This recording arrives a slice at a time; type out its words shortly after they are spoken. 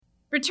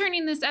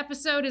Returning this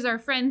episode is our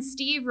friend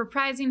Steve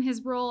reprising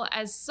his role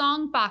as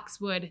Song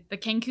Boxwood, the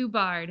Kenku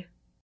Bard.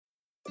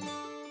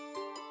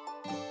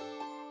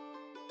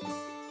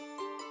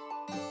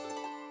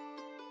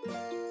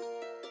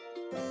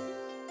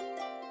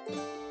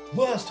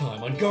 Last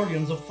time on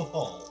Guardians of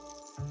Fehal.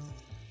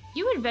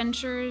 You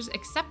adventurers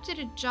accepted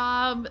a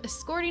job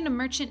escorting a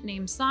merchant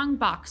named Song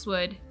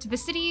Boxwood to the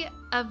city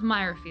of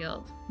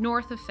Meyerfield,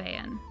 north of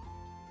Fehal.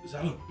 Is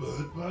that a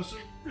bird person?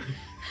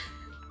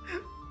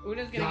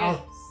 Una's gonna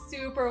get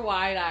super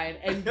wide-eyed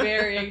and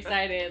very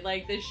excited,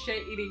 like this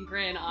shit-eating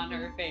grin on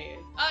her face.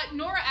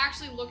 Nora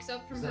actually looks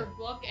up from her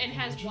book and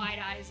has wide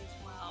eyes as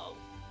well.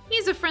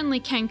 He's a friendly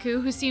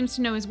Kenku who seems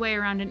to know his way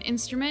around an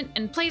instrument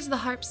and plays the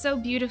harp so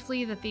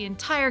beautifully that the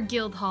entire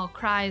guild hall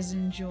cries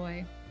in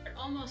joy. It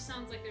almost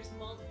sounds like there's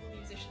multiple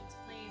musicians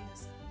playing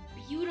this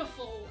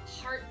beautiful,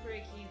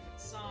 heartbreaking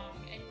song,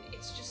 and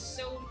it's just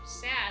so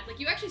sad. Like,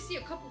 you actually see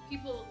a couple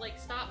people, like,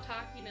 stop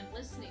talking and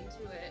listening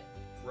to it.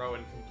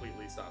 Rowan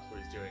completely stops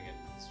what he's doing and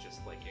is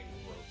just, like,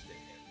 engrossed in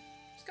him.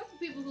 There's a couple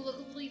people who look a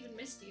little even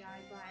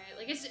misty-eyed by it.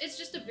 Like, it's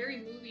just a very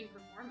moving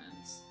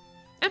performance.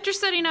 After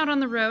setting out on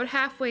the road,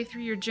 halfway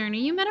through your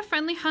journey, you met a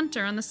friendly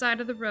hunter on the side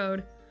of the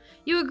road.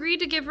 You agreed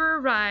to give her a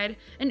ride,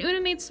 and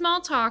Una made small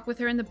talk with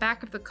her in the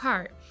back of the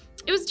cart.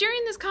 It was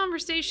during this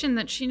conversation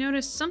that she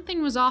noticed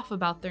something was off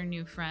about their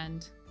new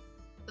friend.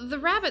 The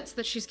rabbits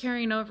that she's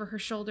carrying over her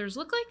shoulders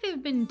look like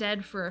they've been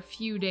dead for a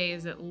few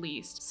days at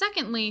least.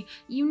 Secondly,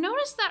 you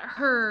notice that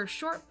her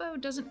short bow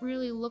doesn't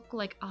really look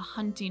like a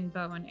hunting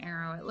bow and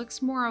arrow. It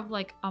looks more of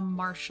like a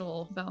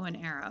martial bow and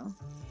arrow.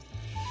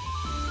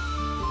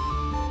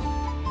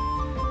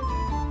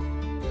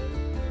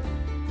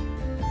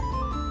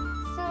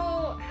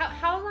 So,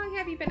 how long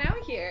have you been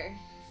out here?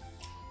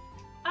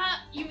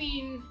 You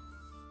mean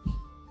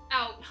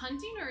out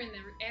hunting or in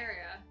the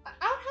area? Out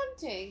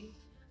hunting.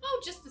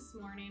 Oh, just this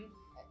morning.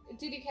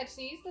 Did you catch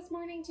these this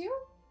morning too?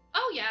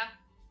 Oh, yeah.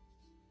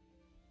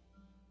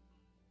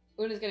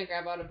 Una's gonna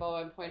grab out a bow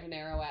and point an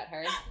arrow at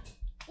her.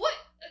 What?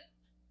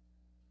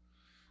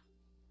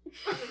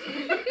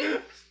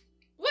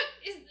 What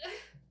is...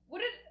 What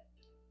did...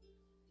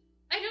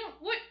 I don't...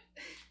 What...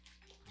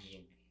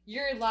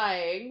 You're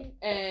lying,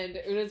 and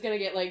Una's gonna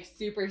get, like,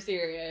 super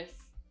serious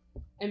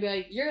and be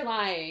like, you're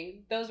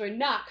lying. Those were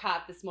not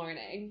caught this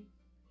morning.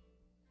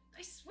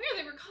 I swear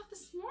they were caught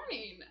this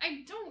morning.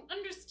 I don't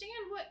understand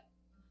what...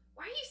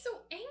 Why are you so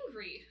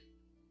angry?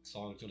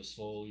 Song's gonna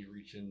slowly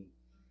reach in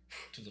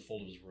to the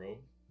fold of his robe.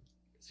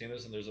 Seeing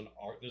this, and there's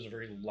a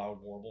very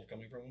loud warble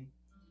coming from him.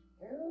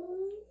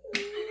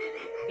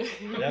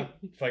 Yeah,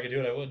 if I could do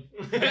it, I would.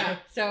 Yeah,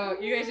 so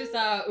you guys just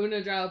saw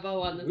Una draw a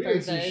bow on this We didn't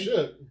person. see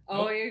shit.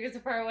 Oh, you're so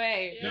far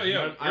away. Yeah. No,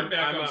 yeah, I'm you're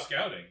back on up.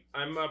 scouting.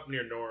 I'm up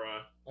near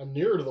Nora. I'm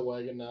nearer to the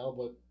wagon now,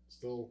 but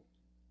still.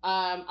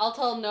 I'll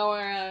tell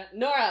Nora,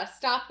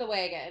 stop the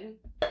wagon.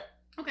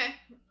 Okay.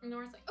 And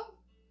Nora's like, oh,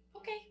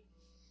 okay.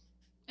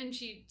 And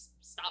she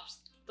stops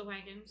the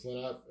wagon. So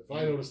then if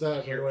I notice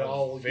that, Hear anyway, a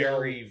I'll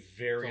very, yell.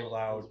 very Tell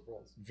loud, the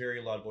friends.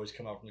 very loud voice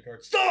come out from the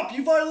cart. Stop!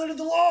 You violated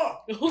the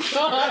law! Oh,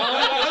 God.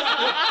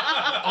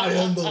 I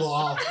am the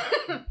law.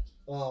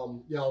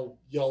 Yeah, I'll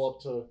yell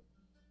up to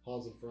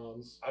Hans and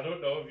Franz. I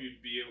don't know if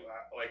you'd be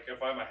like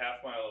if I'm a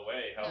half mile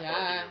away. How far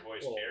can your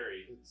voice Well,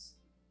 carry? It's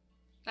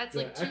That's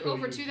the like echo,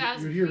 over you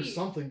 2,000 hear feet.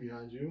 something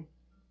behind you.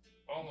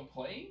 On the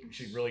plane? You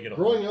should really get a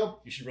Growing horn.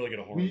 up, You should really get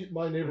a horn.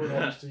 my neighbor and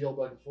I used to yell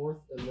back and forth,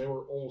 and they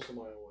were almost a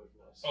mile away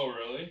from us. Oh,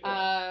 really?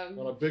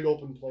 On a big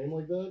open plain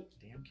like that,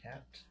 Damn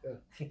cat.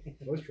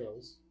 noise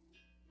travels.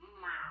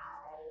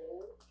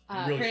 You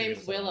her really should name's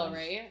get some Willow, horns.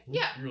 right?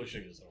 Yeah. You really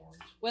should get some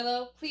horns.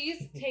 Willow,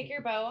 please take your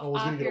I bow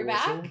was off gonna get your a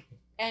back whistle.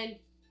 and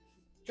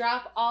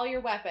drop all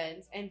your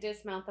weapons and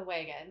dismount the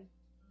wagon.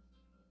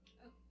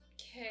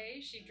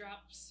 Okay, she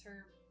drops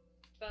her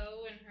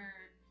bow and her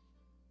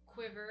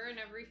quiver and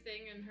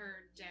everything and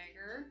her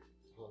dagger.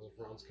 Hans and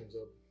Franz comes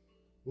up.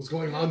 What's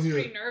going She on looks here?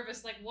 pretty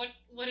nervous, like, what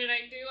did I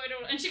do? I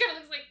don't... And she kind of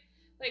looks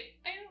like,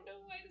 I don't know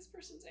why this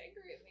person's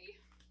angry at me.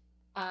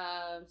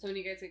 So when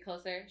you guys get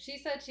closer, she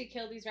said she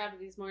killed these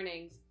rabbits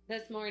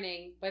this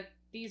morning, but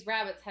these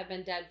rabbits have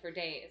been dead for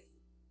days.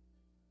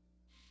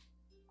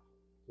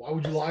 Why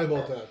would you lie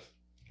about that?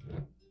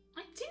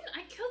 I didn't.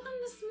 I killed them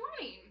this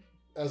morning.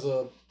 As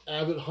a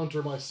avid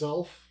hunter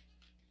myself,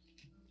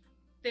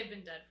 They've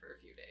been dead for a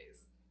few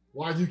days.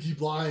 why do you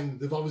keep lying?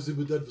 They've obviously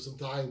been dead for some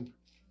time.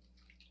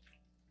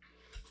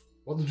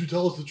 Why don't you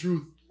tell us the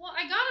truth? Well,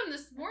 I got them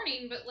this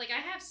morning, but, like, I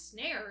have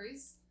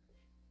snares.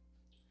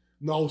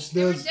 No, They were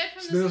snares. dead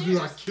from the Snares do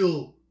not snares.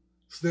 kill.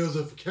 Snares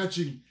are for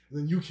catching, and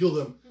then you kill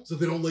them, so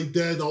they don't lay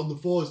dead out in the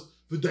forest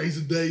for days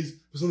and days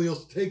for something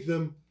else to take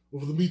them, or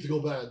for the meat to go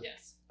bad.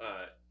 Yes.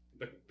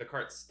 The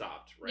cart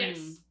stopped, right?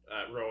 Yes.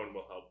 Rowan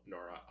will help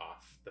Nora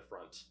off the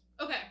front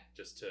Okay.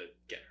 just to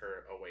get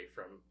her away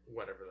from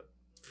whatever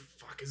the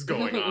fuck is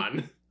going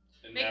on.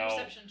 And Make a now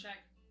perception check.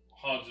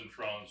 Hans and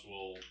Franz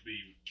will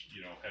be,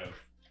 have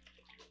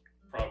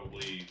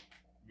probably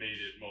made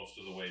it most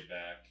of the way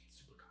back.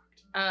 Super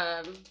cocked.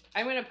 I'm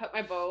gonna put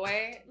my bow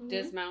away, Mm-hmm.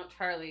 dismount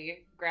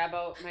Harley, grab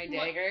out my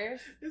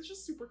daggers, It's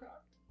just super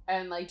cocked.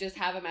 and like just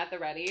have them at the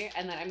ready,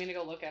 and then I'm gonna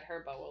go look at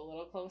her bow a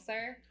little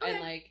closer Okay.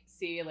 and like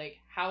see like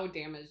how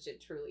damaged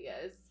it truly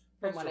is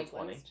from what I Natural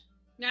 20. glimpsed.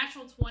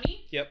 Natural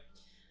 20. Yep.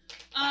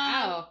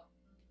 Wow.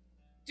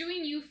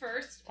 Doing you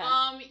first.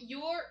 Okay.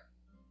 You're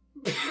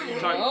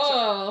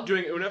Oh.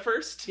 Doing Una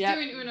first? Yep.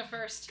 doing Una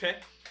first. Okay.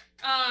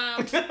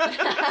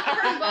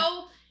 Her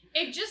bow,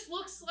 it just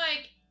looks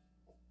like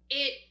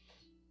it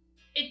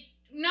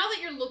now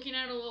that you're looking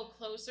at it a little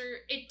closer,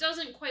 it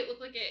doesn't quite look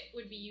like it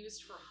would be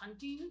used for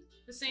hunting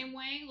the same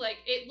way. Like,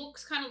 it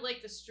looks kind of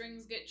like the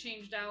strings get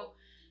changed out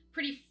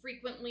pretty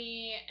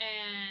frequently,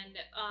 and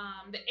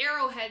the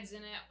arrowheads in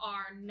it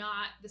are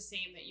not the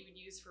same that you would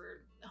use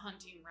for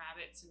hunting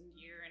rabbits and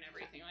deer and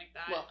everything like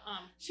that. Well,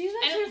 she's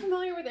not and- too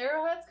familiar with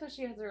arrowheads because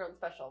she has her own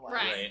special ones.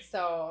 Right.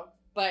 So,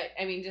 but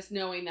I mean, just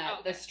knowing that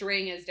Okay. the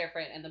string is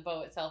different and the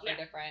bow itself Yeah. are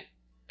different.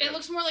 it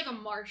looks more like a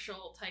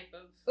martial type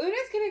of...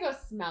 Una's gonna go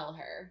smell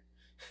her.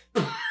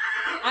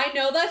 I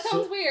know that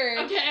sounds weird.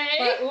 Okay.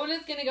 But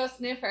Una's gonna go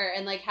sniff her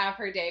and like have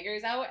her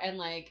daggers out and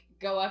like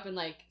go up and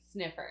like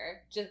sniff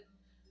her. Just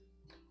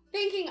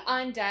thinking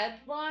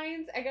undead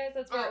lines, I guess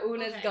that's where Oh,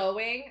 Una's okay.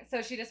 going.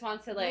 So she just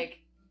wants to like,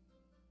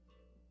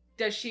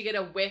 does she get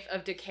a whiff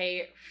of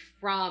decay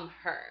from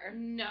her?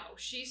 No,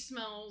 she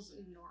smells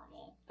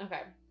normal.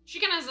 Okay. She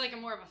kind of has like a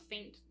more of a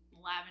faint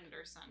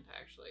lavender scent,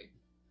 actually.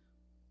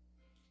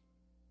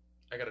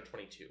 I got a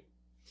 22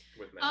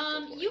 with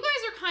magical 20. You guys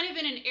are kind of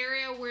in an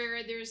area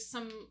where there's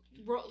some,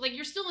 like,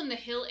 you're still in the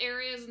hill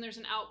areas, and there's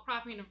an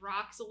outcropping of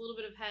rocks a little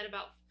bit ahead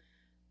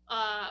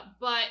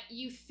but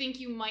you think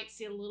you might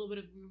see a little bit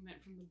of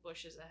movement from the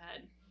bushes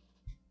ahead.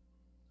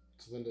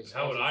 So then does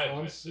How would I have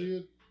Hans missed see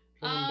it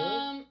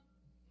coming back?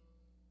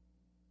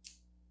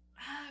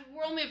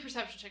 Roll me a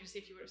perception check to see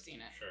if you would have seen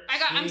it. Sure.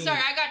 I'm sorry,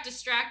 I got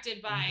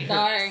distracted by...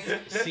 Sorry.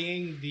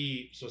 seeing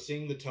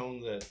the tone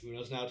that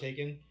Una's now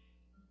taken,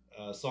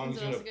 Song's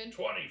Is gonna that good?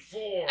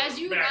 24. As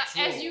you max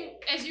roll.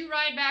 as you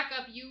ride back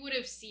up, you would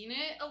have seen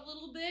it a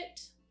little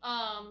bit.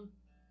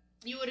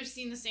 You would have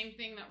seen the same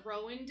thing that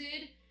Rowan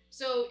did.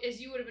 So as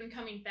you would have been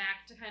coming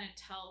back to kind of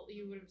tell,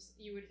 you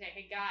would say,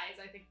 "Hey guys,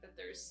 I think that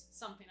there's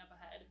something up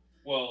ahead."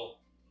 Well,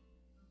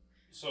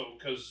 so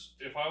because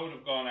if I would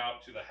have gone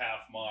out to the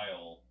half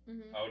mile,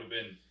 Mm-hmm. I would have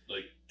been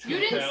like You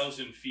didn't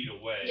 2,000 feet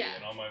away, Yeah.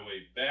 and on my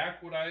way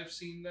back, would I have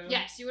seen them?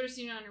 Yes, you would have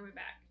seen it on your way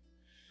back.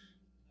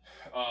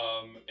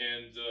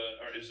 And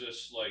or is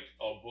this like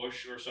a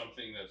bush or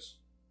something that's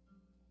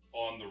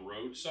on the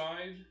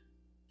roadside?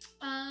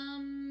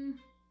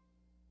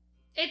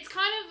 It's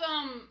kind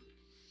of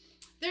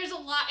there's a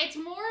lot. It's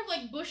more of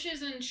like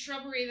bushes and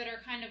shrubbery that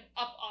are kind of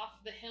up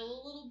off the hill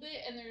a little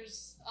bit, and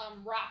there's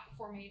some rock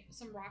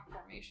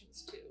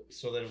formations too.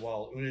 So then,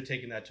 while Una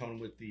taking that tone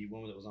with the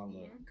woman that was on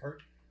the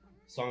cart,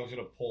 Song's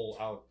gonna pull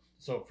out.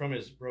 So from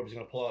his robe, he's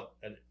gonna pull out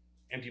an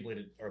empty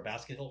bladed or a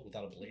basket hilt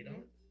without a blade on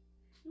it,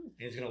 and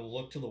he's gonna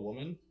look to the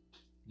woman,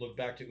 look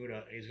back to Una,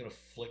 and he's gonna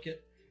flick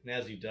it. And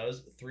as he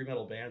does, 3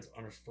 metal bands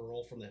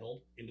unfurl from the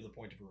hilt into the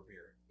point of her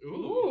rapier.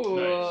 Ooh.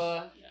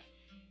 Nice.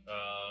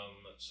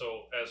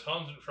 So as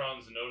Hans and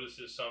Franz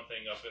notices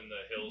something up in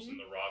the hills and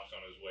the rocks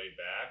on his way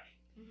back,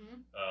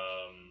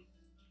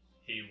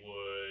 he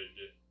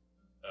would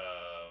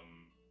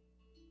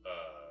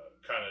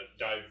kind of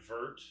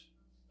divert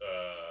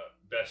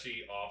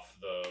Bessie off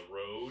the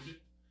road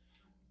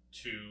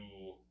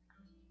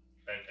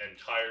and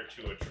tie her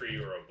to a tree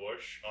or a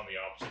bush on the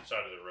opposite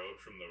side of the road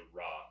from the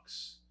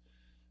rocks,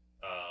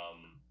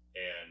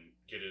 and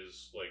get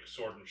his like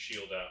sword and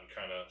shield out and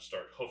kind of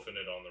start hoofing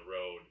it on the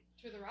road.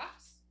 Through the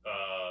rocks?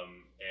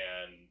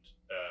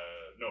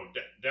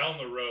 Down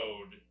the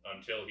road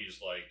until he's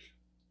like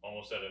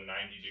almost at a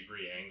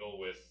 90-degree angle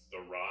with the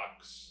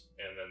rocks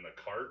and then the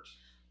cart.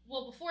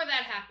 Well, before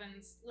that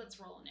happens, let's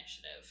roll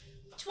initiative.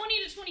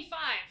 20 to 25.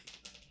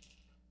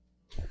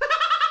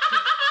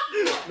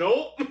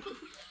 Nope.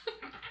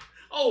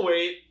 Oh,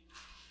 wait.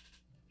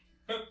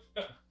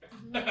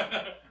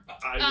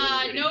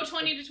 No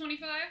 20 to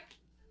 25?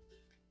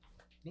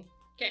 Nope.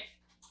 Okay.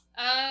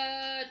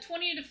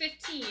 20 to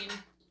 15.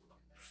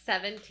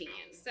 17.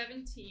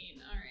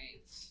 17. All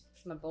right.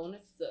 My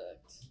bonus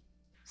sucked.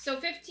 So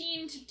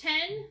 15 to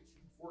 10.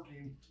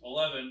 14.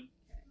 11.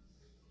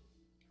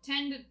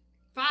 10 to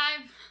 5.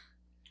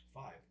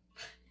 5.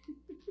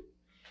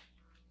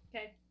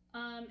 Okay.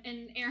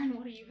 And Aaron,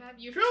 what do you have?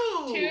 You have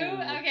 2. 2?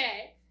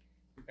 Okay.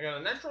 I got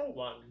a natural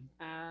 1.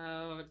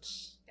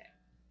 Ouch.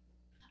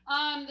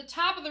 The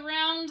top of the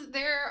round,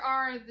 there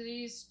are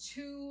these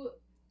 2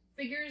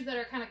 figures that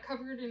are kind of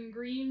covered in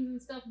greens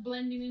and stuff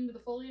blending into the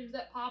foliage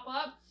that pop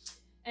up.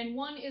 And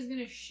one is going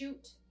to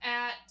shoot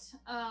at,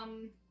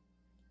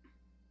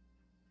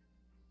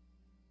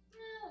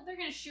 they're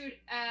going to shoot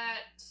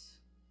at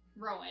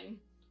Rowan,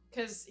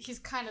 because he's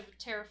kind of a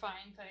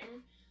terrifying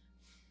thing.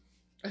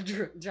 A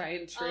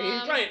giant tree.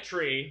 Giant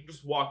tree,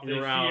 just walking They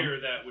around. fear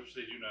that which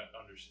they do not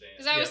understand.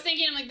 Because I was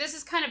thinking, I'm like, this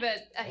is kind of a Oh,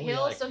 yeah,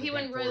 hill, like so he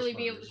prevent wouldn't really forest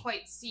be able to fires.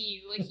 quite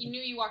see you. Like, he knew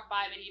you walked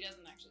by, but he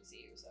doesn't actually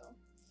see you, so.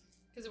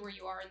 because of where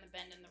you are in the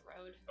bend in the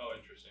road. Oh,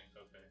 interesting.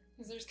 Okay.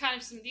 Because there's kind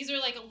of these are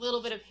like a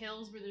little bit of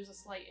hills where there's a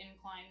slight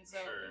incline, so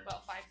Sure.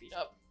 about 5 feet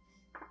up.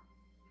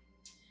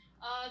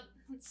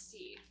 Let's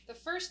see. The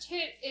first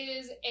hit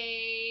is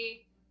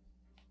a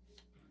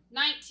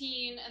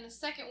 19, and the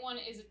second one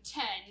is a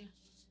 10.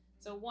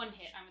 So 1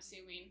 hit, I'm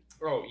assuming.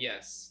 Oh,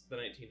 yes. The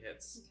 19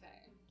 hits. Okay.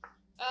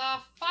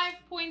 5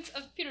 points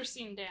of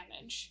piercing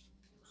damage.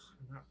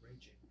 I'm not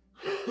raging.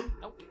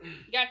 Nope.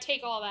 You gotta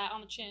take all that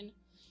on the chin.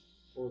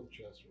 Or the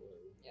chest, or whatever.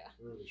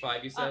 Yeah. Or the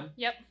 5, you said?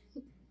 Yep.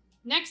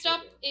 Next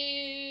up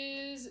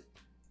is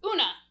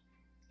Una.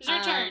 It's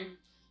your turn.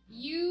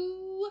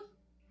 You,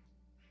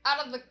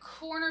 out of the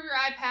corner of your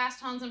eye past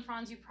Hans and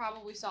Franz, you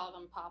probably saw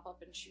them pop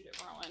up and shoot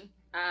at Rowan.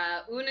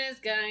 Una's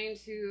going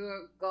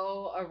to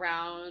go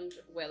around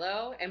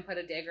Willow and put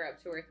a dagger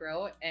up to her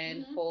throat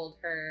and hold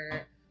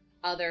her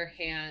other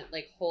hand,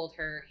 hold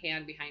her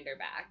hand behind her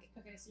back.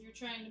 Okay, so you're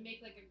trying to make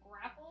like a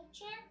grapple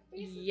check,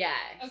 basically? Yes.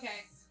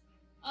 Okay.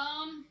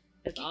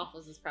 As awful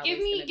as this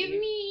probably Give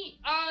me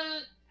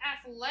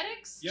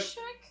athletics Yep.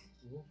 check.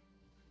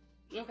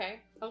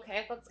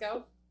 Okay, let's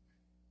go.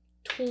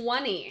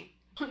 20.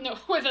 No,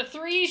 with a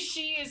 3,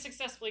 she is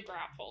successfully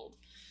grappled.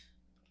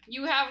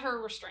 You have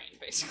her restrained,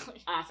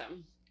 basically.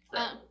 Awesome.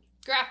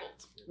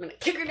 Grappled. I'm gonna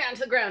kick her down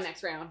to the ground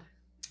next round.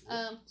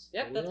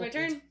 Yep, that's my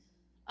turn.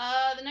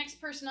 The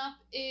next person up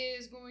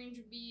is going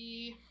to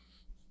be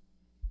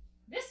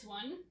this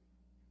one.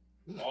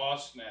 Aw,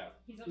 snap.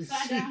 He's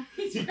upside down.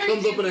 He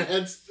comes up in a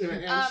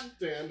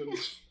handstand and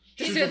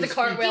He's doing the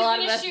cartwheel He's out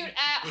of gonna the... shoot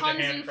at With a Hans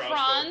hand and crossbow.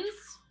 Franz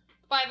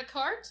by the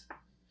cart.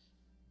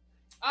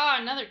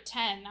 Another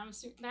 10. I'm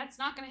assuming that's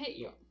not gonna hit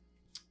you.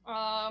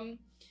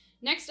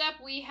 Next up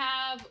we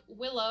have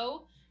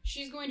Willow.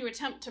 She's going to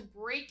attempt to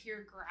break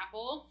your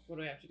grapple. What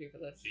do I have to do for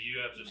this? So you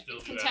have to still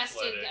do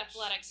Contested athletics.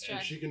 athletics and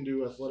check. she can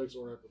do athletics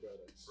or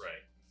acrobatics.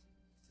 Right.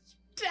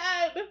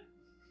 Dead!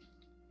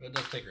 But it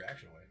does take her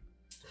action away.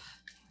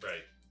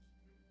 Right.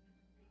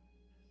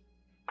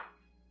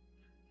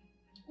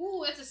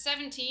 Ooh, that's a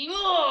 17.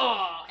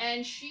 Ugh!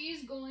 And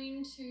she's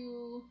going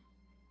to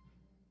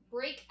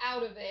break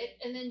out of it.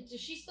 And then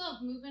does she still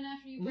have movement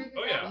after you break her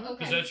Oh yeah, grapple?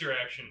 because Okay. that's your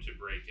action to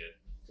break it.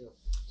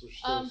 So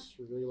she does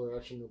her regular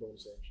action or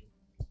bonus action.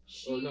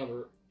 Or not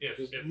her. If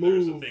Just there's a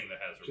move. thing that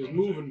has a She's bonus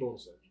move action. and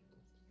bonus action.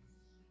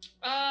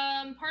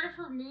 Part of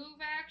her move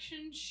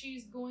action,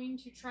 she's going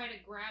to try to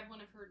grab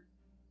one of her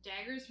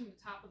daggers from the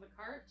top of the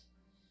cart.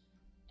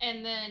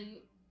 And then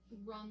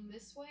run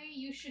this way.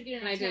 You should get an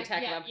Can I do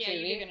attack of Yeah,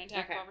 opportunity? you get an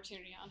attack Okay. of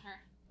opportunity on her.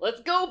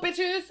 Let's go,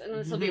 bitches! And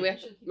this will be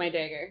with my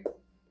dagger.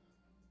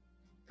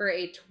 For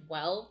a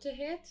 12 to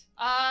hit?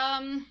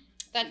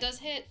 That does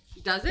hit.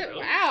 Does it?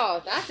 Really?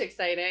 Wow, that's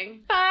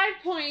exciting. 5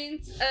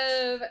 points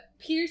of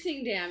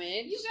piercing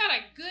damage. You got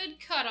a good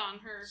cut on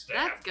her. Stab.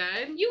 That's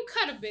good. You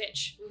cut a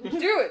bitch.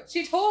 Do it.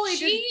 She totally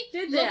She just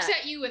did looks that.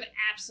 at you with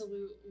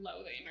absolute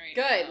loathing right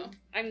Good. now.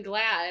 I'm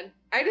glad.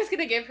 I'm just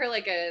gonna give her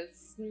like a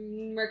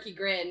smirky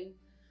grin.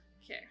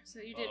 Okay, so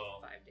you did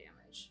Uh-oh. 5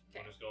 damage.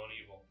 One is going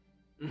evil.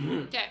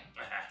 Okay.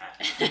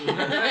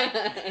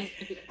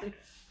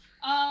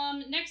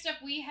 Next up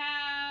we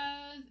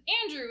have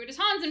Andrew. It is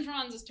Hans and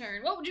Franz's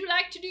turn. What would you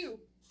like to do?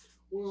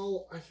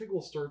 Well, I think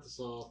we'll start this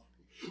off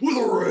with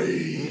a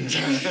rage.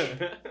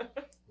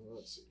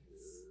 Let's see here.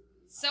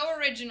 So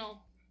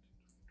original.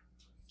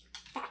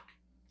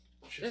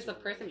 There's a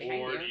person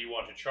behind Or do you. you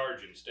want to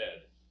charge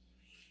instead?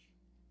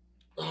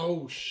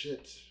 Oh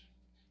shit.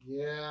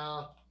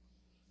 Yeah.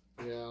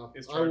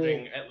 Is I will-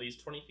 charging at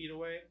least 20 feet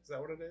away? Is that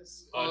what it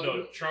is?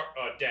 No,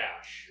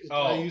 dash.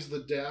 I use the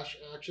dash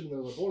action,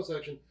 then as a bonus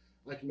action,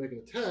 I can make an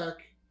attack,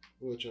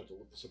 which I have to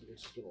look this up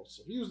against the spell.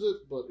 I've used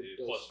it, but it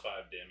does Plus 5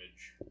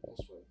 damage. plus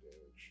 5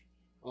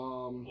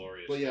 damage.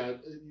 Glorious. But yeah,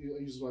 I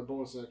use my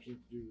bonus action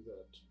to do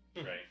that.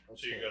 Right.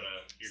 That's So you're fine.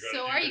 gonna. So do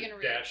are the you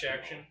gonna dash react?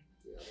 action?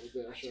 Yeah,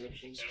 the dash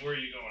action. And where are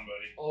you going,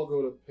 buddy? I'll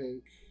go to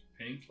pink.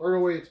 Pink. Or no,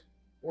 wait.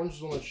 Orange is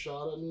the one that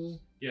shot at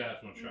me. Yeah,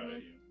 that's one shot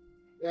at you.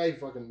 Yeah, you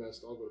fucking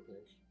missed. I'll go to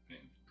pink.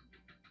 Pink.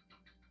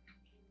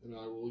 And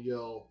I will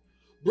yell,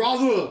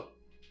 "Brother!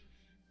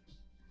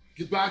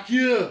 Get back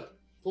here!"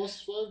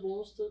 Plus 5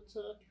 bonus to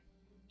attack.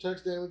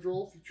 Attacks damage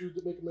roll if you choose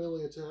to make a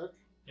melee attack.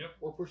 Yep.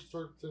 Or push the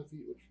target 10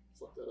 feet, which,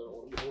 fuck that, I don't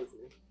want to get away from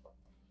you.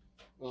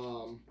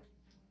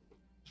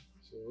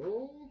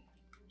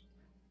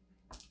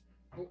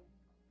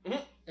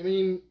 I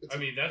mean, it's,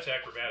 That's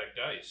acrobatic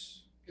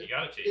dice. You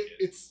gotta take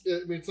it's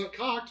not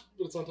cocked,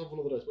 but it's on top of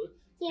another dice.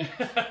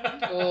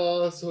 But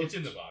it. so It's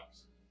in the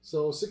box.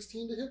 So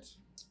 16 to hit,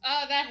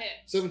 That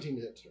hits. 17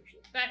 to hit actually.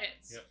 That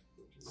hits. Yep.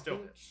 Still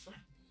hits.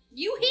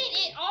 You hit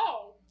it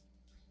all.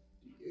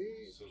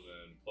 D8. So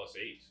then plus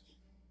 8.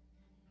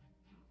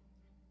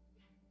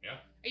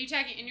 Are you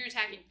attacking? And you're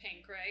attacking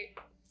pink, right?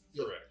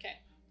 Yeah. Correct.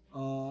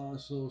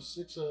 So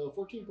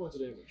 14 points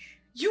of damage.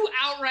 You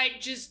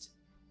outright just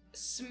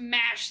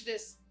smash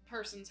this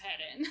person's head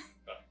in.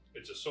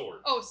 It's a sword.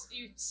 Oh, so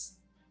you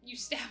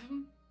stab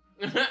him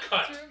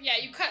Cut. through? Yeah,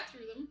 you cut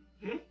through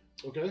them.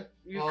 Okay.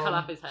 You cut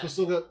off his So head.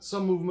 still got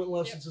some movement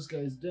left Yep. since this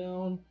guy's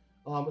down.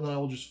 And then I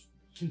will just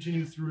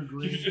continue through to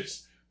green. You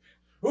just.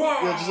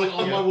 Yeah, just like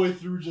on my way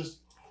through, just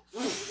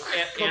cut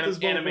this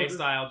Anime motherfucker.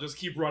 style, just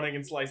keep running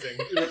and slicing.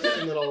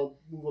 And then I'll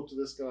move up to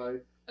this guy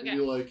and Okay.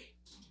 be like,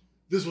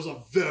 "This was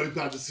a very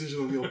bad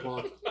decision on your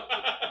part.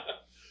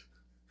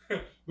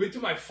 Wait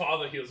till my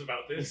father hears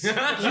about this. Do you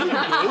know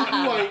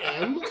who I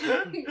am?"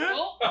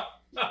 Oh.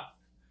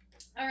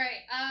 All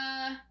right.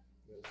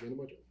 That's the end of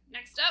my turn.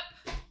 Next up,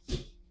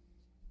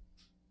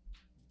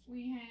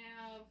 we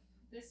have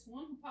this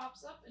one who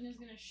pops up and is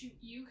gonna shoot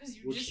you because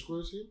you Which just square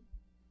is he?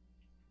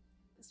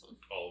 this one.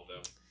 All of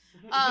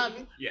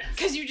them. Yes.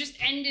 Because you just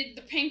ended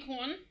the pink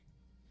one.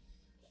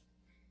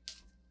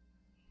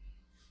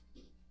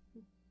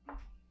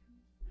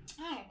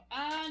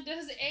 Oh,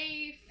 does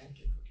a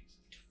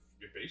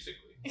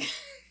Basically.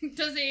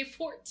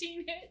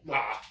 14 hit?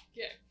 Ah.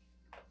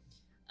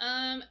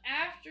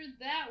 After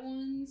that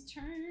one's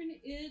turn,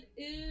 it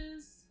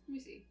is. Let me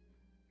see.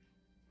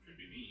 Should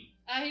be me.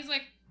 He's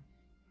like,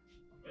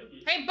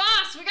 Maybe. "Hey,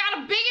 boss, we got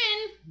a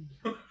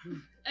biggin."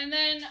 And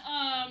then,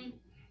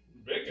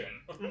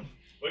 Bacon.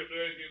 What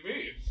did I give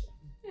me?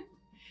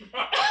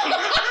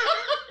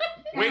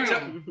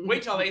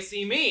 Wait till they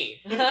see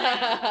me.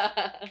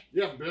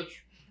 Yeah,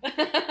 bitch.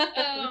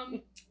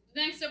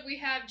 Next up we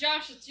have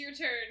Josh. It's your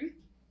turn.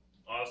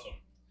 Awesome.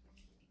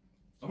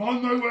 I'm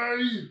on my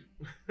way.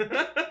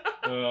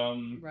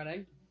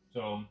 Running.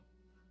 So,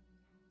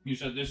 you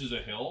said this is a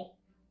hill?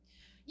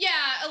 Yeah,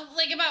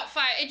 like about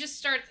 5. It just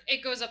starts.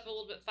 It goes up a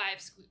little bit,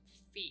 5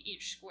 feet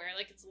each square.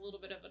 Like it's a little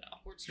bit of an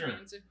upward Sure.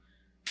 swing.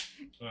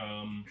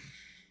 So.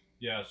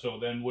 Yeah, so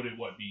then would it,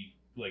 be,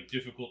 like,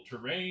 difficult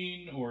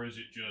terrain, or is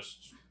it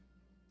just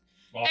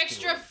off the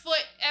Extra road?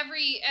 foot.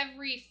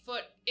 Every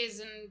foot is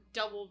in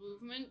double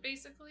movement,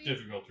 basically.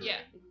 Difficult terrain.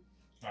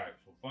 Yeah. Alright,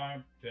 so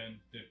 5, 10,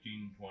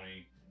 15,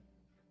 20,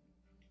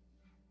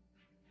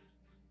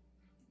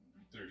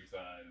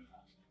 35.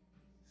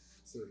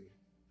 30.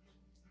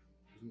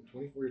 Isn't it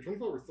 24? You're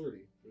 25 or 30?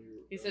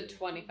 He said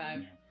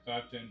 25. Yeah.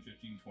 5, 10,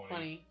 15, 20,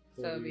 20.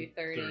 So it'd be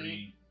 30.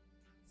 30,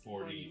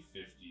 40, 40.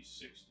 50,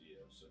 60.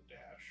 That's a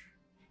dash.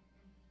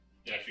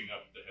 Dashing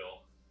up the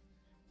hill.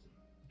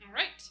 All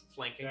right.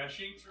 Flanking.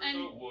 Dashing through And-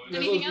 the woods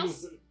Anything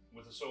else?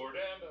 with a sword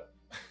and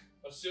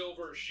a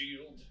silver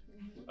shield.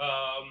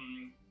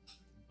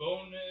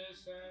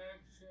 Bonus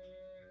action.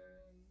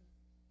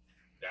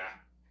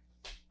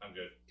 Yeah. I'm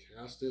good.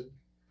 Cast it.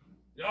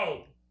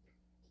 No.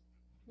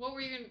 What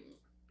were you gonna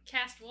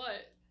cast?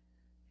 What?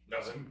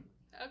 Nothing.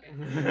 Okay.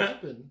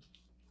 Weapon.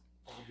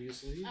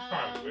 Obviously.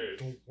 Probably weird.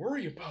 Don't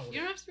worry about You it.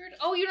 don't have spirit.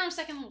 Oh, you don't have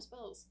second level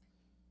spells.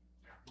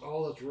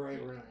 Oh, that's right.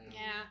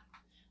 Yeah.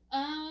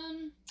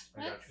 I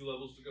got That's 2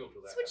 levels to go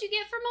till that. That's what you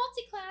get for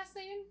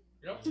multi-classing.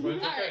 Yep, but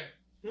it's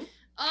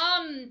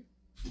okay.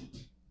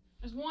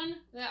 There's one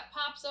that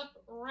pops up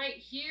right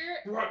here.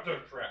 What the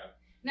crap?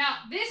 Now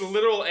this. It's a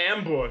literal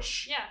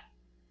ambush. Yeah.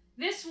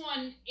 This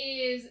one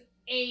is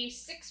a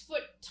 6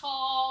 foot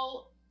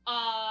tall,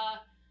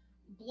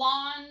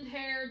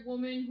 blonde-haired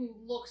woman who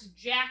looks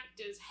jacked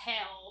as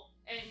hell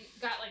and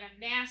got like a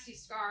nasty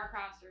scar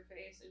across her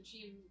face, and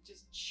she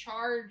just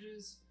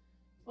charges.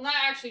 Well, not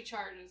actually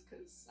charges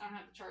because I don't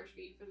have the charge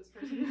feed for this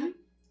person.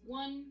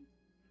 1,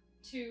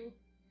 2,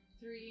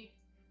 3,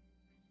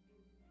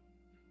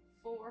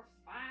 4,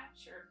 5.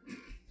 Sure.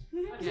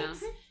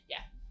 Yeah.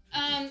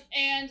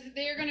 And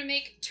they're gonna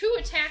make 2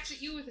 attacks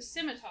at you with a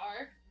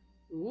scimitar.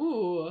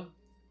 Ooh.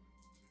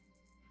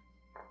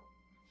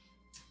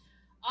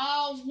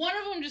 One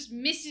of them just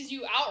misses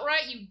you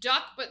outright. You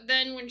duck, but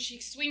then when she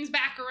swings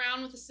back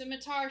around with a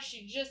scimitar,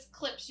 she just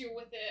clips you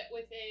with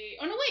a.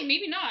 Oh no, wait,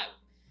 maybe not.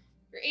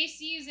 Your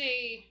AC is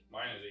a.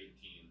 Mine is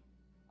 18.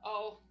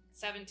 Oh,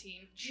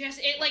 17. Just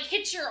it like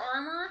hits your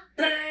armor,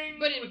 Bang!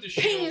 but it with the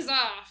shield. pings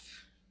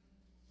off.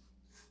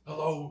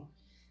 Hello.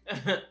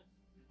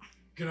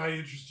 Can I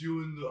interest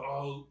you in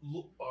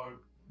our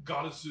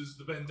goddesses,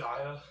 the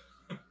Bandaya?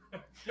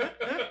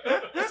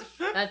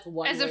 That's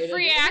one As way a to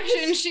free do it.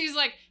 action, she's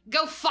like,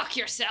 "Go fuck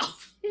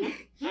yourself."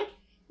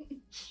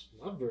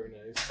 Not very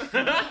nice.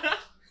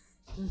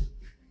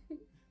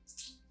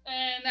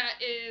 And that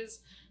is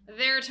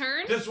their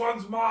turn. This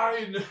one's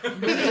mine.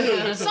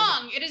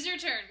 Song, it is your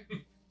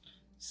turn.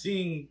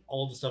 Seeing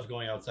all the stuff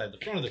going outside the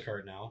front of the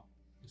cart now,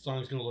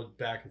 Song's going to look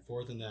back and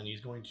forth, and then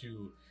he's going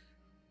to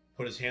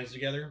put his hands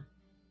together,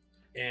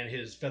 and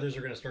his feathers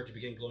are going to start to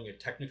begin glowing a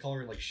technicolor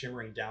and like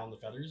shimmering down the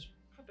feathers.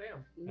 God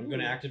damn. I'm going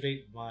to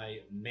activate my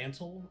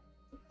mantle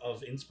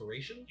of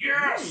inspiration,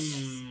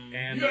 Yes.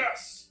 and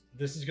Yes.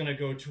 this is going to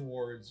go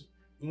towards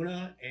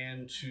Una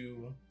and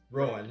to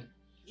Rowan.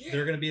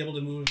 They're going to be able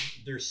to move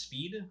their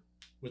speed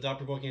without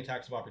provoking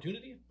attacks of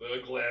opportunity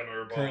The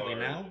glamour bar. currently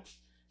now.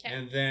 Okay.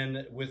 And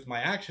then with my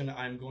action,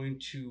 I'm going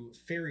to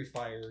fairy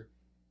fire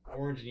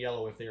orange and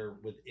yellow if they're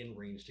within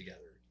range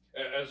together.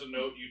 As a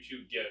note, you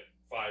 2 get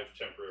 5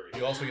 temporary.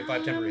 You also get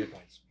 5 temporary hit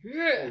points. Oh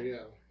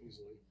yeah,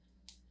 easily.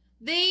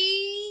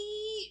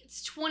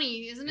 It's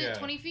 20, isn't it? Yeah.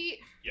 20 feet.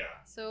 Yeah.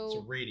 It's a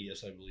So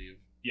radius, I believe.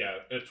 Yeah,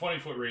 a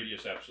 20-foot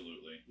radius,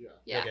 absolutely.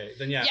 Yeah. Okay,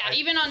 then yeah.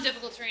 Even on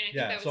difficult terrain, I think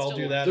Yeah, that would so I'll still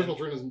do work. that. Difficult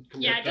terrain doesn't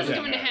come Yeah, it doesn't Yeah.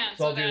 come into hand.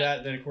 So I'll do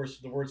that. Then of course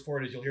the words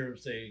for it is you'll hear him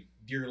say,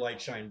 "Dear light,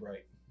 shine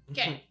bright."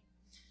 Okay.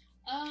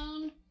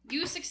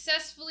 You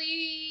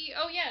successfully.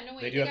 Oh yeah, no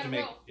wait. They do they have to gotta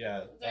make. roll.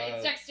 Yeah.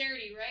 It's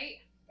dexterity,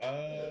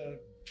 right?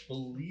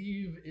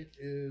 Believe it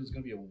is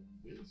gonna be a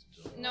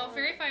wisdom. No,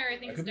 fairy fire. I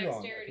think I is could be wrong,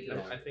 I dexterity. could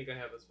be wrong. I think I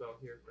have a spell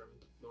here from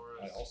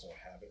Nora. I also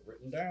have it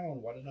written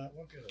down. Why did I not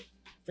look at it?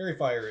 Fairy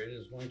fire. It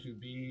is going to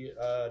be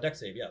dex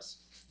save. Yes.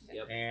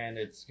 Yep. And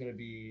it's going to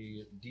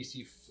be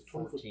DC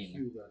 20-foot 14.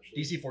 cube,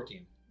 actually. DC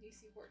 14.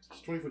 DC 14.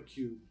 It's 20-foot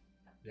cube.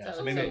 Yeah. So So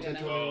it's maybe. so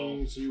 10, good.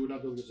 20, so you would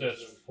not be able to So get that's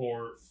this in.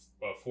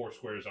 four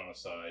squares on a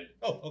side.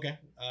 Oh, okay.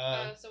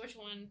 So which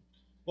one?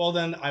 Well,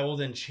 then I will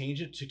then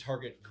change it to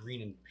target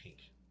green and pink.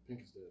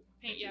 Pink is dead.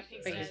 Pink. Yeah,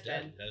 pink's Pink dead. is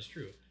dead. That is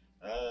true.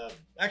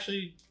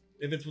 Actually,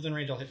 if it's within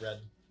range, I'll hit red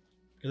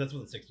because that's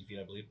within 60 feet,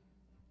 I believe.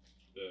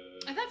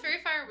 I thought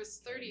fairy fire was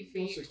 30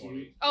 Well, feet. 60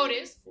 20, Oh, it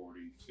is. 40,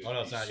 50, Oh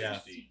no, it's not. Yeah.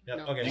 60. Yep.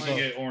 No. Okay. You So can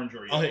get orange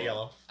or yellow. I'll hit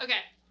yellow. Okay.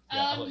 Yeah,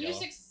 I'll hit yellow.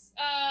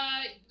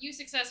 You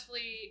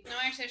successfully. No,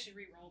 actually, I should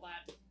re-roll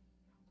that.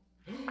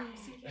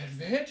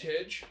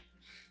 Advantage.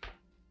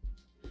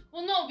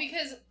 Well, no,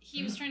 because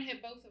he was trying to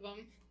hit both of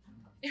them.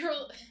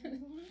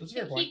 That's a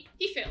fair point.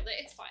 He failed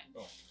it. It's fine.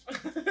 Oh.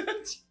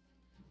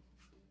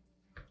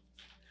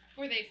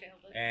 Or they failed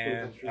it.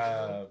 And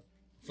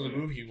for the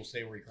move, he will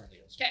stay where he currently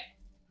is. Okay.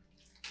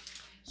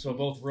 So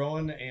both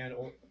Rowan and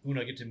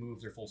Una get to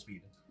move their full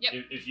speed. Yep.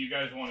 If you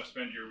guys want to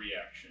spend your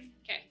reaction,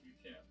 'Kay. you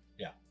can.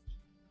 Yeah.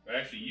 But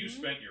actually, you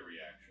spent your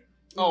reaction.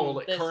 Oh,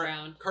 like This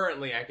round.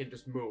 currently I can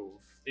just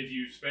move. If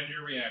you spend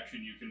your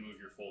reaction, you can move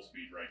your full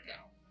speed right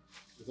now.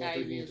 Without Yeah,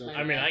 taking you into use account-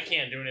 I mean, I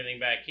can't do anything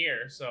back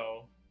here,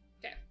 so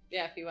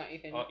Yeah, if you want, you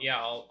can.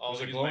 I'll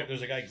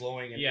There's a guy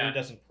glowing and Yeah.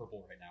 iridescent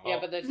purple right now. Yeah,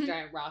 but there's a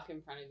giant rock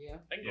in front of you.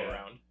 I can go Yeah.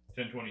 around.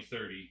 10, 20,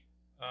 30.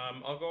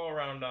 I'll go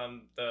around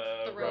on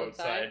the, The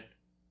roadside. roadside.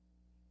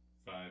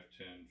 5,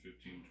 10,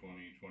 15,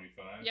 20,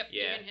 25. Yep.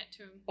 Yeah. You can hit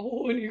to him.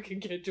 Oh, and you can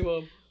get to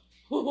him.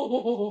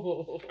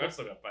 I've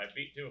still got 5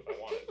 feet too if I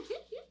wanted.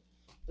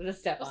 Let's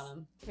step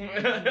on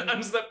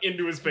I'm step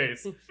into his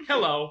face.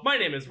 Hello, my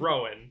name is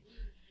Rowan.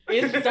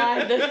 him.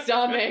 Inside the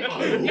stomach.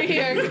 I You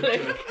hear will a be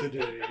click. death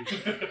today.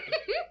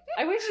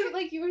 I wish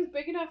you were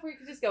big enough where you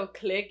could just go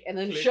click and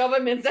then Click. shove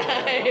him inside.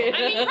 I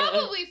mean,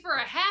 probably for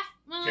a half.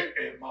 Well, Get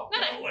in my not a,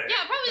 belly.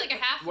 yeah, probably like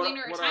a halfling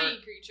or a What tiny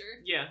are-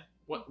 creature. Yeah.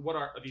 What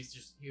are these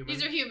just humans?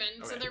 These are humans,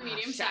 so Okay. they're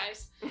medium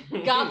sized.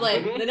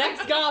 Goblin. The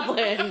next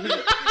goblin.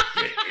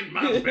 Get in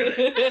my belly.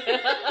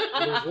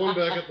 There's one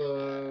back at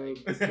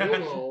the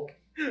stone hall.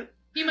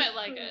 He might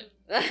like it.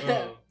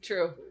 Oh.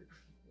 True.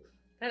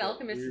 That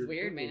alchemist is Weird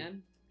weird, looking.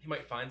 man. He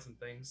might find some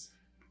things.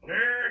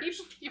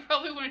 He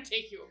probably want to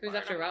take you apart. Who's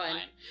after I'm Rowan?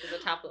 fine. Is the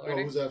top of the Oh,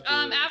 order? who's after?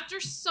 After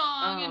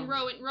Song and Oh.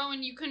 Rowan.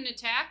 Rowan, you couldn't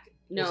attack.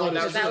 No, Well,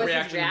 that was his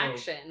reaction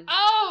reaction.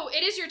 Oh,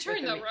 it is your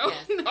turn With though, the- Rowan.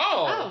 yes. Oh,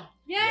 Oh,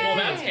 yay! Well,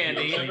 that's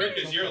handy.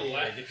 Because you're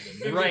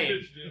left.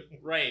 Right.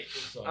 right.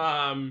 So,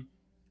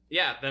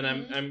 Yeah. Then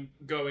I'm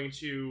going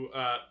to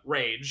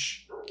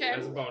rage Okay.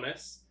 as a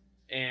bonus,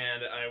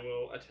 and I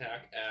will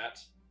attack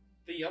at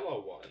the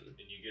yellow one. And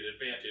you get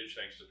advantage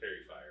thanks to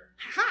fairy fire.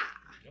 Ha!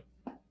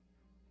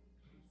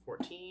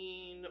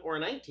 14 or a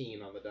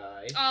 19 on the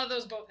die. Oh,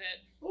 those both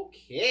hit.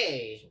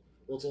 Okay.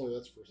 Well,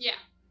 that's first. Yeah.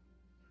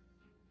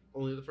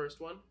 Only the first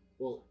one.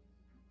 Well,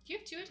 Do you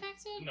have 2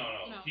 attacks in? No,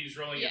 No. he's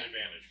rolling Yeah. an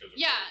advantage because.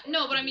 Yeah,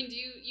 no, but I mean,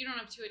 you don't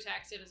have 2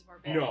 attacks in as a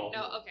barbarian? No.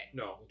 No, okay.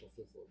 No. until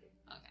 5th level.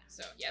 Okay,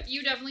 so yeah,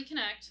 you definitely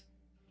connect.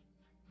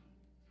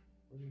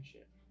 Holy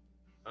shit.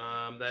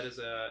 That is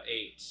a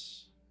 8.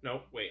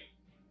 No, wait.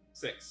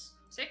 6.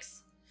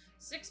 6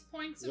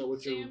 points Is that of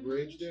with your damage.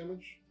 rage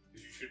damage?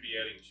 You should be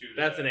adding 2 to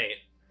That's that. an 8.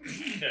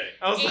 Okay.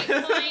 I was 8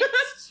 like,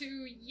 points to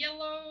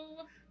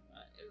yellow.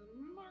 Is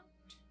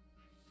marked.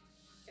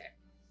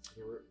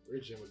 The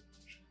rage damage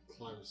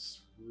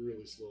climbs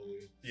really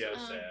slowly. Yeah,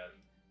 Um, sad.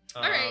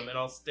 Alright. and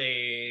I'll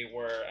stay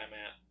where I'm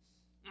at.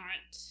 All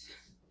right.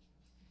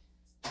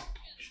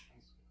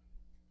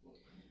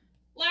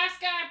 Last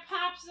guy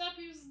pops up.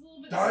 He was a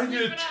little bit Dang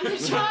sleeping it. on the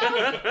job.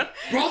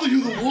 Brother,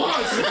 you the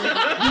was!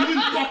 You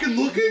been fucking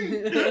looking?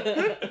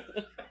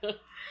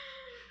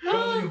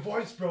 Brother, your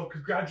voice broke.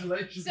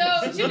 Congratulations. So, to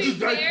I'm be just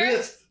that fair,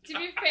 pissed.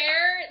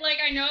 like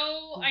I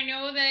know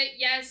that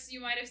yes,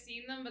 you might have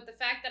seen them, but the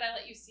fact that I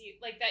let you see,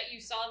 like that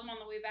you saw them on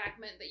the way back,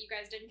 meant that you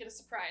guys didn't get a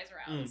surprise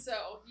round.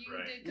 So you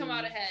Right. did come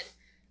out ahead.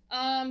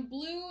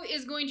 Blue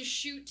is going to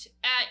shoot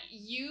at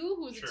you,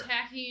 who is Sure.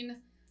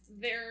 attacking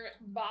their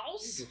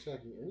boss. He's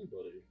attacking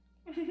anybody.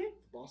 The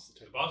boss is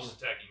The attacking boss you. is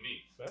attacking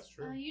me. That's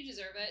true. You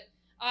deserve it.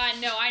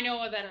 No, I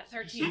know that a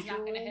 13 is not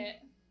going to hit.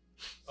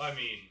 I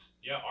mean,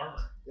 yeah,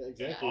 armor. Yeah,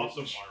 exactly.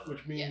 Awesome which, armor.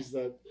 which means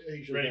that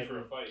he should Ready have for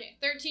a been- fight. Okay,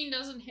 13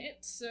 doesn't hit,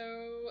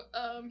 so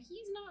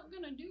he's not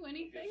gonna do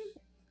anything.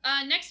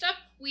 Next up,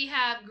 we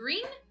have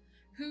Green,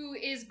 who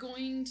is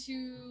going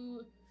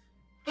to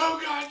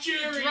Oh God,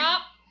 Jerry!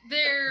 drop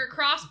their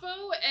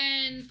crossbow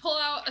and pull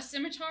out a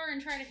scimitar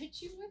and try to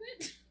hit you with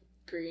it.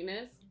 Green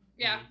is.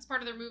 Yeah, it's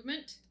part of their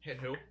movement. Hit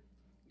who?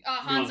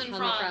 Hans and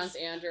Hans, Franz.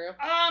 Andrew.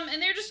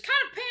 And they're just kind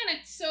of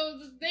panicked, so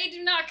they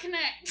do not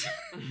connect.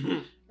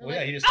 Well,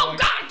 yeah, he just Oh saw,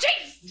 God,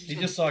 jeez! he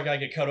just saw a guy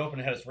get cut open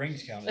and had his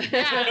rings counted.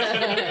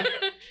 Yeah.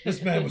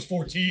 This man was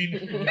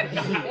 14.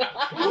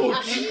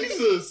 Oh,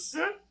 Jesus!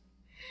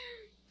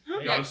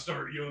 Gotta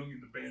start young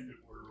in the bandit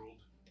world.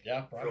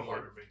 Yeah, Real probably.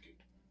 hard to make it.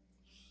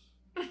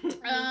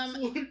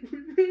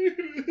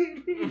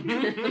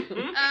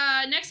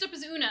 Next up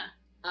is Una.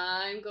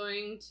 I'm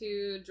going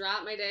to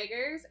drop my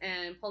daggers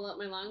and pull out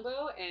my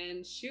longbow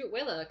and shoot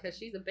Willow because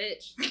she's a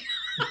bitch.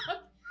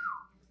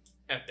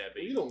 F that You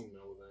baby. don't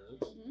know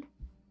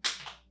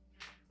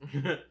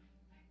that.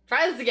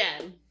 Try this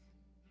again.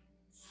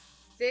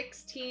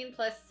 16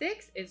 plus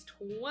 6 is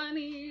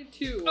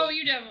 22. Oh,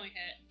 you definitely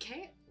hit.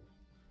 Okay.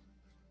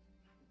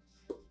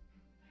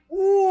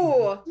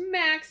 Ooh!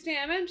 Max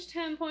damage,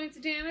 10 points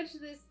of damage to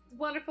this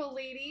wonderful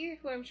lady,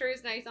 who I'm sure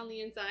is nice on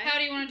the inside. How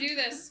do you want to do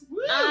this?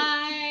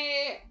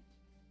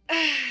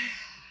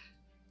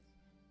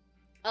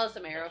 I'll let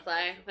some arrow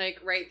fly, like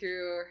right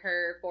through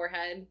her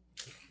forehead.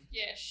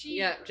 Yeah, she.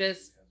 Yep,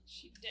 just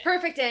She did.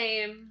 perfect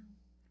aim.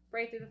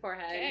 Right through the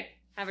forehead. Okay.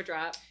 Have a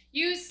drop.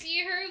 You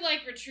see her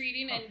like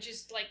retreating and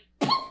just like,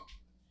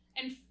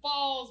 and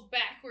falls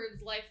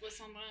backwards,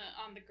 lifeless on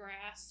the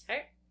grass.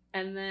 Okay.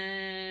 And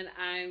then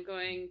I'm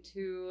going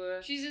to.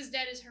 She's as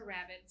dead as her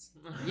rabbits.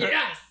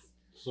 Yes!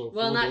 So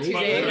Well, 4 not days? 2 But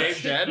days.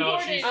 Renee's dead? No,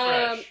 4 she's days.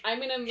 fresh. I'm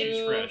gonna She's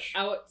move fresh.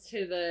 out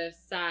to the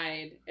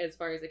side as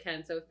far as I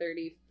can, so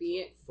 30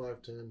 feet.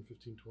 5, 10,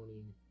 15, 20,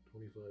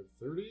 25,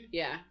 30?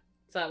 Yeah.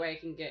 So that way I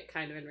can get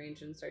kind of in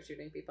range and start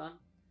shooting people.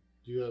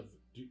 Do you have...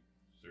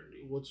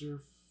 30. What's your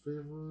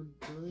favorite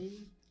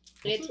terrain?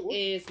 It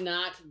is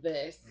not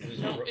this.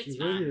 No, it's She's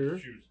not. right here.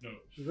 She was, no.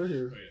 She's right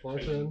here. Oh, yeah,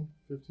 5, 10,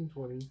 15,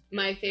 20.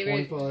 My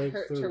favorite 25,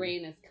 30.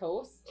 terrain is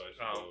coast.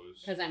 Oh,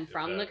 Because I'm if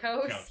from that the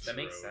coast. counts as That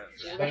makes road.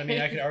 sense. Yeah. But I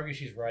mean, I could argue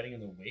she's riding in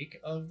the wake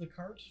of the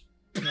cart.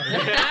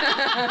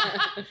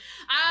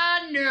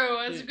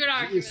 No, that's a good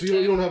argument. So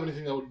you don't have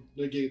anything that would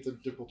negate the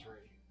difficult terrain.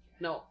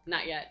 No,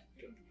 not yet.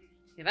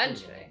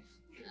 Eventually.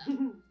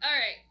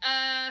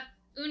 Alright,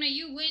 Una,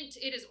 you went.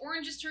 It is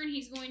Orange's turn.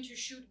 He's going to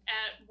shoot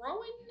at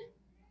Rowan.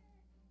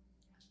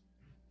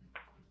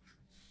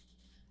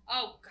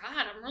 Oh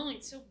God, I'm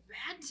rolling so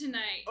bad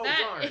tonight. Oh, That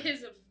darn.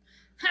 is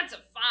that's a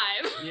 5.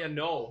 Yeah,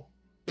 no.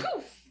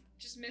 Poof!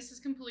 Just misses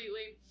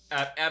completely.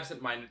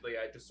 Absent-mindedly,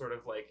 I just sort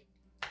of like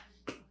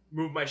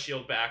move my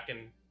shield back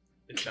and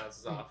it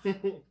bounces off.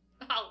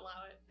 I'll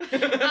allow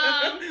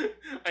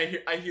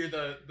it. I hear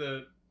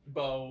the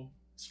bow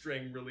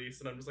string release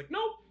and I'm just like,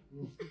 nope.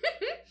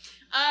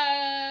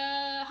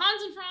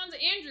 Hans and Franz,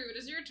 Andrew, it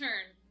is your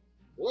turn.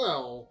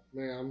 Well,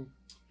 ma'am,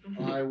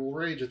 I will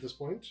rage at this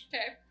point.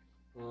 Okay.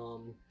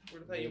 Where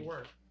did that you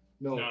were?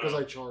 No, No, because no.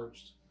 I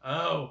charged.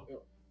 Oh.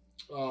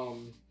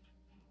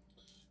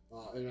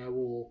 And I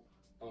will.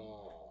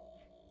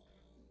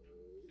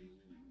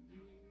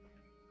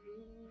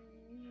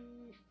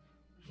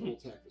 I will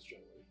attack this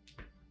gentleman.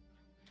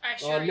 I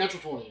sure.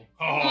 Natural 20.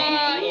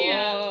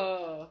 Yeah.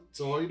 Oh.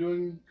 So how are you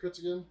doing crits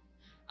again?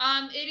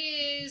 It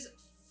is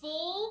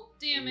full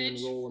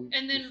damage,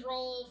 and then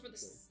roll for the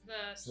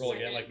Roll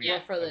again, second. like we- yeah.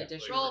 Roll for the Okay.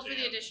 additional. Roll for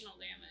the additional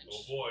damage.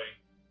 Oh boy.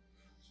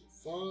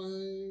 So 5.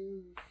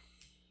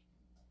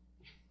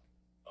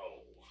 Oh.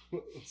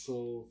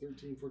 So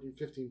 13, 14,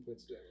 15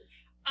 points of damage.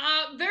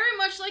 Very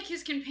much like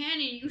his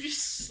companion, you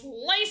just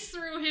slice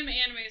through him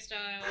anime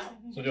style.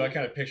 So do I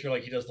kind of picture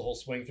like he does the whole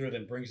swing through,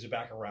 then brings it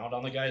back around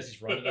on the guy as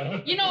he's running at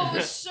him? You know, it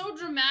was so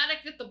dramatic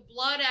that the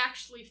blood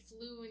actually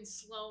flew in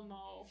slow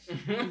mo.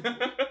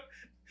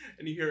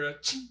 And you hear a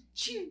ching,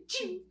 ching,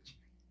 ching.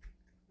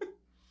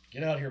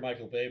 Get out here,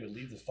 Michael Bay, but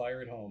leave the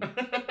fire at home. Oh,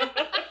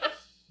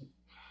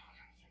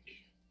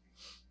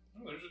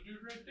 there's a dude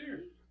right there.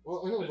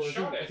 Well, I know, That but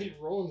shot I at think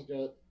Roland's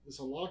got this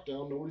on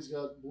lockdown. Nobody's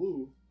got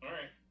blue. All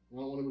right. I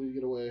don't want anybody to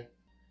get away.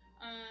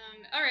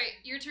 Alright,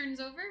 your turn's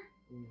over.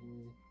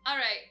 Mm-hmm.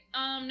 Alright,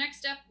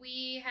 next up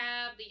we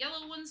have the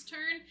yellow one's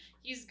turn.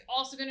 He's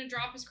also gonna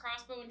drop his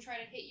crossbow and try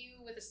to hit you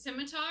with a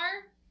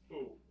scimitar.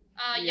 Ooh.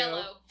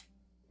 Yellow.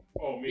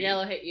 Oh, me.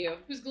 Yellow hit you.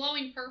 Who's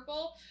glowing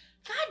purple.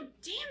 God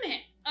damn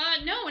it!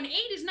 No, an 8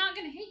 is not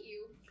gonna hit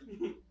you.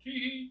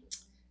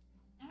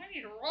 I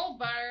need to roll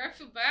better. I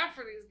feel bad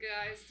for these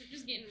guys. They're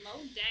just getting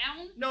mowed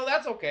down. No,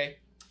 that's okay.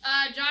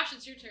 Josh,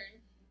 it's your turn.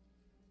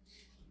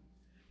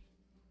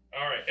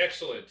 All right,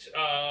 excellent.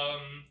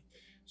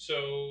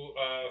 So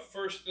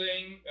first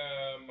thing,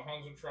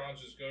 Hans and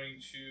Franz is going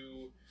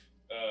to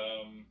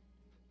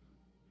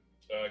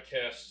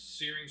cast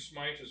Searing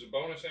Smite as a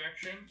bonus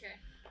action. Okay.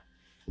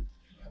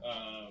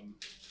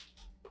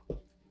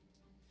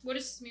 What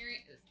does smearing?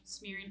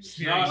 Smearing What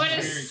smite.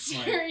 does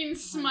searing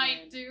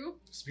smite do?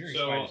 Spearing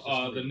So smite is just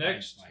the really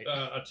next fine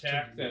smite.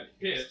 attack that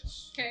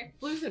hits Okay.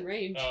 Blue's in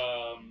range.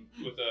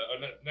 with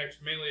a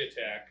next melee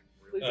attack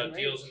Blue's in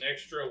deals range. an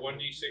extra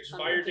 1d6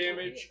 fire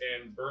damage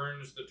and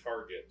burns the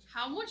target.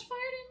 How much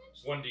fire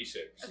damage?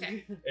 1d6.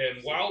 Okay.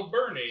 And while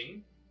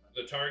burning,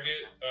 the target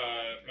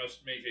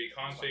must make a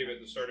con save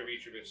at the start of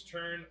each of its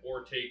turn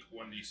or take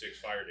 1d6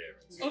 fire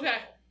damage.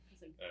 Okay.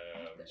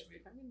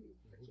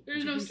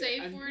 There's no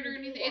save for it or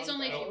anything. It's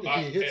only if you. No,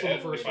 If he hits on the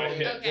if first I one,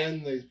 hit. Okay.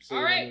 then they save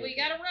All right, on we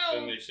their got to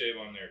Then roll. they save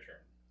on their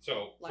turn.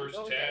 So first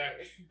attack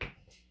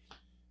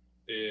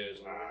is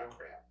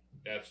crap.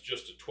 That's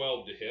just a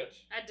 12 to hit.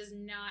 That does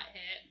not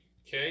hit.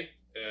 Okay,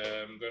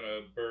 I'm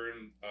gonna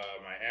burn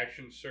my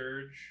action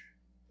surge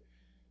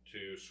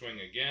to swing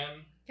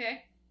again.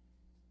 Okay.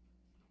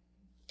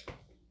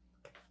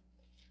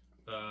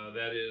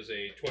 That is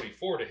a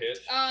 24 to hit.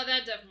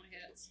 That definitely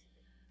hits.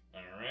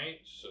 All right,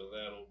 so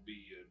that'll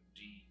be a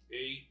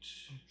D8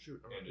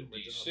 Shoot, I'm and a gonna do my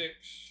job.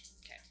 D6.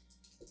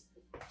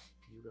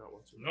 You got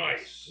one.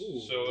 Nice. Ooh.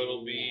 So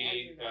it'll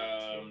be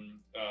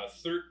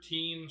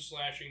 13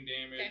 slashing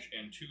damage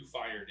and 2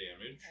 fire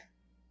damage.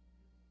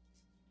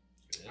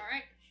 All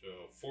right.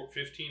 So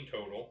 15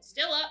 total.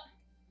 Still up.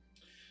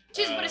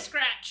 Just but Uh, a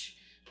scratch.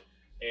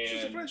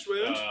 She's a And French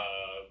wind.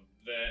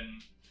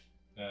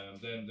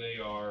 then they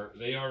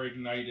are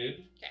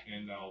ignited, Okay.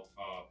 and I'll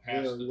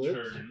pass They are the lit?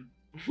 turn.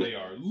 They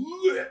are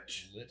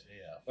lit. Lit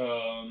AF.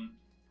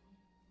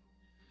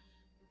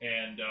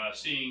 And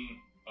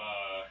seeing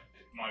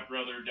my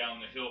brother down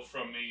the hill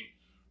from me,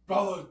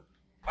 Brother,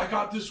 I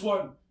got this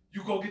one.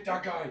 You go get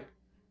that guy.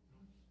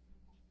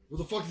 Where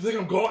the fuck do you think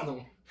I'm going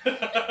though?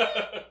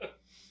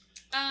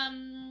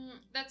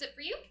 That's it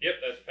for you. Yep,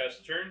 that's past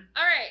the turn.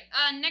 All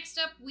right. Next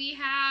up we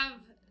have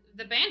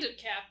the bandit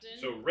captain.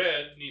 So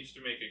red needs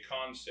to make a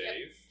con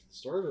save.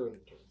 Start or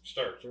end turn?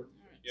 Start. Start.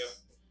 Yep.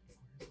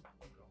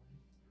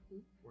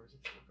 Where's it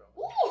going?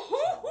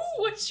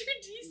 Ooh, what's your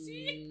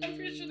DC? I'm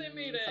pretty sure they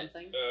made it.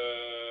 Something.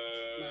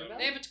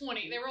 They have a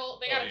 20. They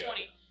got a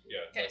 20. Yeah.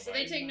 Okay, that's so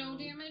they fine. take no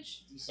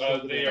damage.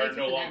 They are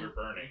no longer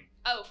burning.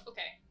 Oh,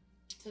 okay.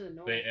 To the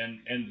north. They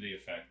end the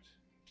effect.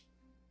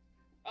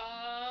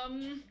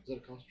 Is that a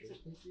concentration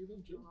thing for you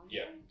then too?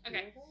 Yeah.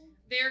 Okay.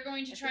 They're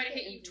going to try to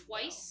hit you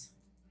twice.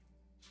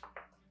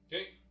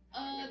 Okay.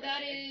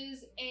 That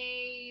is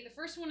the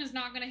first one is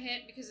not going to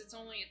hit because it's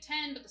only a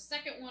 10, but the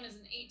second one is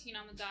an 18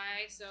 on the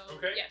die, so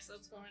Okay. yes,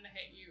 that's going to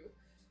hit you.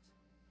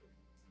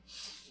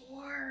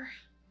 for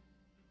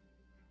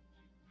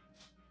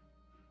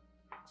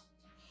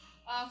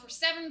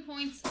 7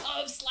 points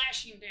of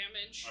slashing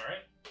damage. All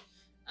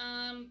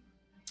right.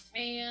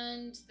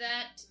 And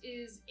that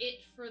is it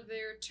for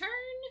their turn.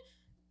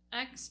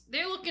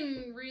 They're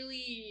looking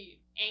really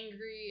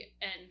angry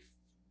and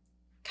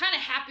kind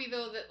of happy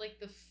though that like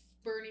the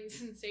burning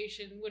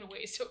sensation went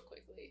away so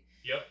quickly.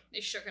 Yep.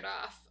 They shook it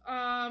off.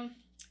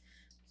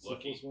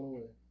 Lucky. Syphilis went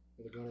away.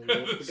 The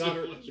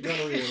gonorrhea went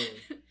away.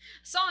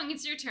 Song,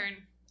 it's your turn.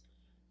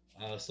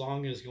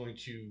 Song is going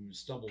to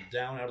stumble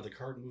down out of the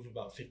cart and move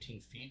about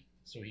 15 feet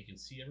so he can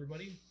see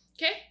everybody.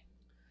 Okay.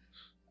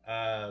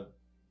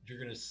 You're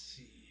going to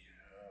see...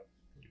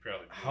 You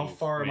probably how move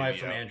far am I maybe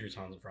from out. Andrew's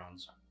Hans and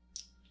Franz?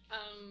 10,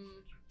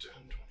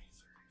 20, 30,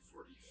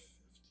 40, 50,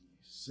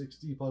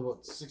 60, probably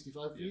about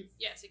 65 feet.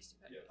 Yeah,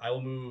 65. Yeah. I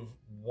will move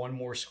one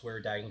more square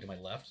diagonally to my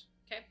left.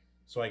 Okay.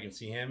 So I can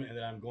see him, and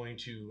then I'm going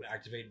to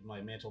activate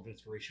my Mantle of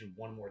Inspiration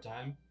one more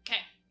time. Okay.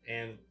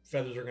 And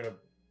feathers are going to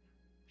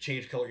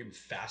change color even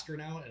faster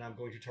now, and I'm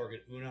going to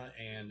target Una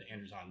and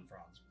Andrew's Hans and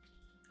Franz.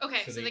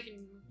 Okay, So so they- they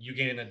can... You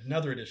gain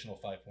another additional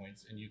 5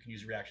 points, and you can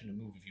use a reaction to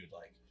move if you would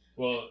like.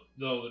 Well,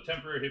 though the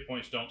temporary hit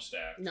points don't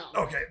stack. No.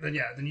 Okay, then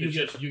yeah, then you It's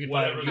get just you get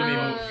whatever 5. You may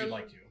the- move if you'd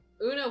like to.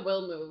 Una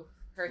will move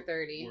her 30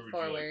 Where would you like to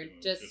forward,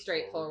 move? just Just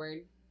straight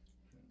forward?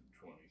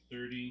 forward,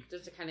 20, 30.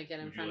 just to kind of get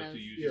in Would you front like of to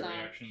use your Zach.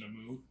 reaction to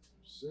move?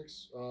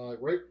 6.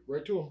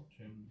 Right to him.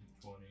 10,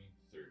 20,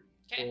 30.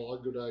 Okay. Well, I'll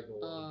go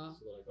diagonal.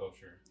 so that I Oh,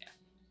 sure.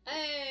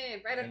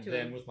 Hey, right up And to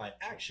then him. with my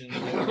action,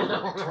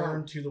 I'll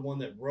turn to the one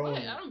that Rowan.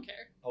 What? I don't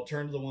care. I'll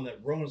turn to the one that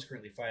Rowan is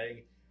currently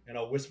fighting, and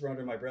I'll whisper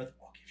under my breath,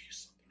 "I'll give you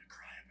something to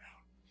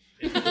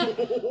cry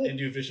about," and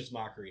do vicious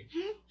mockery.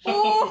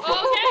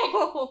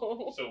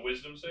 Oh, So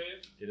wisdom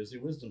save. It is a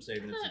Wisdom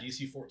save, and it's a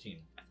DC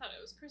 14. I thought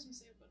it was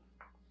Christmas Eve,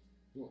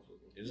 but...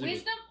 It is a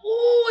Wisdom?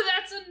 Ooh,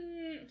 that's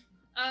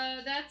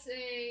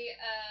a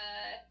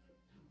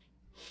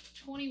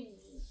 20.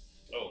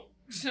 Oh,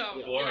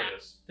 So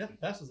glorious. Yeah,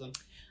 passes them.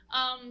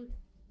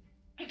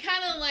 It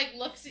kind of like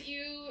looks at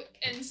you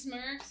and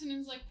smirks and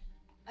is like,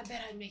 "I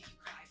bet I'd make you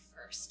cry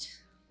first."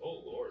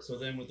 Oh lord. So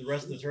then, with the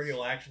rest of the turn,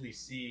 you'll actually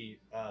see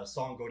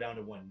Song go down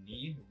to one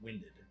knee,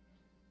 winded.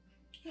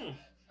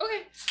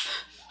 Okay.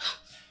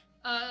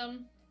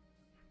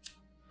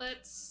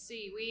 Let's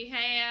see. We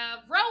have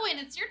Rowan.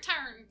 It's your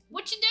turn.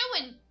 What you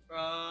doing?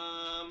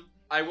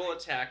 I will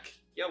attack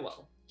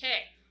yellow,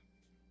 Okay.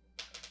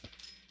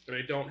 but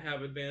I don't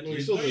have advantage. No,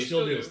 you still do.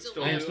 Still do.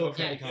 Still I am do. still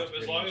Okay. currently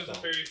Yep, as long as the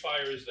concentrating fairy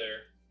fire is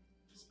there.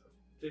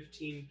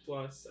 15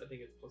 plus, I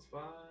think it's plus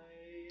 5.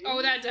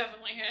 Oh, that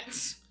definitely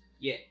hits.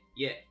 Yeah.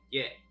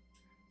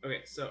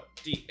 Okay, so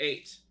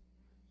D8.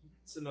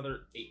 It's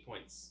another 8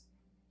 points.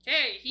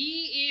 Okay,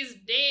 he is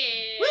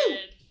dead. Woo!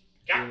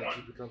 Got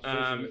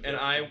one. And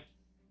I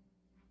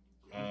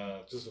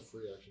Just a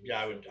free action. Yeah,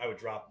 I would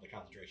drop the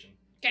concentration.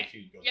 Okay. If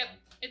you go Yep. down.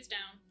 It's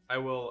down. I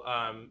will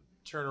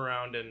turn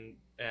around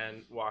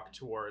and walk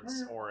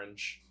towards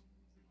Orange.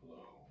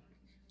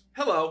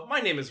 Hello, my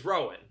name is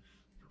Rowan.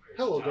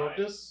 Hello, Time.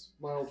 darkness,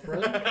 my old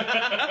friend.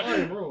 I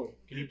am Rowan.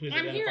 Can you please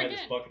I'm here identify this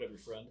again. bucket of your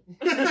friend?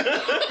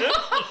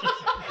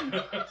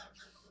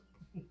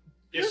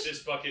 If this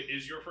bucket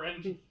is your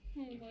friend,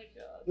 Oh my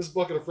god. This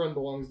bucket of friend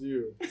belongs to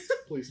you.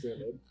 Please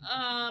stand up.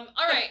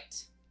 All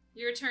right.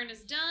 Your turn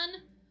is done.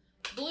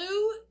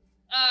 Blue,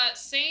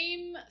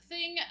 same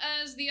thing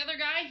as the other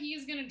guy.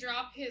 He's gonna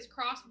drop his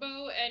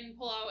crossbow and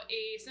pull out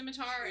a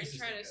scimitar and Jesus,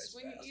 try that to guy's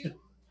swing at fast. you.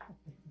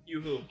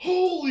 Yoo-hoo.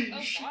 Holy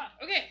Oh shit! god.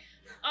 Okay.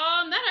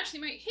 That actually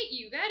might hit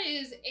you. That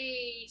is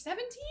a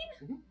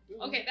 17.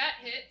 Okay, that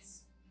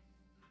hits.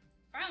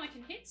 Finally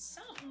can hit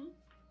something.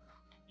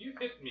 you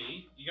hit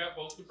me. You got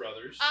both the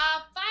brothers.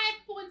 5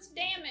 points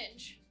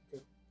damage.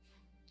 Okay.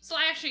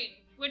 Slashing,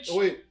 which Oh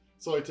wait,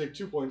 so I take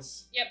 2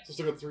 points. Yep. So I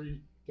still got 3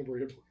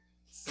 temporary hit points.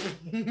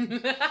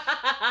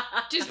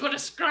 just put a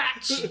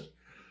scratch.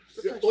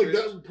 Yeah, like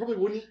that probably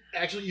wouldn't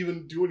actually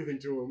even do anything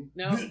to him.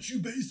 No. You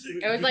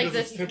basic. It was like the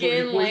Because it's temporary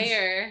skin hit points.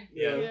 layer.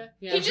 Yeah.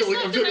 Yeah. He I'm just like,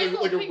 left I'm a doing nice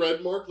like little a ping-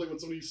 red mark, like when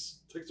somebody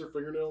takes their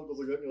fingernail and goes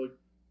like that, and you're like,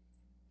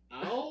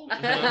 ow.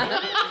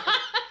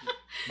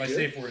 My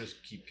safe word is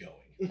keep going.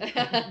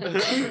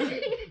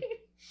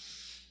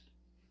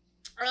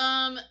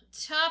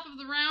 Top of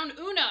the round,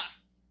 Una.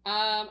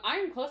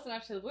 I'm close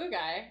enough to the blue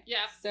guy. Yeah.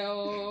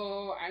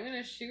 So I'm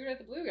gonna shoot at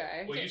the blue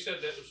guy. well, you said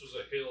that this was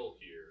a hill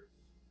here.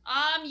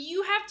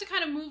 You have to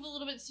kind of move a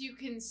little bit so you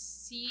can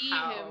see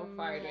How him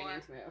far do more. I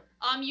need to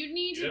move? You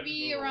need You to have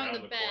be move around the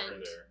corner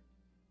bend. there.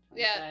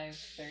 Yeah. 25,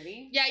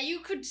 30? Yeah, you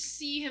could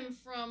see him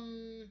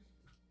from.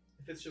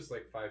 If it's just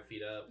like 5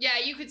 feet up. Yeah,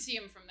 you could see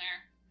him from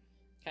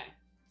there. Okay.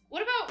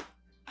 What about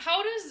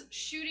how does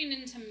shooting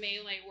into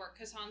melee work?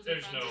 Because Hans and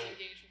There's Franz is no-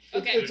 engaged. It-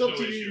 Okay. It's up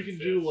There's to no you. issue You can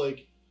with do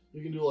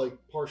this.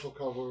 like partial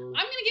cover. I'm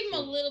gonna give him a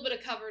little bit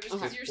of cover just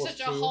because Okay. you're Plus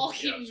such a 2.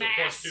 hulking Yeah, so mass.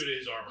 plus 2 to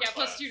his armor Yeah, class.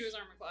 plus 2 to his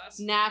armor class.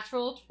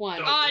 Natural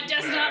 20. It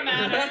does not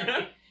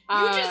matter.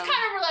 You just Um,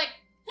 kind of were like,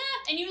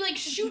 "Huh," and you like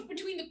shoot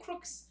between the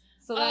crooks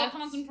so of that's,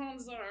 Hans and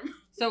Franz's arm.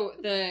 so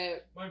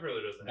the My brother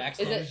doesn't Max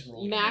have is it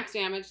max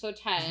damage? So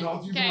 10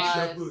 Okay.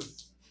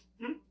 plus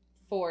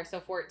 4, so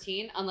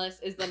 14.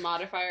 Unless is the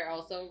modifier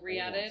also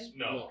re-added?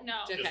 No.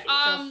 No. Okay, Just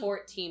so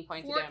 14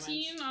 points of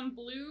 14 damage. on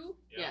blue.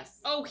 Yeah. Yes.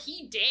 Oh,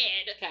 he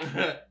did.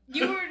 Okay.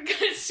 You were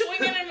gonna swing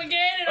at him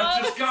again, and all I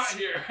of just a got sudden-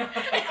 here.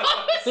 and all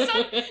of a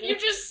sudden, you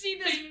just see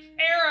this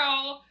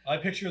arrow. I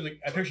picture him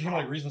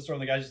like reading the story,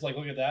 and the guy's just like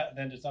looking at that, and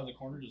then just out of the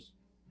corner, just.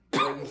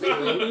 Right in the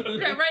throat.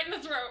 Yeah, right in the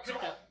throat.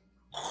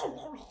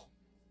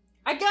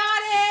 I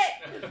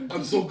got it!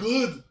 I'm so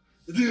good.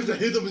 I didn't have to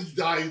hit him and he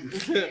died.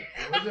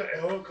 Where the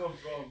arrow come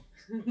from?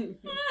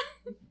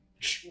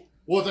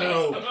 What the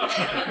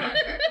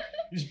hell?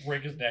 You just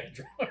break his neck and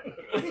drop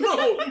it.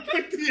 No,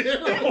 pick the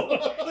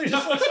arrow. They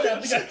just like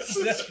stab the guy in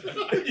the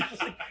neck. He's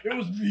just like, it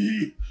was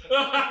me.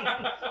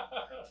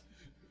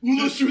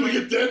 Una's shooting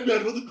a dead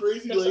man with a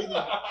crazy lady.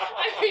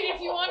 I mean,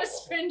 if you want to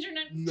spend your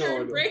next No, I turn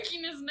don't.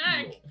 breaking his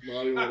neck. No,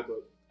 not even a little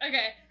bit.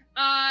 Okay.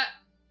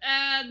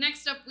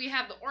 Next up, we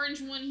have the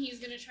orange one. He's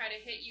gonna try to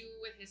hit you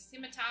with his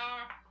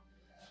scimitar.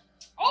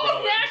 Oh,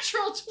 Rowan.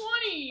 natural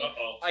 20!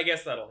 Uh-oh. I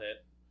guess that'll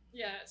hit.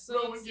 Yeah, so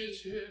Rowan let's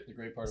gets see. hit. The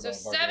great part So about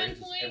 7 barbarians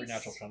is every points.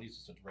 natural 20 is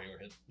just a regular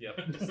hit. Yep.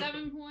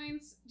 7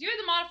 points. Do you have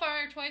the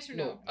modifier twice or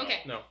no? No. Okay.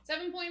 No.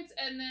 7 points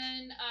and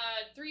then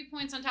 3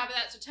 points on top of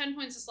that, so 10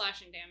 points of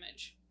slashing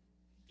damage.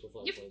 So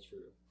 5 You- points for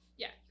you.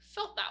 Yeah, you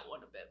felt that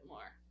one a bit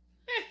more.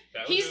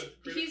 That was He's a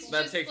critical. he's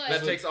That just takes like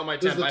that takes all my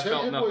Does temp. the I 10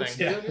 felt hit points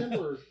nothing. stay on him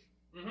or?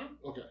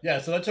 Mm-hmm. Okay. Yeah,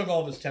 so that took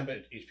all of his temp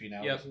HP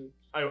now. Yep.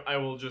 I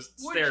will just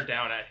Would stare you-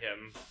 down at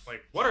him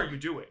like, what are you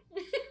doing?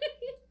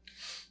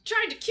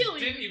 trying to kill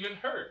you. Didn't even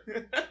hurt.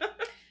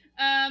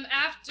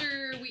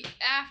 After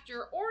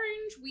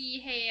orange we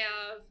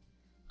have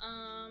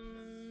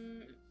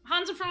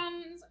Hans and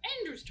Franz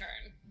Andrew's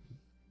turn.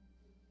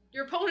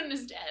 Your opponent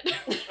is dead.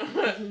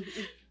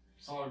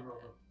 Sorry,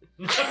 brother.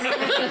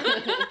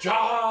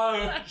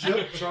 Charge!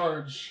 Yep,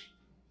 charge.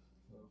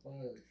 5,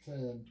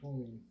 10,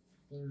 20,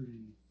 30,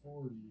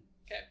 40.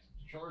 Okay.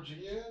 Charge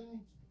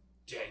again.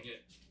 Dang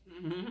it.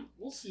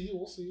 We'll see.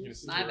 We'll see. We'll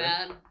see. My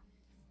bad.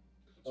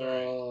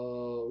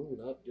 Ooh,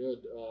 not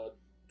good.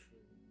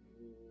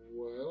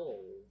 12.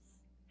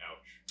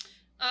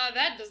 Ouch.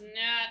 That does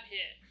not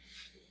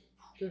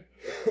hit.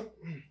 Okay.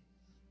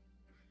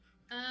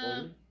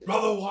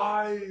 Brother,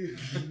 why?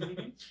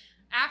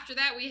 After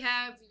that we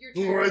have your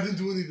Don't turn. worry, I didn't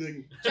do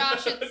anything.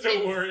 Josh, it's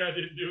Don't worry, I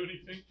didn't do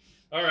anything.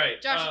 All right.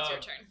 Josh, it's your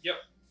turn. Yep.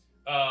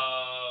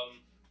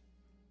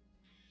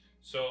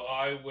 So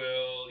I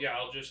will. Yeah,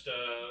 I'll just.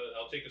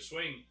 I'll take a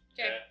swing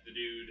Okay. at the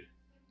dude,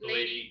 the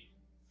lady,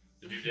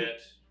 the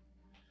dudette.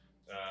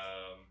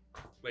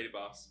 Lady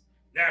boss.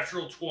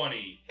 Natural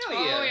 20. Hell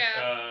Oh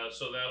yeah.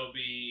 So that'll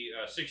be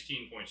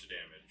 16 points of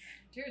damage.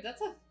 Dude,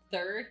 that's a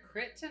third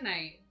crit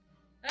tonight.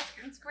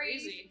 That's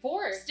crazy.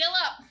 4. Still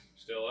up.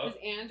 Still Is up.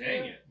 Andrew?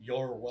 Dang it.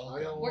 You're I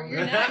welcome. don't What, want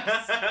you're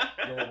next?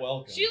 You're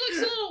welcome. She looks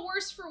a little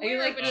worse for Are you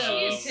wear, like but the she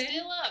is Pin?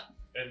 still up.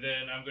 And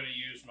then I'm going to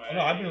use my Oh,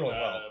 no, I've been rolling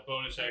well.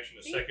 bonus action,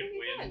 a See, second pretty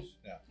wind, good.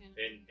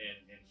 Yeah.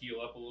 and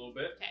heal up a little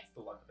bit. Okay. It's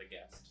the luck of the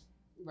guest.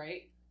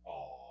 Right?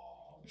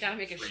 Oh. Gotta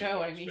make a 3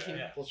 show, I points mean. back.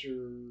 Yeah. Plus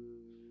your.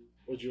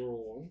 What'd you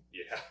roll? 1?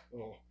 Yeah.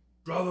 Oh.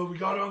 Brother, we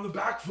got her on the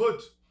back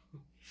foot.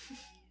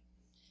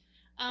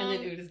 And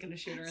then Uda's gonna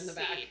shoot her in the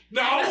let's back. see.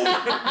 No!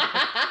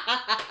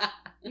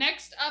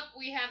 Next up,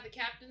 we have the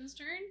captain's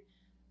turn.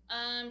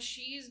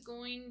 She's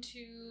going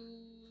to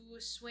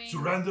swing.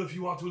 Surrender if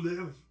you want to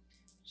live.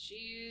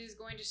 She's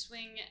going to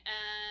swing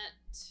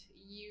at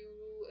you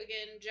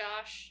again,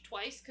 Josh,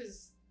 twice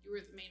because you were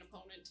the main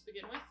opponent to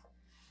begin with.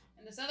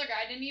 And this other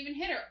guy didn't even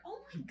hit her. Oh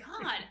my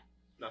god.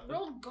 Nothing.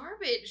 Rolled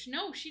garbage.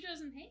 No, she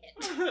doesn't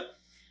hit.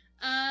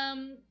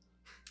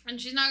 And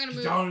she's not going to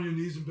Get move. down on your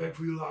knees and beg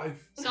for your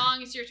life.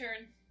 Song, it's your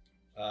turn.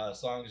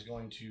 Song is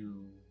going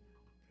to,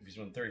 if he's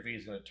within 30 feet,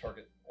 he's going to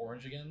target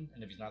orange again,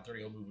 and if he's not 30,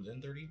 he'll move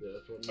within 30. Yeah,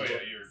 that's what Oh, yeah,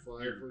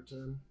 5 you're- or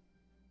 10.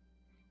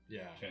 Yeah.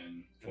 10,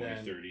 And 20,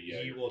 then 30. Yeah,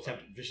 he you're will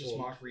attempt fine. vicious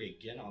mockery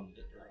again on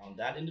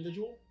that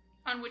individual.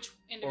 On which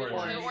individual?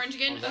 Orange. The orange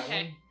again? On that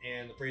Okay. one.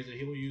 And the phrase that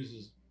he will use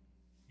is,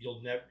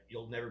 "You'll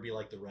never be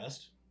like the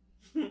rest."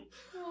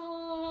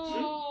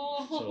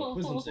 Oh. So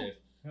wisdom save.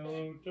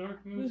 Hello,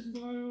 darkness, my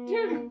old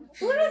Dude,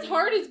 Uda's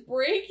heart is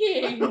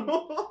breaking.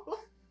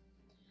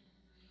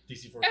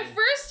 DC 14. At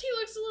first, he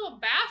looks a little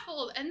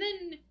baffled, and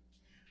then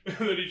And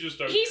then he just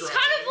starts he's crying.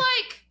 kind of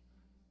like,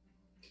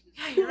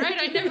 yeah, you're right,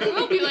 I never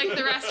will be like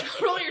the rest.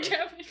 Roll your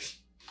damage.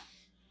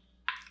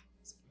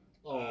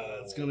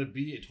 It's going to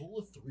be a total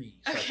of 3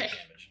 psychic Okay.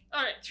 damage.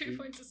 Alright, 3 You-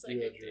 points of you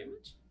psychic had your-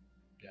 damage.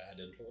 Yeah, I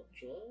did.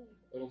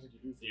 I don't think you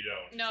do. You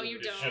don't. No, you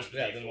It's don't. just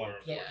Yeah, then 1. D4,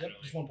 Yep,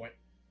 unfortunately. just 1 point.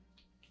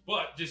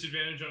 But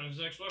disadvantage on his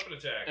next weapon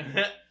attack.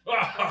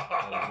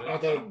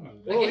 Not that.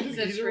 Well, Against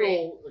he a did tree.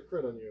 roll a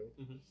crit on you.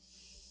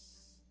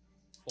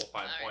 Whole 5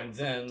 Alright. And points.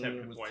 then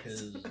 10 with points.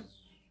 his... Nope,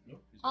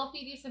 he's I'll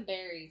feed you some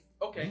berries.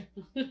 Okay.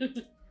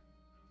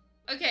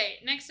 Okay,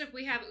 next up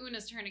we have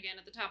Una's turn again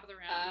at the top of the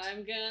round.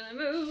 I'm gonna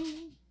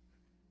move.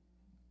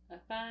 A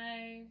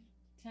 5,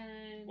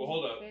 10, Well,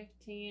 hold up.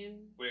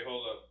 15. Wait,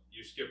 hold up.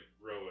 You skipped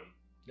Rowan.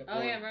 Yep,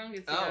 Oh, yeah, Rowan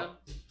gets to Oh. go.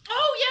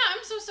 Oh yeah,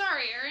 I'm so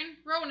sorry, Aaron.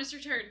 Rowan, it's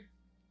your turn.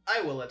 I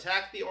will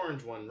attack the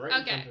orange one right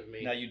Okay. in front of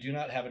me. Now, you do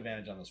not have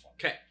advantage on this one.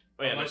 Okay.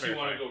 Oh, yeah, Unless that's you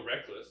want to very go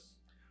reckless.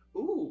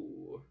 fine.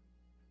 Ooh.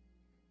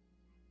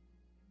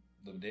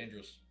 Little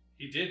dangerous.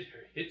 He did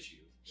hit you.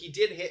 He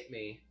did hit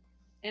me.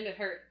 And it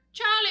hurt.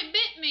 Charlie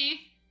bit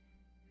me.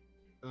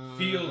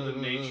 Feel the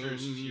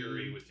nature's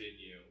fury within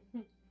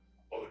you.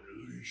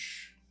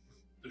 Unleash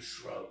the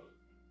shrub.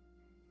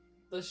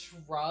 The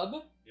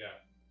shrub? Yeah.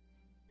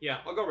 Yeah,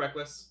 I'll go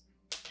reckless.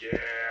 Yeah.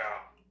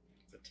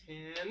 It's a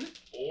 10.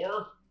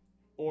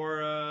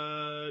 Or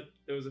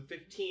It was a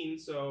 15,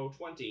 so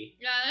 20.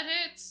 Yeah, that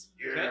hits.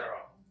 yeah.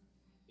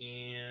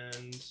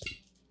 And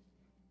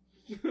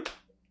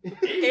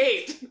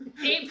 8.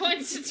 8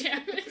 points of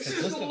damage.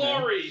 Consistent, man.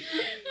 Glory.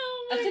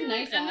 Oh my That's a God.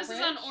 nice And this is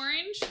on average.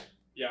 orange.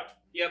 Yeah.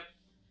 Yep.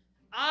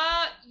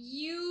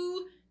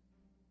 You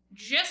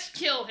just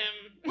kill him.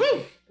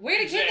 Woo!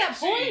 Way to get that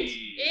point!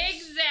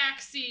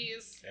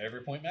 Exactsies.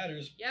 Every point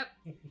matters. Yep.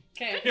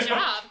 Okay. Good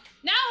job.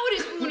 Now it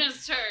is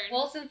Una's turn.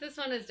 Well, since this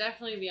one is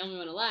definitely the only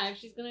one alive,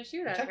 she's gonna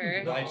shoot at Technically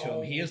her. lied to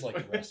him. He is like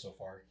the rest so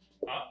far.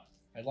 Huh?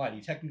 I lied.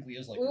 He technically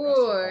is like the rest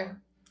so Ooh.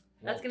 far.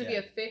 We're That's all gonna be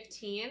a dead.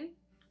 15.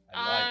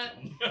 I lied to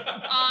him.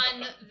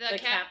 On the,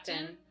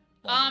 captain.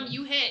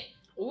 You hit.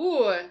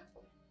 Ooh.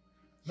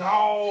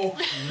 No!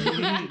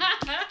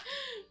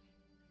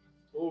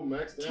 Oh,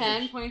 max damage.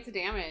 10 points of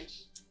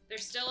damage. They're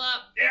still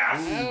up.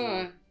 Yes!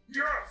 Oh.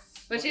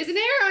 Yes! But she has an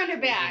arrow on her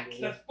back.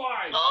 That's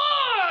 5.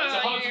 Oh! That's a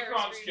Hans Your of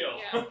Franz screen, kill.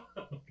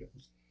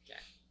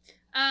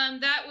 yeah.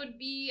 That would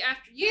be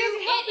after you.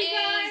 Here's help, you It is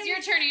guys.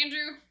 your turn,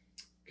 Andrew.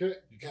 Okay.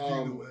 You can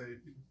feel the way.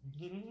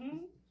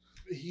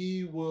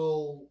 He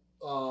will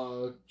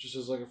just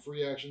as like a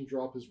free action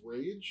drop his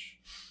rage.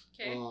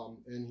 Okay.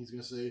 And he's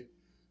gonna say,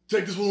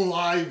 "Take this one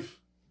alive,"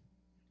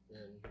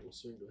 and we'll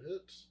swing to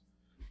hit.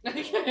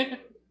 Okay.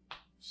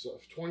 So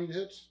 20 to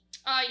hit.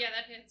 Yeah,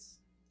 that hits.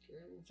 Okay.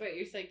 So wait,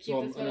 you're saying keep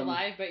So this one I'm-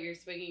 alive, but you're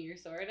swinging your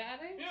sword at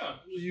it? Yeah.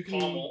 You can.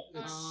 Pommel.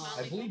 It's-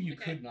 I believe you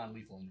Okay. could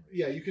non-lethal in the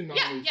yeah, you can. Yeah,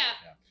 non-lethal. yeah.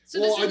 So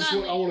well, I this is just not.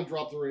 want, I want to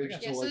drop the rage Okay.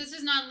 to Yeah, so like this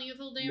is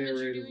non-lethal damage you're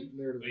narrative. doing.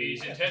 narrative. But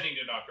he's intending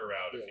to knock her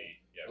out if he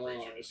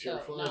rages. So Yeah,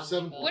 5, non-lethal.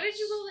 7 What did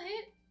you roll to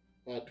hit?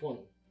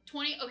 20.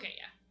 20. Okay,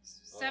 yeah.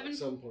 7.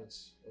 7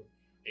 points. Of,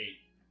 8.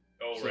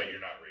 Oh, So- right, you're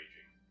not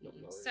raging. no,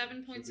 not 7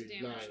 raging. points Should of be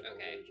damage, 9 if I'm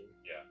okay. raging.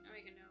 I'll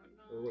make a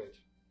note. Or wait.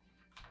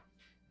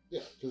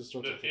 Yeah, because it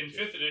starts at In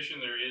 15. 5th edition,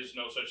 there is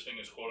no such thing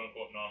as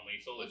quote-unquote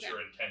non-lethal. It's Okay.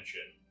 your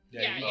intention.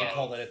 Yeah, Yeah, you yeah. can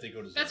call that if they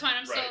go to 0. That's fine.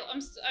 I'm Right.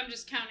 I'm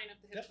just counting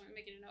up the hit point,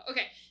 making a note.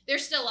 Okay, they're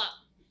still up.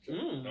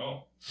 Mm.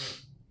 No.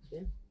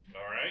 Okay.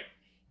 All right.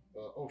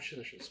 Oh shit!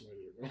 I should have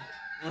smited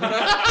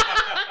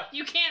it.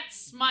 You can't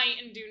smite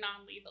and do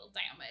non-lethal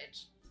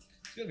damage.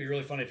 It's gonna be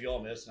really funny if you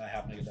all miss and I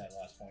happen to get that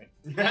last point.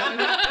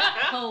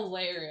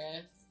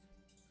 Hilarious.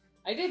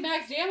 I did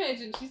max damage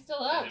and she's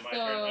still up, Is it my so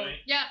turn, honey?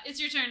 Yeah, it's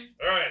your turn.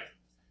 All right.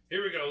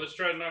 Here we go. Let's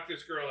try to knock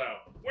this girl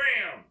out.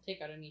 Wham!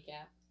 take out a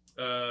kneecap.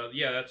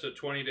 Yeah, that's a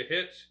 20 to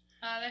hit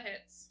That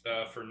hits.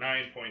 for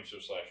 9 points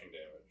of slashing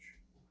damage.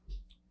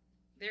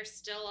 They're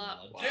still up.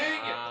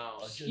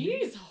 Wow.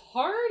 She's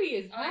hardy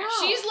as hell.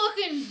 She's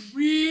looking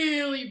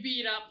really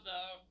beat up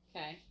though.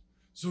 Okay.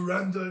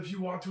 Surrender if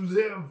you want to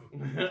live.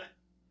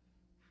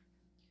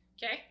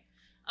 Okay.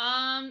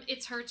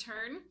 It's her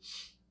turn.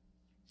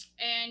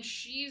 And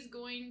she's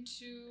going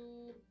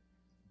to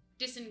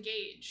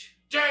disengage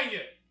Dang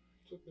it!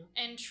 It's okay.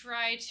 and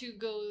try to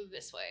go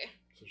this way.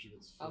 So she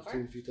gets How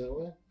 15 feet that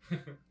way.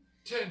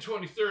 10,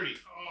 20, 30.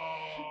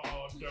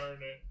 Oh, darn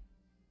it.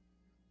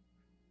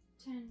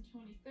 10,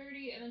 20,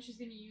 30, and then she's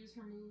going to use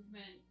her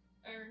movement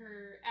or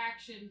her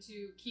action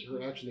to keep Her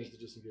moving. action is to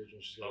disengage,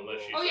 and she's got to Unless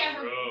roll. she's Oh, yeah, a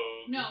her-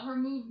 rogue. No, her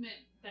movement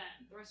then.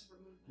 The rest of her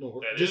movement. No, her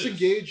That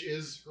disengage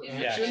is her Is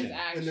action,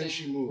 action. and then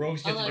she moves.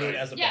 Rogues get to do it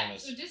Unless- as a Yeah,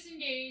 bonus. so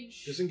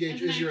disengage.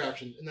 Disengage and is then your I-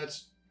 action, and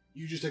that's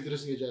you just take the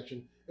disengage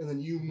action, and then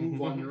you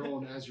move on your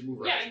own as you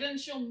move. Yeah, action. then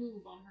she'll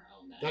move on her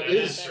own then. That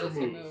Yeah, is that her That's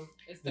the move.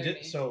 It's The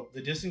 30. so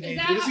the disengage.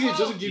 Is The that- disengage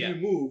doesn't give Yeah. you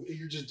move;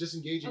 you're just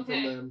disengaging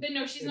Okay, from them. then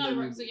no, she's and not a then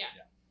rogue, you- so yeah.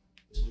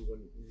 And you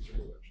wouldn't use your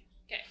move action.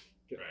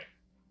 Right.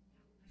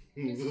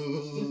 I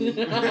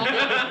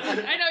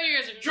know you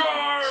guys are.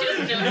 Charge! She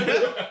doesn't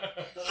know.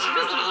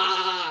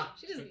 Ah!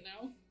 She doesn't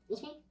know.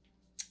 That's fine.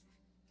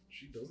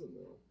 She doesn't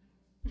know.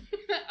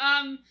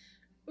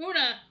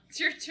 Una, it's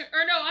your turn.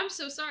 Or no, I'm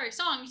so sorry.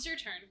 Song, it's your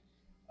turn.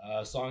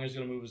 Song is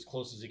going to move as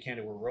close as he can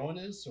to where Rowan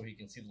is, so he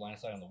can see the line of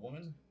sight on the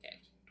woman. Okay.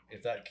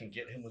 If that can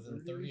get him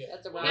within 30.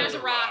 That's a rock. There's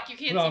a rock. You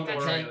can't No, see I'm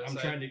past trying. it. I'm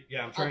trying to.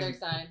 Yeah, I'm trying Other to.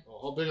 side. Oh,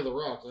 how big are the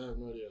rocks? I have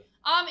no idea.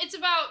 It's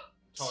about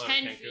Taller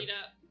 10 than feet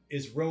up.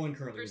 Is Rowan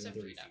currently First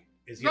within 30 feet feet? up.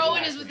 Is he at the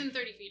Rowan max is within range?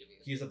 30 feet of you.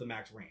 He's at the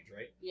max range,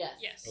 right? Yes.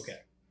 Yes. Okay.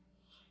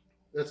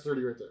 That's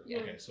 30 right there. Yeah.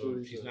 Okay, so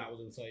 30 she's to- not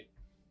within sight.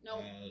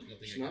 No. Nothing.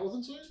 She's not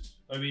within sight?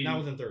 I mean, Not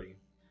within 30.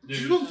 there's-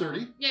 She's within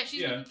 30. Yeah,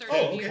 she's yeah. within 30.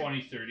 Oh, okay.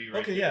 20, 30,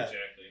 right Okay, there, yeah.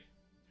 exactly.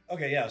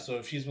 Okay, yeah. So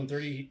if she's within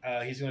 30,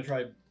 he's gonna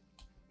try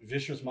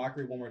vicious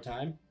mockery one more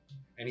time,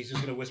 and he's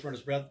just gonna whisper in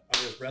his breath,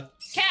 under his breath.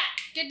 Cat,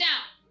 get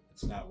down.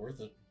 It's not worth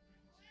it.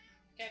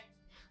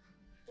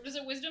 What is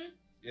it, wisdom?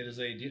 It is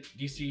a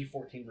DC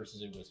 14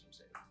 versus a wisdom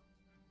save.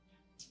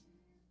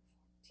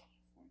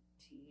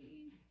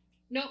 14.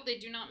 Nope, they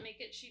do not make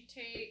it. She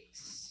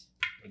takes.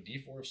 A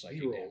D4 of psychic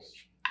He rolls.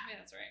 damage. Yeah,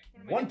 that's right.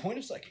 What am I 1 point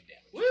of psychic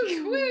damage.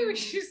 doing? Woo!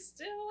 She's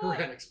still Her up.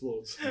 head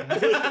explodes. And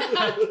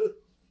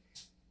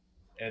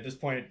at this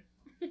point,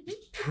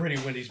 it's pretty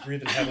windy. He's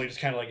breathing heavily, just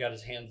kind of like got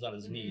his hands on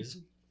his knees.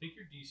 I think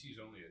your DC is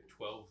only a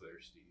 12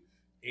 there, Steve.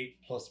 8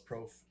 plus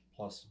prof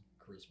plus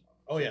charisma.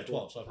 Oh yeah,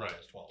 12. So I thought it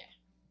was 12.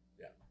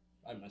 Yeah,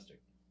 I missed it.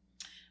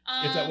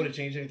 If that would have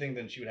changed anything,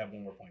 then she would have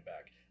 1 more point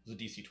back. It was a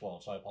DC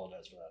 12, so I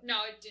apologize for that.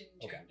 No, it didn't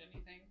Okay. change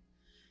anything.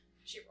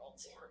 She rolled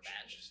super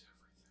bad.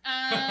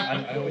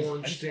 I always,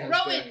 Orange I stands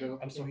Rowan! back up.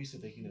 I'm so used to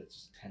thinking that it's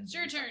just 10 It's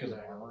your turn. because of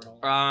armor and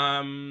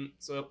all.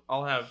 So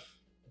I'll have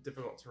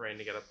difficult terrain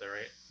to get up there,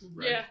 right?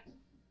 Yeah.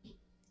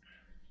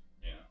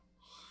 Yeah.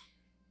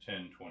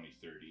 10, 20,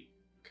 30.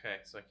 Okay,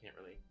 so I can't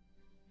really.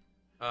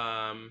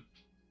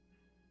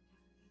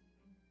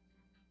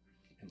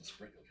 In the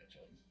sprint, you'll catch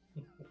up.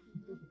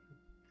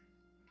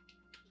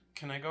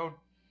 Can I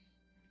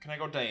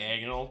go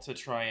diagonal to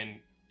try and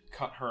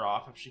cut her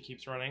off if she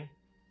keeps running?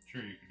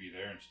 Sure, you could be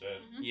there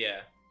instead. Mhm.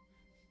 Yeah.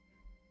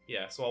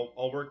 Yeah, so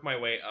I'll work my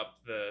way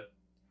up the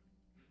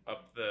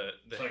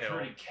It's like hill.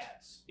 herding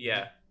cats.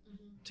 Yeah,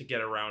 Mhm. to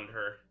get around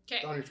her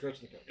Okay. Down, you're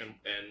scratching the cat.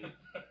 and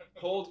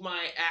hold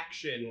my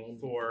action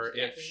for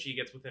if she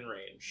gets within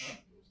range.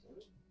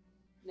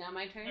 Now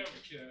my turn.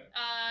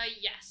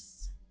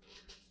 Yes.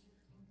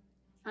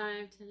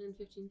 5, 10,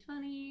 15,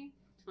 20,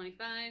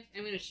 25.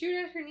 I'm going to shoot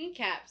at her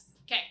kneecaps,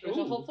 Okay. which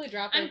will hopefully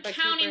drop her. I'm if I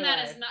keep counting her that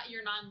alive. as not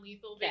your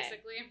non-lethal, Okay.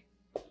 basically.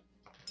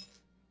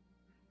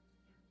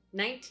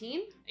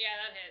 19. Yeah,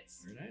 that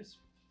hits. Very nice.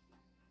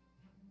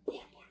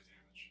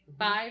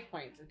 5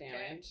 points of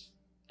damage.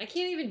 I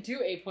can't even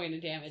do 8 points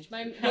of damage.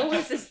 My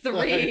lowest is I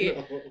 3.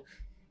 know.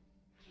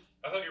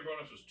 I thought your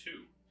bonus was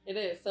 2. It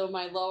is. So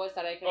my lowest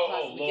that I can Oh,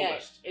 possibly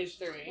lowest. get is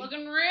 3.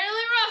 Looking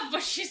really rough,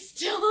 but she's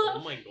still Oh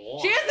up. my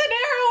god. She has an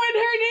arrow in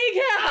her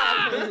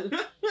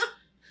kneecap.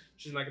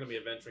 She's not gonna be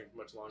adventuring for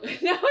much longer.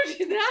 No,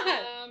 she's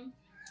not.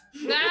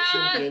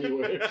 That.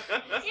 Anyway.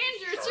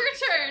 Andrew, it's your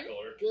turn.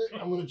 Okay,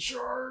 I'm gonna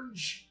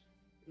charge.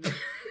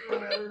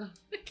 Whatever.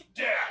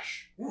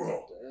 Dash!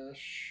 Whoa!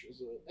 Dash is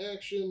an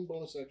action,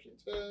 bonus action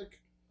attack.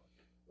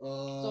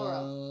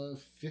 Zora.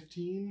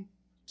 15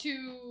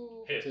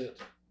 To. Hit. to hit.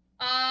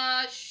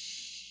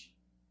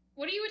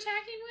 What are you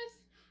attacking with?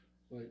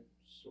 Like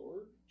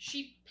sword.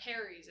 She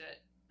parries it.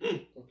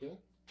 Okay.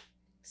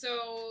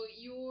 So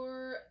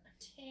your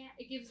attack,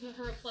 it gives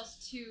her a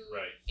 +2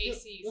 Right.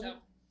 AC. Yep. So,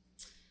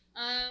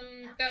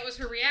 that was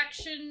her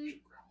reaction.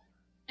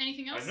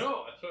 Anything else? I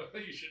know. I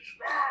thought you should.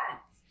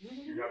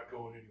 You're not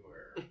going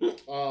anywhere.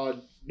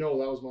 No,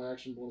 that was my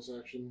action, bonus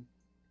action.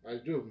 I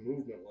do have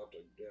movement left,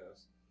 I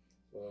guess.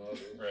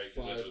 Right,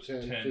 because 5, that was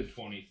 10, 10, 15.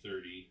 20,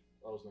 30.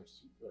 I was next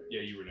to you. Right,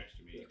 Yeah, you were next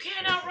to me. You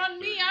can't outrun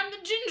me. I'm the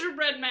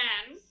gingerbread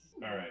man.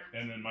 Alright,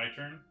 and then my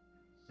turn,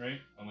 right?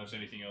 Unless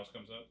anything else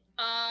comes up.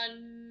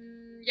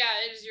 Yeah,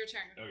 it is your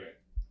turn. Okay.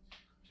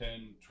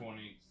 10,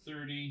 20,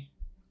 30.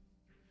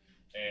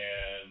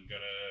 and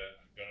gonna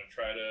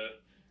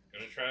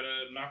try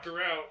to knock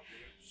her out.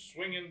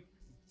 Swinging.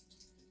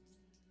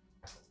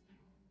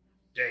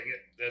 Dang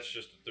it! That's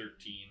just a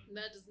 13.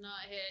 That does not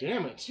hit.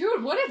 Damn it.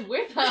 Dude, what is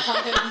with us?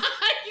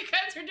 You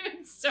guys are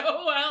doing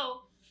so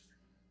well.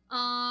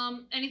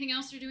 Anything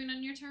else you're doing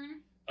on your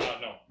turn?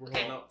 No. We're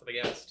holding out for the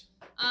guest.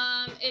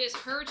 It is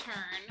her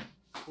turn.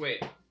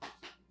 Wait.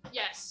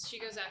 Yes, she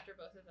goes after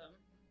both of them.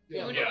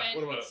 Yeah. Una Yeah. went-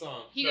 What about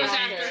song? He No, goes she-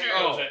 after she her.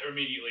 goes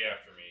immediately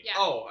after me. Yeah.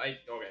 Oh,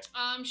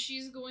 okay.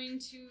 She's going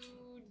to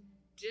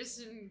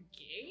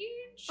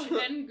disengage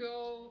and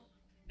go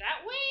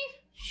that way?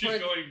 She's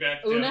Towards going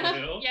back Una? down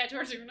the hill. Yeah,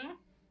 towards Una.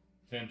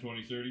 10,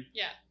 20, 30.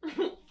 Yeah.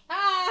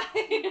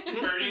 Hi.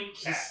 Burning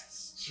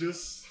cats.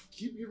 Just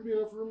keep giving me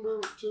enough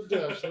room to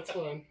dash. That's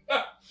fine.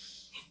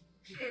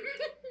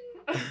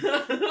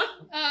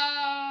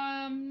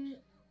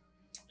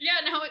 Yeah,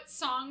 now it's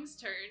Song's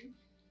turn.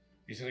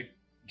 He's gonna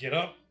get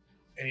up,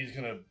 and he's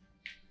gonna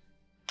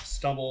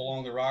stumble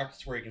along the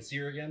rocks where he can see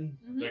her again.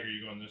 Mhm. Like, are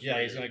you going this way?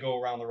 Yeah, he's or- gonna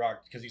go around the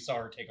rock because he saw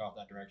her take off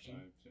that 5, direction.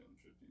 10,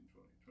 15,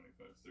 20,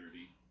 25,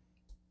 30.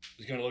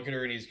 He's gonna look at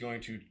her and he's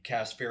going to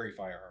cast Fairy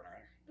Fire on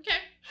her. Okay.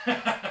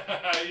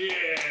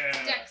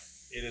 Yeah.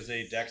 Dex. It is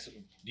a Dex of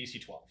DC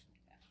 12.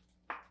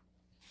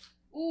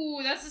 Ooh,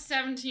 that's a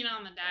 17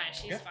 on the die.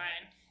 She's Okay.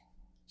 fine.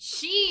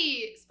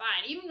 She's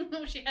fine, even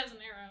though she has an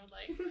arrow.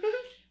 Like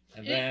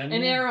And then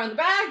An arrow on the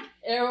back,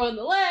 arrow on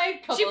the leg.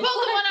 she couple pulled of the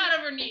one slides. out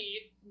of her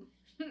knee.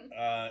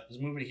 his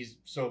movement.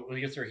 So when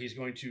he gets there, he's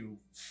going to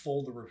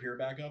fold the rapier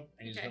back up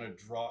and he's Okay. going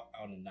to draw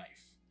out a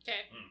knife.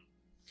 Okay.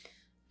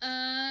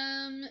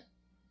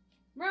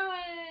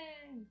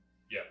 Rowan.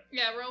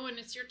 Yeah, Rowan,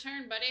 it's your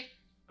turn, buddy.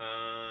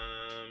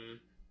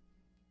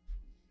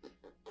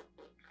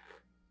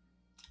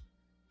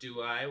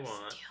 Do I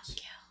want? Steal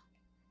kill.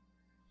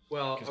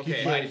 Well, 'Cause okay,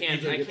 keep- I you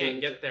can't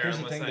can't get there Here's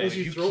the unless thing, I. though, If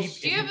you throw- keep,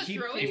 Do you have a if you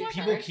keep, throwing if weapon?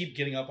 people keep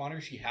getting up on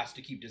her, she has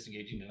to keep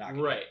disengaging to knock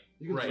her Right.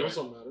 You can Right. throw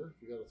something at her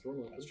if you got a throw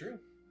weapon. That's true.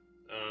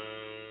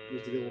 You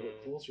have to get a little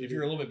bit closer. If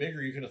you're a little bit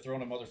bigger, you could have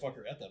thrown a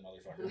motherfucker at that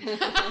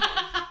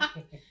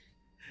motherfucker.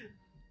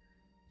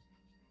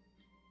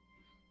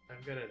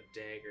 I've got a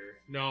dagger.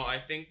 No, I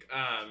think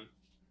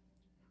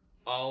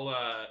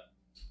I'll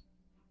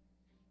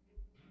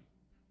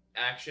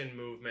action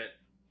movement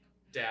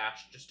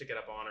dash just to get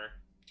up on her.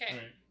 Okay.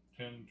 Alright,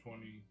 10,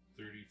 20,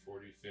 30,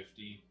 40,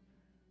 50,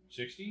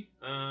 60.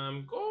 Go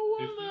on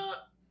 50? the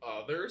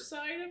other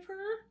side of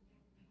her.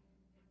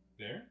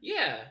 There.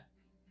 Yeah.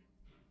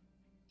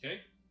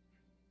 Okay.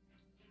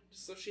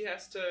 So she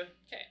has to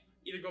Okay.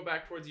 either go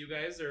back towards you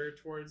guys or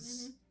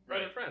towards her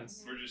other Right.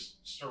 friends. We're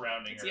just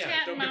surrounding her. Yeah,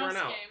 Cat don't and give her an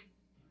mouse out. game.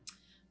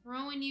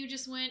 Rowan, you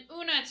just went.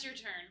 Una, it's your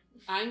turn.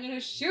 I'm gonna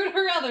shoot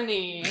her other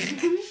knee.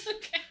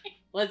 Okay.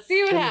 Let's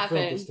see what From the front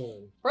happens. this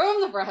time.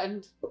 From the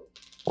front.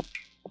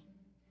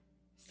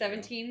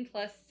 17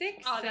 plus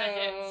 6. Oh, that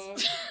so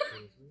hits.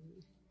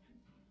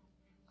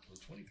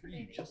 23,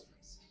 you just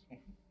missed.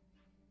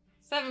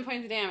 7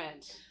 points of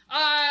damage.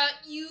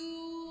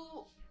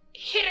 You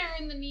hit her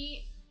in the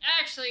knee.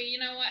 Actually, you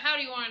know what? How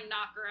do you want to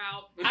knock her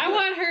out? I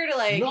want her to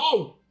like.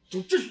 No!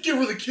 Don't just give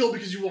her the kill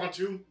because you want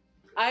to.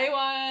 I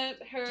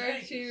want her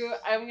Dang. to.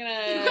 I'm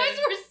gonna. You guys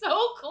were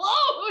so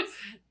close.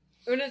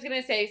 Una's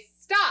gonna say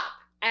stop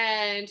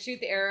and shoot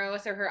the arrow,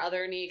 so her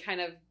other knee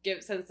kind of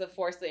sense the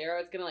force of the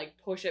arrow. It's gonna like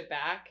push it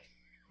back.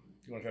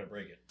 You want to try to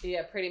break it?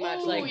 Yeah, pretty much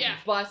Oh, like yeah.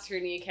 bust her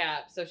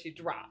kneecap so she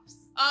drops.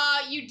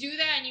 You do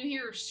that and you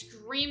hear her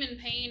scream in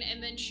pain,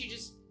 and then she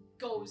just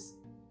goes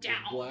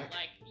down. Black?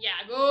 Like, yeah,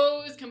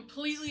 goes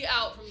completely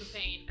out from the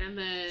pain. And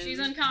then She's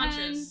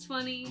unconscious. 10,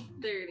 20,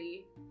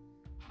 30.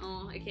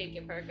 Oh, I can't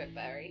give her a good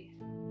berry.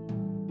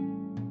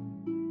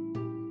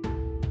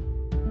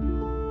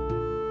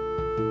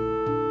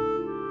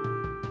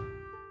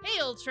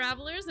 Hail,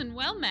 travelers, and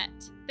well met.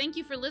 Thank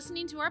you for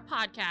listening to our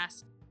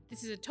podcast.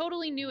 This is a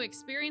totally new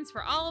experience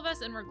for all of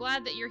us, and we're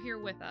glad that you're here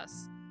with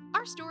us.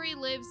 Our story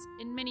lives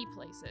in many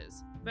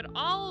places, but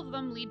all of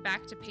them lead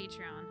back to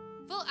Patreon.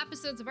 Full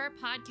episodes of our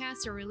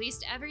podcast are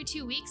released every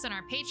 2 weeks on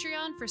our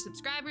Patreon for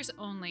subscribers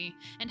only,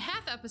 and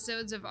half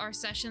episodes of our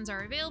sessions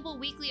are available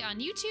weekly on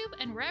YouTube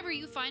and wherever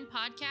you find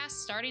podcasts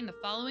starting the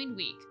following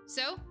week.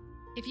 So,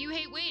 if you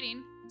hate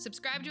waiting,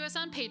 subscribe to us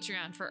on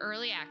Patreon for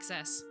early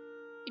access.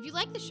 If you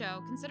like the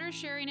show, consider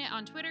sharing it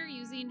on Twitter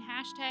using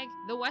hashtag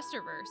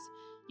 #TheWesterverse.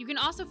 You can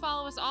also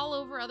follow us all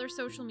over other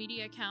social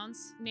media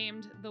accounts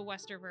named The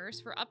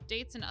Westerverse for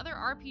updates and other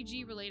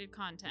RPG-related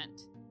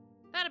content.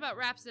 That about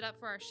wraps it up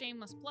for our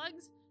shameless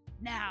plugs.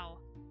 Now,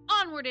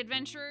 onward,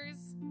 adventurers!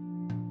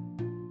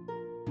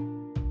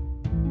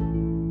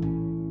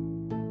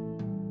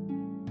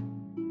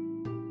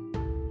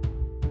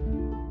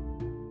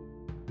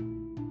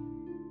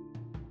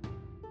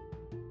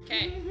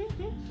 Okay.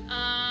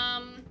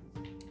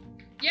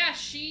 Yeah,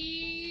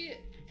 she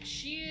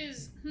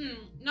is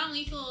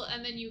non-lethal,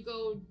 and then you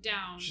go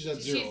down. She's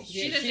at zero.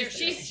 She's at zero.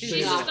 She's She's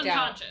just knocked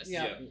out. unconscious.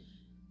 Yeah.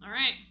 All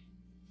right.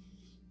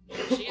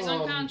 She's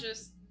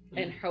unconscious.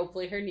 And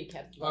hopefully her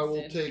kneecap's I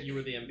will busted. take You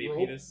were the MVP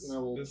rope this, and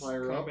I will this tie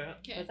her up. combat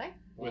Okay.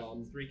 Was I?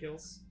 with 3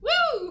 kills.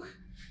 Woo!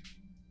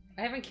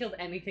 I haven't killed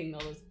anything though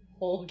this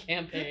whole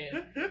campaign.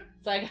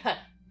 So I got.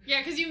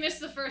 Yeah, because you missed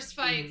the first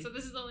fight, Mhm. so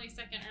this is only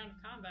second round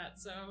of combat.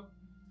 So,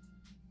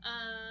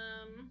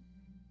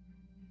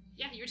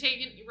 yeah, you're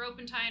taking your rope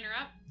and tying her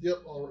up. Yep,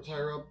 I'll tie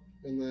her up,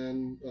 and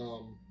then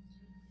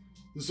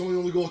does someone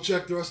want to go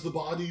check the rest of the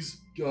bodies?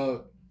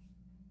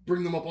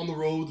 Bring them up on the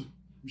road.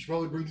 We should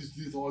probably bring these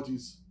to the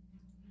authorities.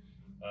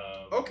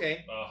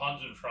 Okay.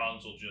 Hans and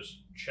Franz will just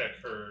check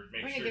her, I'm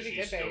make gonna sure give you she's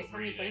good still berries. How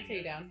many points are you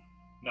breathing, down?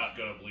 not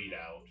gonna bleed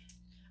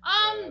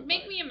out.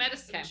 Make me a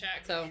medicine Okay,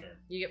 check. so Sure.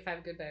 you get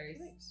 5 good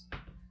berries.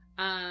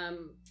 Una's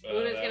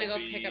gonna go That'll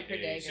pick up her be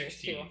a daggers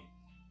 16. too.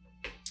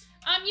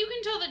 You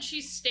can tell that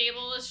she's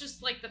stable. It's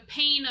just like the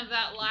pain of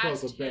that You last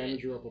probably have to hit.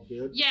 bandage her up a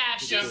bit. Yeah,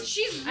 Yeah.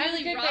 she's I have a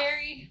really good rough.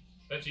 berry.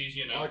 That's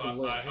easy I enough. can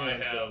lay a I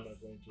hand have on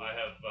that thing, too. I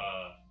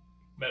have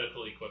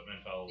medical equipment.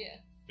 I'll Yeah.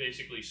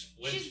 basically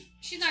splint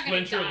She's not gonna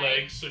her die.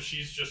 legs so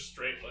she's just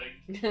straight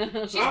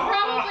legged. She's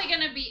probably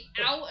gonna be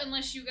out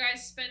unless you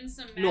guys spend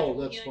some magical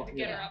No, that's healing to fine,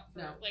 get yeah. her up for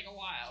No. like a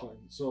while.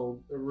 Fine.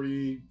 So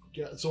everybody,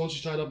 so once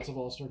she's tied up and stuff,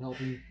 I'll start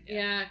helping.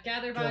 Yeah,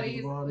 gather Gather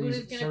bodies. the bodies, Una's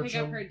gonna search pick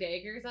up them. her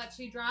daggers that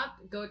she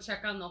dropped. Go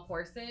check on the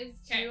horses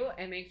Okay. too,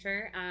 and make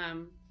sure.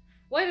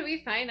 What did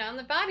we find on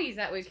the bodies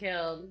that we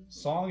killed?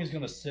 Song is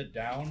gonna sit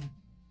down.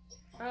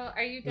 Oh,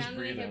 are you Just down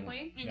with a hit breathing.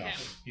 point? Okay. No,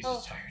 he's Oh.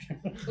 just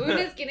tired.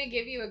 Una's gonna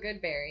give you a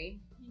good berry.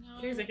 You know,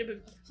 Here's a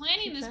good.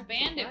 planning keep this track of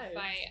bandit supplies.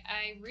 fight,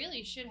 I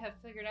really should have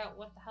figured out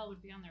what the hell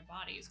would be on their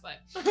bodies, but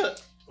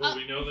Well,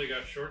 we know they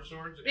got short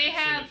swords they and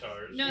have-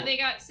 scimitars. no, they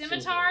got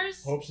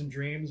scimitars. Hopes and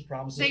dreams,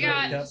 promises. They never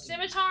got kept.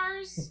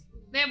 scimitars.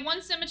 They have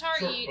one scimitar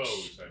short each.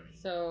 bows, I mean.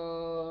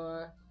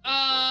 So,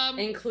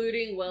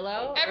 Including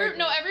Willow.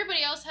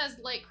 everybody else has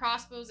light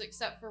crossbows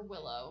except for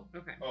Willow.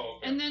 Okay. Oh,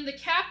 okay. And then the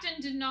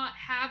captain did not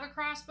have a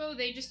crossbow.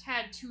 They just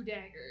had 2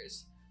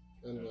 daggers.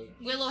 And the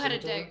Willow had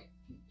a scimitar? dagger.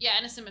 Yeah,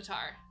 and a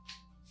scimitar.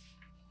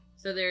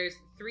 So there's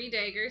 3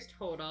 daggers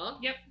total.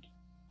 Yep.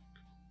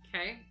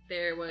 Okay.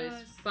 There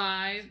was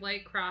 5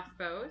 light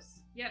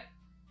crossbows. Yep.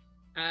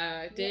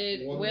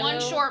 Did One- Willow,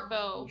 One short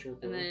bow. One short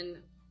bow. and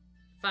then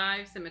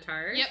 5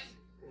 scimitars. Yep.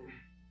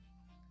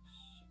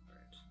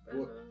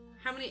 What?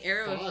 How many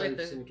arrows 5 with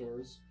the?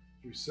 scimitars.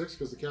 Maybe 6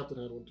 because the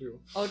captain had one too.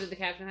 Oh, did the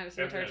captain have a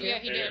scimitar Captain too?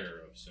 had Yeah, he a did. pair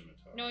of scimitars.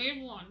 No, you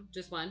have one.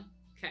 Just one.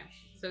 Okay.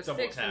 So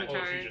Double 6 attack. Oh,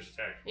 scimitars. she just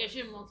attacked Yeah, twice. she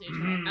had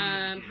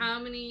multi-attack. How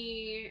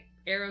many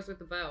arrows with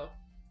the bow?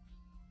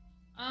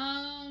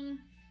 A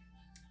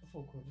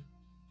full quiver.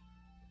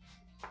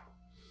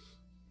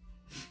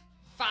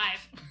 5.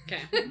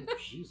 Okay. Oh,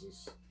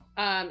 Jesus.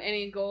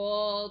 Any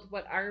gold?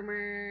 What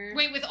armor?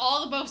 Wait, with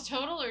all the bows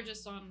total or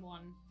just on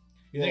one?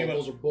 You think Well,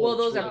 about those are bolts. Well,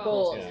 those for are the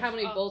bolts. crossbow. How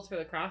many Oh. bolts for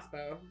the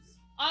crossbow?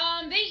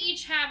 They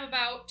each have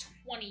about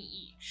 20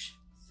 each.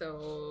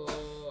 So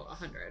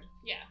 100.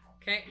 Yeah.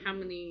 Okay. How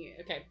many?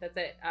 Okay, that's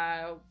it.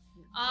 That's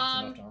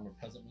enough to armor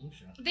peasant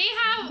militia. They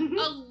have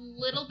a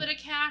little bit of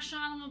cash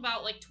on them,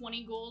 about like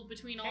 20 gold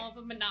between all of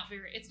them, but not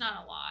very. It's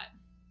not a lot.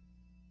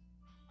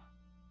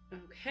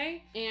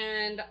 Okay.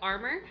 And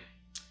armor?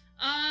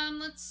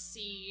 Let's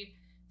see.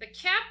 The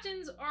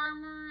captain's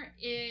armor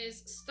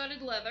is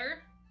studded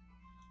leather,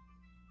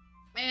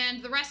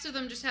 and the rest of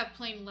them just have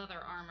plain leather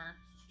armor.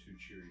 It's too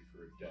cheery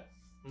for a death.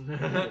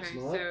 It's Okay,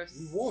 not. so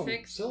You won.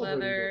 6 Celebrate,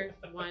 leather,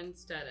 1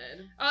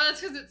 studded. Oh,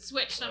 that's because it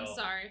switched. I'm Well,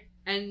 sorry.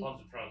 And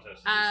Hans and Franz has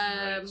to do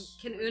some rights.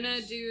 can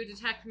Una do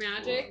detect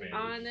magic Bandage.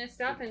 on this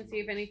stuff and see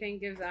if anything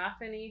gives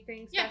off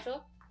anything Yeah.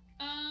 special?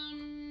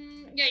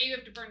 Yeah, you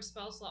have to burn a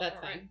spell slot That's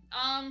for it.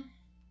 fine.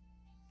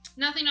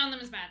 Nothing on them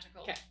is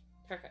magical. Okay.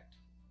 Perfect.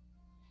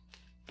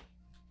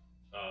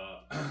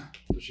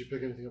 Did she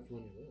pick anything up from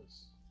any of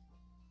this?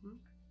 Do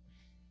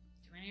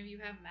any of you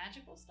have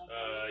magical stuff?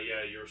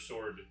 Yeah, your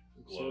sword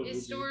So glows. it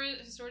His would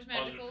be- sword's Hans and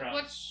magical. Franz's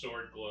What's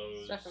sword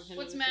glows. Stuff from him.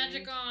 what's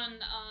magic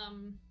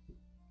on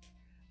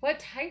What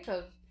type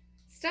of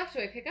stuff do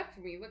I pick up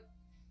from you? What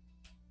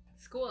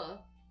school?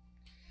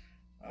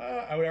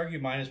 I would argue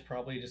mine is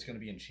probably just going to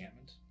be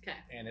enchantment, Okay.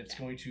 and it's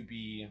going to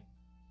be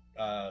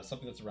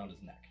something that's around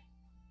his neck.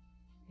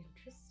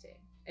 Interesting.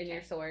 And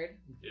your sword?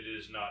 It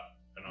is not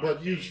an But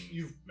arcane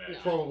you've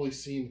magic. probably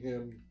seen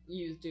him.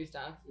 You do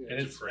stuff. Yeah. And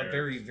It's it's a a prayer.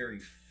 very, very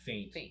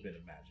faint, Faint. bit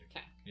of magic.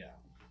 Okay. Yeah.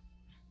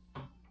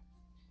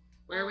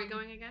 Where are we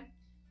going again?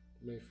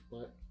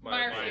 Mayfield.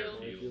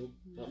 Meyerfield.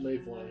 Not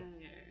Mayfly.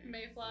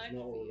 Mayfly?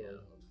 Not where we're going.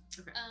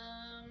 We're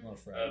going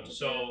to Fraggle.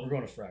 So We're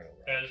going to Fraggle.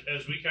 Right?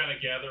 as we kind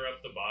of gather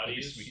up the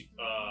bodies, sweet.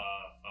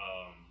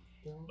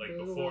 like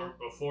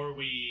before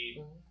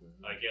we,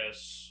 I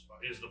guess,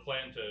 is the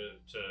plan to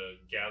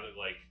gather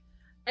like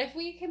If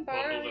we can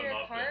borrow Bundle them your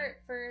up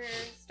cart for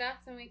stuff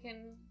and we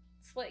can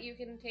split, you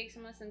can take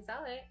some of this and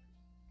sell it.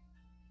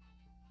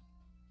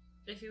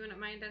 If you wouldn't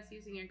mind us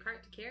using your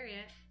cart to carry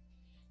it.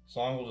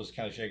 Song will just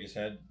kind of shake his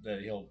head.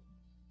 That he'll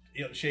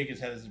shake his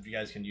head as if you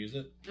guys can use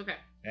it, Okay.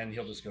 and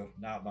he'll just go,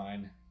 "Not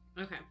mine."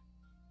 Okay.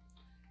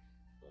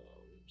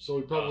 So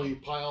we probably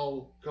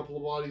pile a couple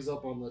of bodies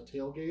up on the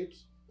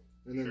tailgate,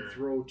 and then Sure.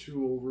 throw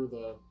 2 over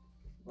the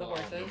The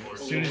horses. As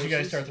soon as you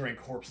guys start throwing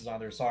corpses on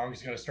their song,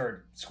 he's gonna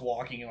start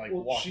squawking and like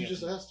Well, walking. she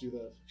just asked you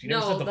that. She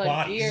never No, said the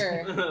bodies.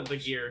 gear. The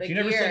gear. The She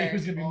never said he gear.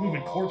 was gonna be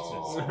moving corpses.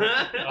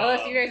 Oh,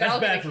 so you guys That's all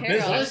bad gonna for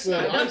carol. business.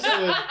 I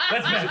said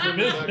That's bad for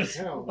bring it back business.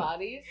 to town.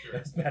 Bodies?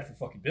 That's bad for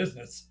fucking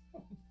business.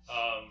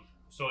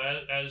 So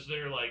as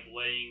they're like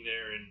laying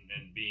there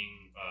and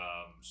being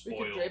We could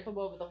spoiled, drape them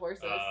over the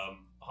horses.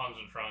 Hans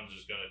and Franz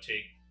is gonna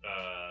take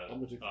I'm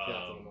gonna take the captain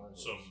of mine.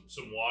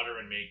 some water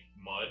and make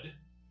mud, and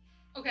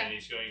Okay.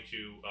 he's going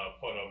to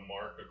put a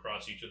mark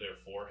across each of their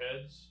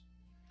foreheads,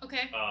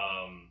 Okay.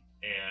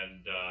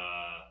 and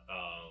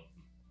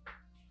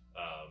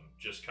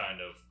just kind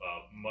of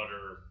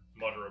mutter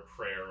a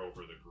prayer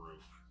over the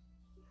group.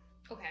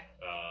 Okay.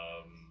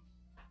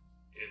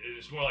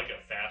 It's more like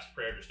a fast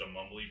prayer, just a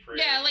mumbly prayer.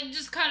 Yeah, like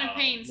just kind of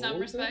paying some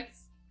What was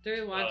respects. Do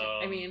we want to,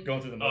 I mean,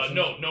 Going through the motions.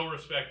 no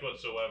respect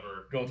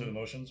whatsoever. Going through the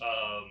motions.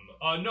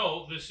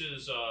 No, this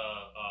is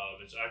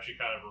it's actually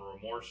kind of a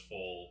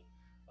remorseful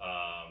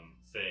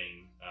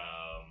thing.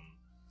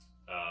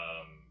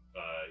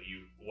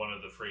 One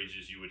of the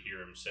phrases you would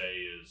hear him say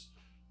is,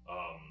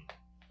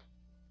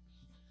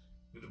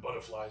 The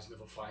butterflies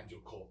never find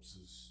your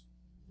corpses.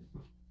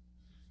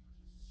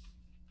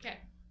 Okay.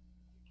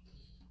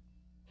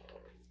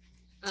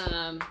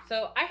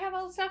 so I have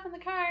all the stuff in the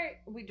car.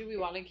 Do we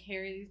want to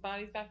carry these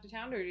bodies back to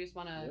town, or do we just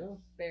want to Yeah.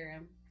 bury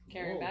them,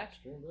 carry them No, back?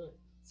 just carry 'em back.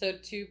 So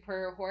 2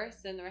 per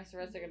horse, and the rest of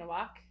us are gonna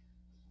walk.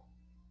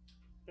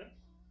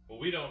 well,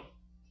 we don't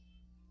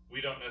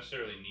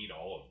necessarily need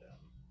all of them.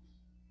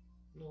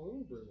 No,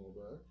 we'll bring them all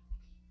back.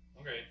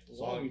 Okay,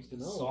 Song needs to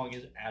know. Song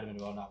is adamant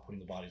about not putting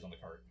the bodies on the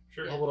cart.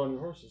 sure. How about on your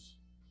horses?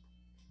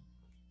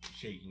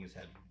 Shaking his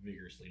head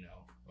vigorously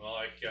no. Well,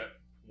 I got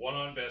one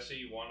on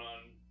Bessie, one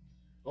on.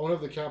 I want to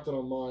have the captain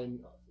on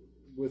mine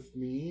with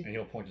me. And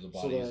he'll point to the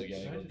So bodies that-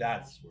 again and go,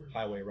 that's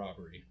highway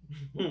robbery.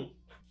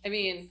 I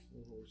mean,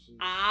 The horses.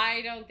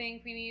 I don't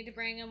think we need to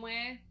bring them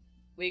with.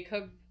 We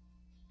could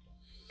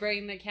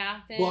bring the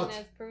captain But-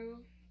 as proof.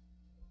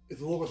 If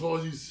the local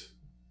authorities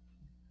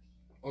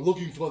are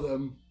looking for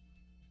them,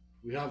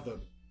 we have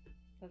them.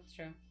 That's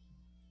true.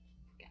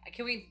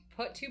 Can we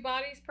put 2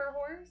 bodies per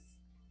horse?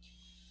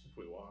 If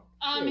we walk.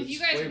 Yeah, If you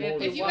it's guys way more if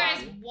than you walk.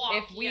 guys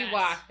walk, If we yes.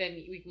 walk,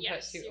 then we can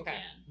yes, put 2. you Okay.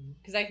 can.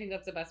 Because I think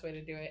that's the best way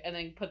to do it, and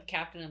then put the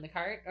captain in the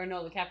cart. Or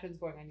no, the captain's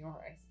going on your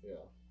horse. Yeah.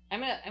 I'm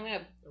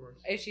gonna. That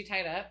works. Is she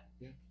tied up?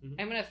 Yeah. Mhm.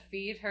 I'm gonna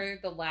feed her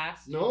the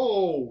last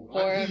No.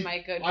 4 of my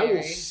good I will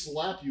berries.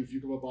 slap you if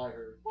you come up by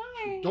her.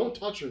 Why? Don't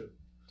touch her.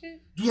 Dude.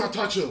 Do not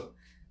touch her.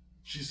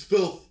 She's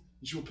filth,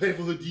 and she will pay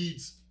for her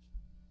deeds.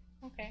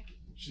 Okay.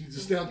 She needs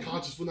to stay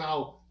unconscious for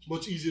now. It's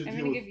much easier to I'm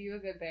deal gonna with. give you a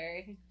good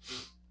berry.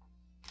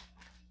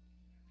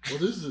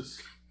 What is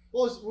this?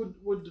 Well,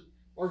 would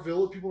our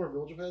village people in our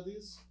village have had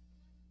these?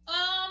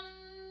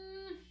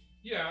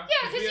 Yeah.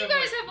 Yeah, because you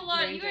guys have a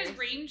lot. You Rangers. guys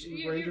range.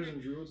 Rangers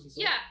and druids and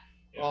stuff.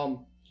 Yeah.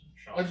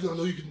 I did not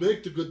know you could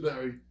make the good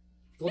berry.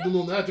 If I'd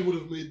known that, they would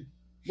have made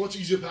much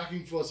easier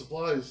packing for our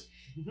supplies.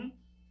 Mhm.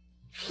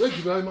 Thank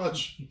you very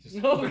much.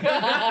 Oh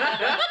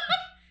god.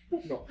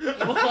 No.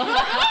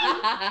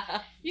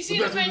 You see,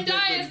 So in the that's what you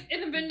Bendias,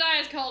 did in the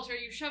Bendias culture,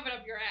 you shove it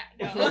up your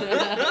ass.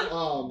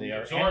 No. They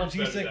are Absorbs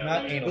analgesic, that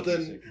not way. But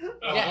then- analgesic.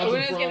 Yeah, Hans and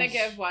Una's gonna Franz.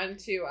 give one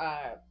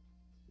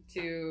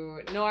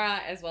to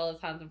Nora as well as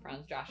Hans and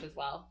Franz, Josh as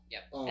well,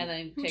 and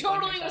then Who take one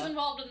totally was herself.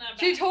 involved in that.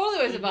 She battle.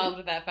 totally was involved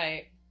with that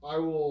fight. I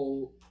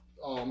will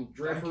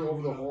drape Thank her you,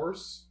 over the Una.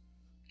 horse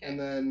and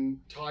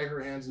then tie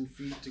her hands and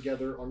feet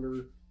together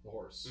under the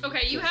horse.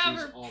 Okay, you So have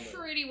she's her on there.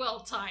 pretty well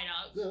tied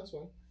up. Yeah, that's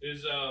fine.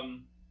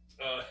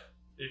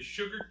 Is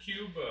Sugar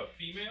Cube a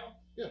female?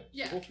 Yeah.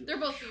 Yeah, both of you. they're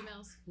both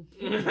females.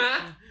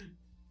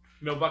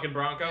 No bucking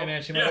Bronco. And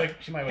then she Yeah. might wake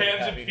up Hands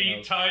happy, and who feet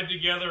knows. tied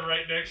together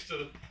right next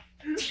to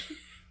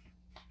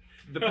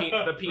the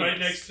penis. right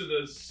next to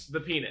the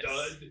penis.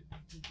 stud.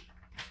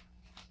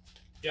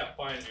 Yeah,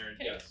 fine, Aaron.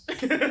 Yes.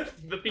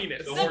 The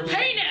penis. The The horse.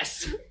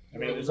 penis. I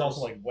mean, there's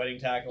also like wedding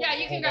tackle. Yeah, a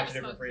you whole can grab bunch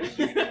of different smoke. phrases.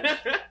 you can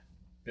use.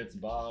 Bits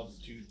and bobs,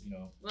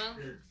 Well,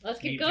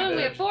 let's Need keep to going. We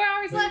go. have 4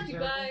 hours left, you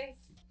guys.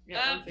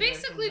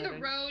 Basically, the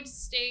road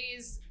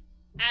stays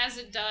as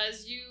it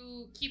does.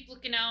 You keep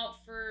looking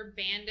out for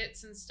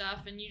bandits and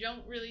stuff, and you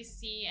don't really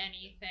see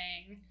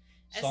anything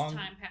as Song-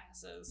 time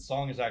passes.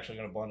 Song is actually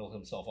going to bundle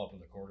himself up in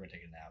the corner and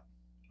take a nap.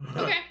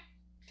 Okay.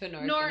 To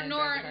Nora's Nora, gonna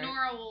Nora, drive the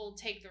cart. Nora will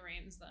take the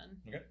reins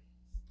then.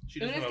 She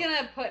doesn't Una's have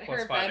gonna put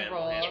plus her 5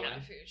 bedroll. animal Yeah, handling.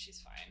 my food. She's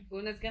fine.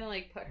 Una's gonna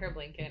like put her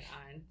blanket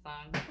on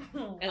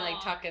Song and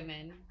like tuck him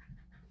in.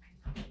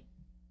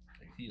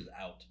 He is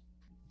out.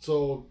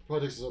 So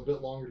probably takes us a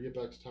bit longer to get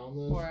back to town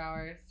then. 4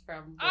 hours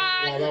from.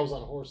 Wow, that was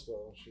on a horse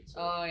though. She'd say.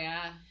 Oh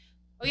yeah.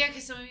 Oh yeah,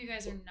 because some of you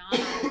guys are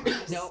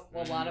not. Nope.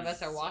 Well, a lot of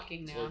us are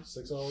walking It's now. like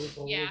 6 hours,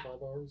 probably Yeah. 5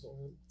 hours.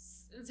 Something.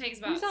 It takes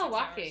about. Who's all 6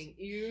 walking? hours.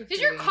 You. Because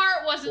your three.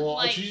 cart wasn't Well,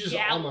 like she's just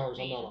on my horse.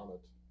 I'm galloping. not on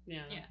it.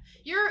 Yeah. Yeah.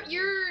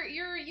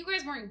 You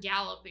guys weren't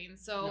galloping,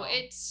 so No.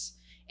 it's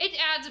It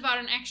adds about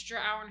an extra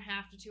hour and a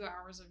half to 2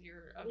 hours of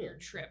your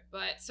trip,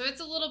 but so it's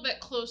a little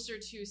bit closer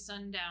to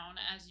sundown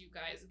as you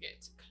guys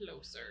get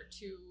closer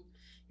to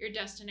your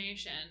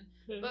destination.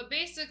 But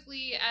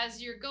basically,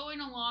 as you're going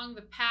along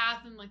the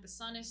path and like the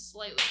sun is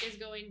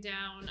going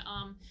down,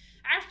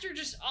 after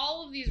just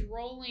all of these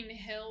rolling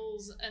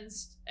hills and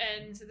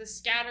the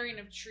scattering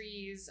of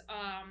trees,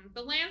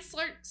 the land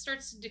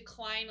starts to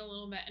decline a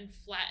little bit and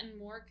flatten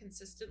more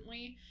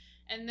consistently.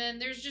 And then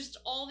there's just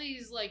all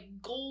these like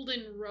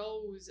golden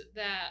rows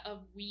of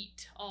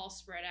wheat all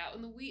spread out.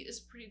 And the wheat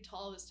is pretty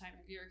tall this time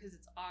of year because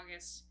it's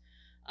August.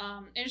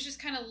 And it's just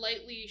kind of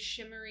lightly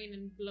shimmering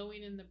and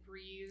blowing in the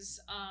breeze.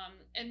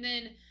 And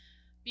then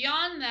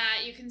beyond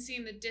that, you can see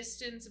in the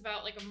distance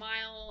about like a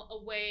mile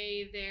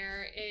away,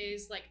 there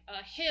is like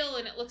a hill,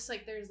 and it looks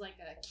like there's like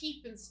a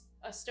keep and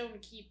a stone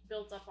keep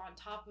built up on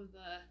top of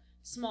the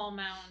small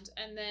mound.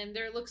 And then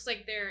there looks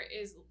like there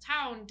is a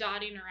town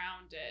dotting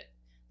around it.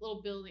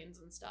 Little buildings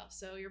and stuff.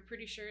 So you're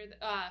pretty sure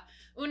that,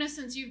 Una,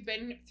 since you've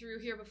been through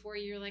here before,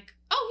 you're like,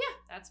 oh yeah,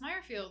 that's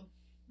Meyerfield.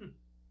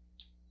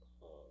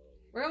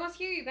 We're almost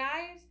here, you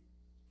guys.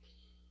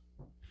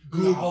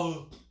 Good.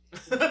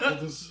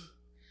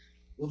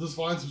 We'll just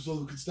find some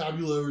sort of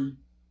constabulary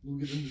when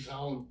we get into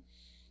town.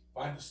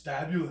 Find the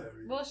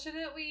stabulary. Well,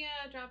 shouldn't we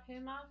drop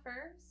him off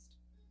first?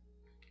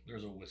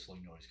 There's a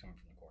whistling noise coming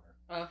from the corner.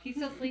 Oh, he's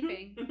still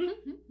sleeping.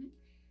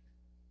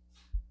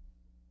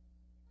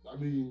 I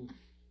mean,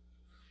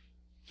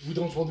 we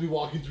don't want to be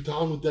walking through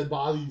town with dead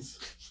bodies.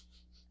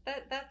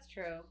 That's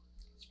true.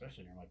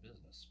 Especially near my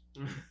business.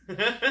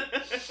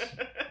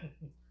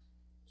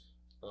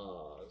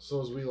 So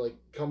as we like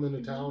come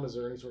into town, is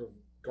there any sort of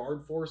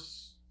guard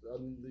force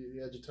on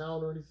the edge of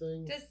town or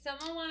anything? Does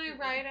someone want to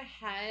ride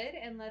ahead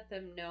and let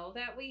them know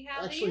that we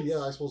have Actually, these? yeah,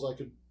 I suppose I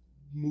could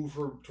move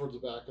her towards the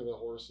back of the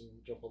horse and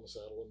jump on the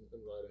saddle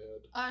and ride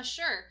ahead.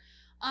 Sure.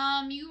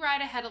 You ride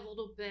ahead a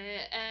little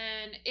bit,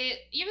 and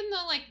even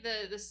though like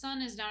the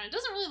sun is down, it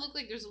doesn't really look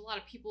like there's a lot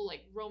of people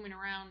like roaming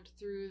around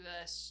through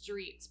the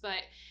streets, but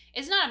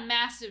it's not a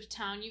massive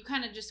town. You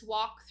kind of just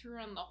walk through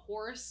on the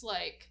horse,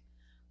 like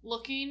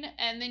looking,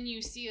 and then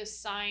you see a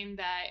sign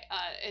that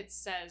it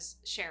says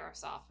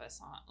sheriff's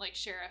office on, like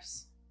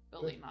sheriff's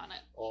building on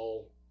it.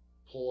 I'll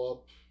pull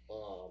up,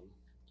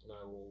 and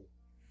I will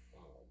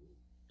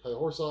tie the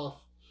horse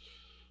off,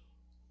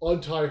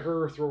 untie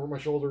her, throw her over my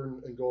shoulder,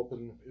 and go up.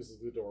 And is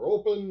the door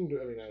open?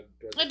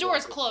 The door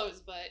is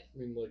closed, but I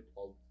mean, like,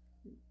 I'll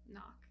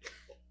knock.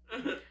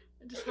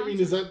 I mean,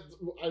 is that?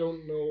 I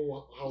don't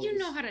know how. You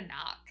know how to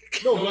knock.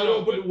 No, but I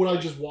don't. But would I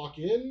just walk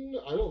in?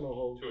 I don't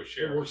know how To a it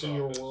sheriff's works in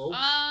your office. world.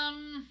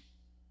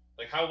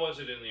 Like, how was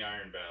it in the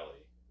Iron Valley?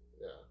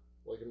 Yeah,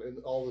 like in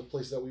all the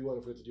places that we went,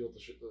 if we had to deal with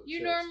the You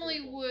sheriff's normally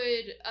thing.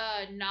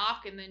 would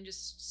knock and then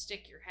just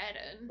stick your head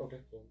in. Okay,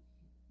 well,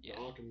 Yeah.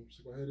 knock and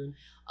stick my head in.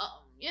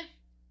 Yeah.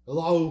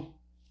 Hello.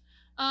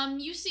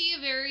 You see a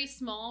very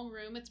small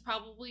room. It's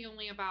probably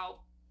only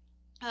about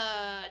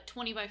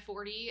 20 by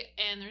 40,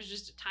 and there's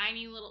just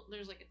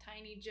there's like a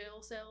tiny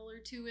jail cell or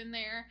two in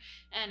there,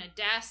 and a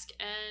desk,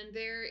 and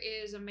there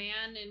is a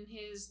man in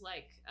his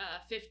like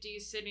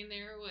 50s sitting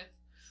there with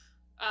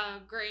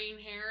graying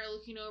hair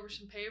looking over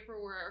some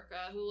paperwork,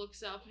 who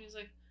looks up and he's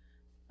like,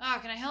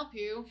 can I help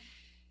you?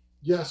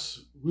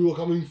 Yes, we were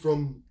coming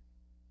from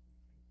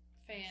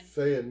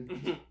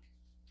Fayen.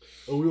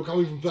 We were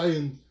coming from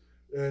Fayen,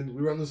 and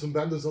we ran into some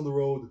bandits on the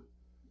road,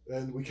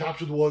 and we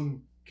captured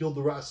one, killed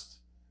the rest.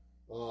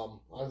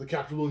 I have the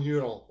captured one here,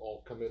 and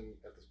I'll come in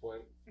at this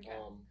point. Okay.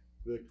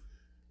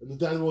 And the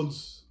dead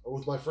ones are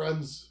with my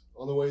friends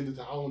on the way into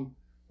town.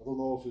 I don't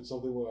know if it's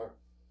something where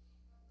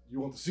you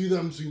want to see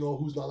them so you know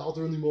who's not out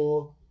there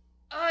anymore.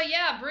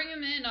 Yeah, bring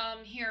him in.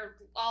 Here,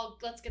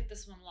 let's get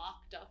this one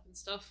locked up and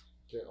stuff.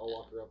 Okay, I'll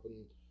lock her up,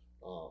 and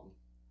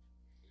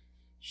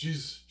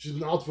she's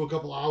been out for a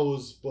couple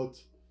hours,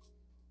 but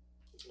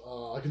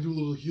I can do a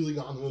little healing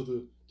on her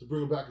to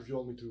bring her back if you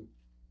want me to.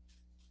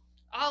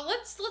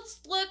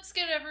 Let's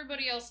get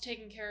everybody else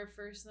taken care of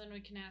first, and then we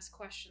can ask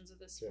questions of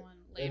this one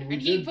later. we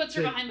And he did puts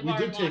her behind the bar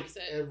We and did locks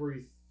take it.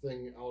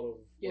 everything out of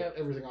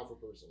everything off her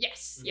person.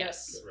 Yes.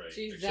 Right.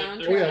 She's Except down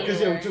there- to Oh her yeah,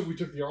 because underwear. we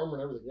took the armor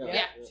and everything. Yeah.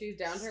 Yeah, she's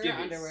down to her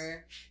Skivvies.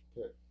 underwear.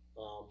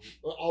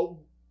 I'll.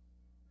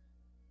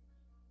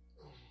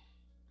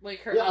 Like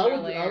her Yeah, I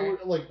underlayer.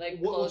 would like. Like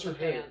What's clothes her and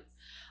hair?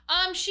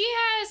 pants. She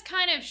has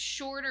kind of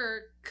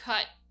shorter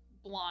cut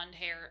blonde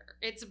hair.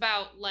 It's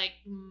about like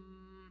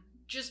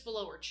just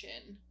below her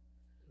chin.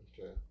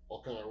 Okay,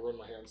 I'll kind of run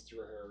my hands through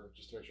her hair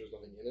just to make sure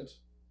there's nothing in it.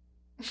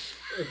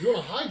 If you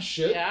want to hide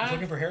shit, Yeah. He's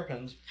looking for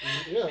hairpins.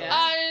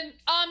 yeah.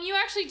 You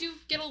actually do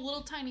get a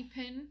little tiny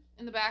pin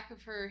in the back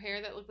of her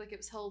hair that looked like it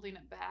was holding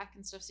it back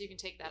and stuff, so you can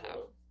take that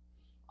out.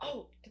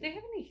 Oh, do they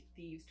have any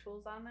thieves'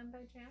 tools on them by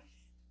chance?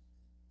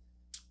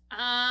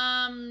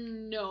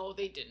 No,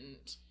 they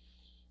didn't.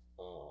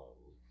 All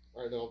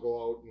right, then I'll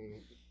go out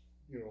and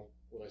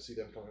when I see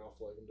them coming, I'll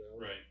flag them down.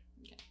 Right.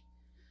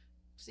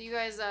 So you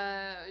guys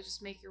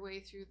just make your way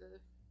through the.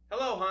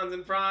 Hello, Hans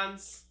and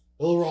Franz.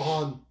 Hello,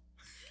 Rohan.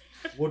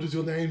 What is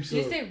your name, sir?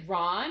 Did you say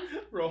Ron?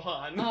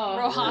 Rohan. Oh,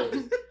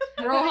 Rohan.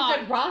 I Rohan.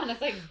 said Ron. I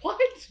was like, what?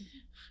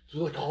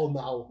 What do they call him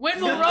now?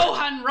 When will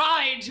Rohan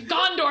ride to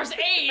Gondor's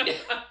aid?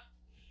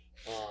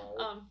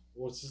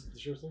 What's the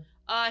sheriff's name?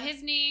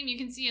 His name, you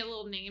can see a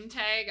little name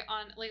tag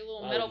on, like a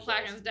little metal was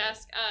plaque on his asking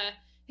desk.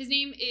 His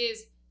name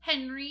is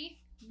Henry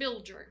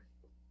Bilger.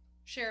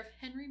 Sheriff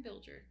Henry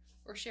Bilger.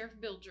 Or Sheriff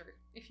Bilger,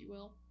 if you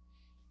will.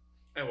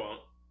 I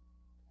won't.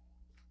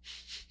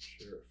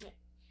 Sheriff.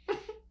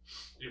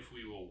 If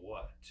we will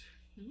what?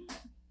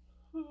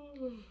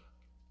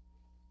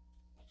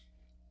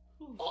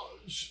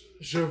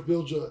 Sheriff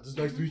Bilger, it is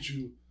nice to meet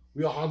you.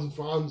 We are Hans and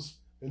Franz.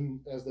 And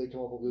as they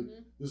come up, I'll be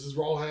like, this is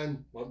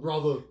Rohan, my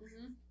brother,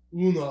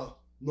 Una,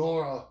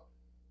 Nora,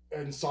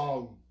 and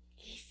Song.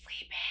 He's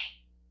sleeping.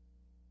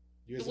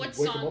 You guys What didn't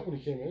wake him Song? up when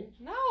he came in?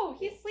 No,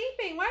 he's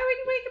sleeping. Why would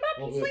you wake him up?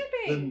 Well, He's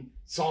sleeping. Then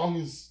Song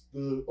is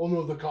the owner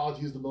of the cart.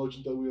 He's the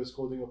merchant that we are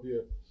escorting up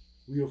here.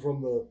 We are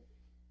from the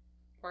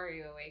Or are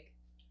you awake?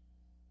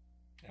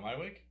 Am I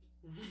awake?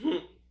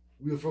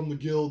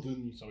 guild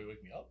and Somebody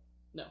wake me up?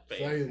 No.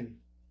 saying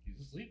He's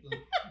asleep then.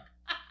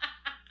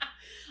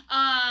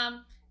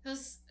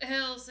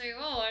 He'll say,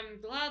 "Oh, I'm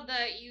glad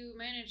that you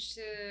managed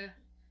to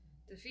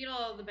defeat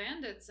all the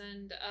bandits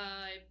and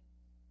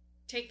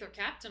take their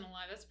captain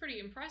alive. That's pretty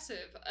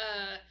impressive.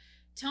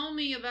 Tell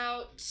me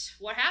about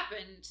what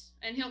happened."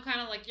 And he'll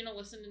kind of like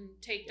listen and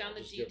take down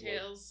the just get, like,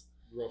 details.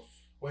 rough.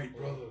 Wait,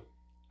 brother.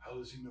 How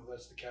does he know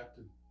that's the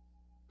captain?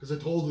 Because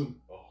I told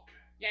him. Oh, okay.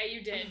 Yeah,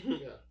 you did.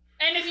 Yeah.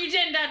 And if you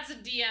didn't, that's a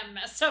DM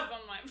mess up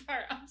on my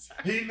part. I'm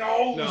sorry. He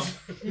knows.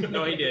 No.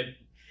 No, he did.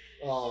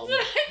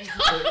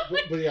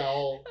 But yeah,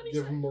 I'll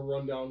give him a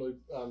rundown. Like,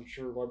 I'm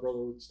sure my brother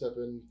would step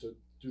in to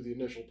do the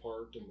initial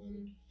part, and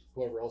then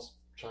whoever else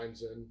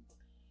chimes in.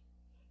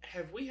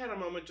 Have we had a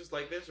moment just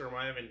like this, or am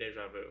I having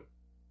deja vu?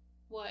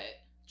 What?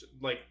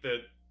 Like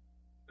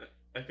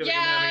I feel like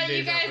I'm Yeah, having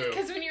you deja guys, vu.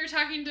 because when you were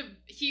talking to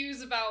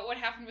Hughes about what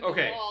happened with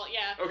Okay. the wall,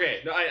 yeah. Okay,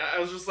 no, I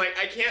was just like,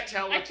 I can't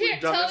tell I if we've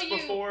can't done tell this you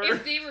before.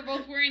 if they were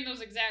both wearing those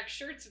exact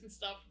shirts and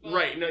stuff. But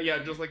Right, no,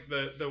 yeah, just like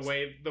the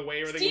way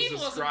everything Steve was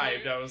wasn't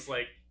described, there. I was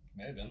like,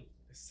 May have been.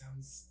 this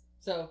sounds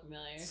So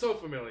familiar. so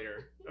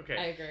familiar. I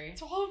Okay. agree.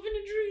 It's all been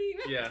a dream.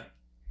 Yeah.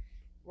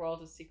 We're all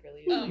just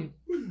secretly.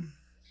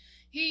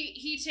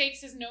 He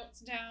takes his notes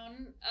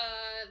down,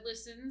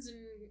 listens and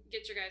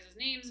gets your guys'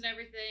 names and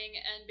everything,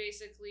 and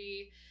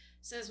basically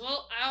says,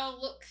 "Well, I'll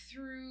look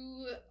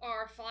through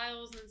our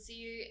files and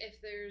see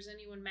if there's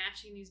anyone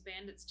matching these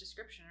bandits'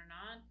 description or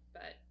not."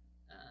 But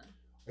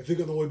I think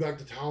on the way back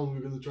to town,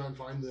 we're going to try and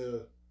find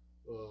the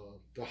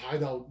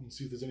hideout and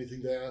see if there's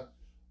anything there.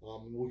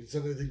 And we can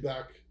send anything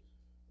back.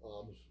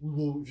 We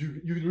will. If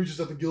you can reach us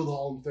at the guild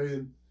hall and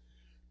say,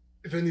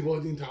 if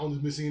anybody in town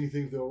is missing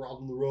anything, if they're out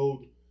on the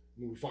road,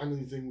 and we find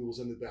anything, we will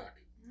send it back.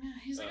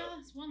 he's like, "Oh,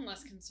 that's one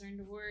less concern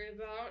to worry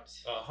about."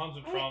 Hans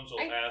and Franz will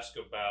ask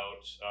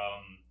about.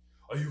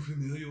 Are you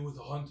familiar with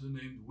a hunter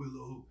named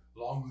Willow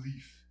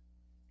Longleaf?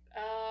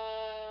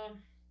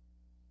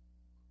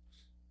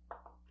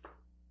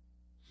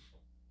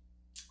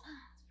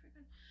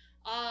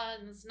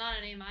 It's not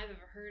a name I've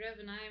ever heard of,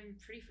 and I'm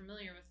pretty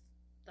familiar with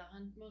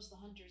most of the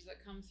hunters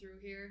that come through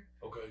here.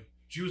 Okay.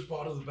 She was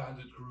part of the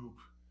bandit group,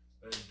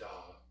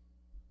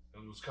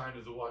 and was kind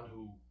of the one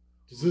who...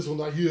 Is this one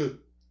right here?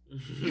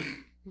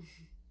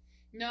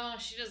 No,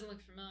 she doesn't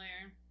look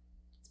familiar.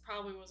 It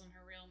probably wasn't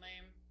her real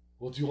name.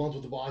 What do you want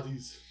with the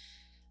bodies?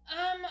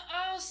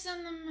 I'll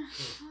send them.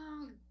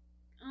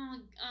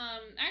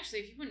 Actually,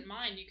 if you wouldn't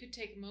mind, you could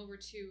take them over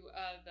to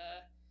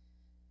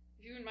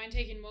If you wouldn't mind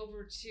taking them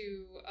over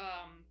to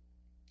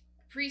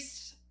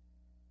Priest's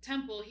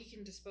temple, he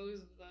can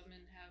dispose of them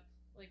and have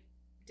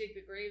dig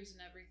the graves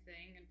and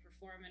everything and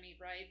perform any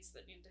rites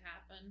that need to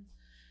happen.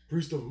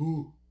 Priest of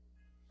who?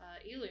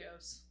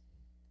 Elios.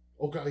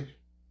 Okay.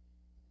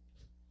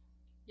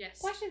 Yes.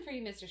 Question for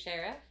you, Mr.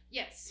 Sheriff.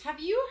 Yes. Have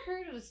you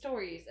heard of the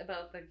stories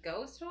about the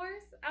ghost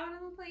horse out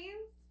on the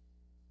plains?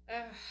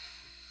 I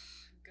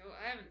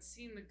haven't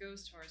seen the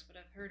ghost horse, but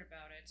I've heard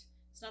about it.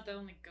 It's not the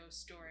only ghost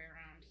story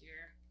around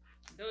here.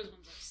 Those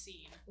ones I've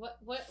seen.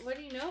 What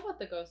do you know about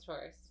the ghost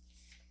horse?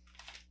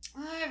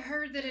 I've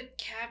heard that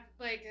it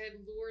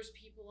it lures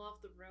people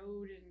off the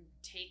road and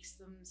takes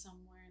them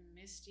somewhere in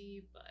the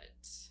misty, but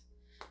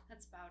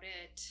that's about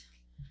it.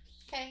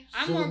 Okay.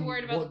 I'm more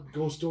worried about What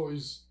ghost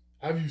stories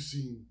have you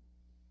seen?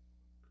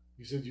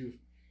 You said you've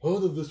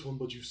heard of this one,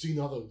 but you've seen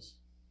others.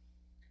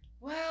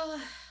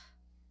 Well,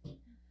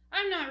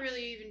 I'm not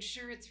really even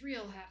sure it's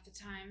real half the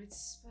time.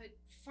 But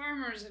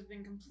farmers have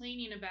been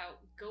complaining about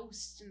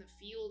ghosts in the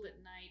field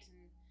at night,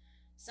 and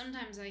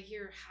sometimes I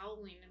hear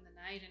howling in the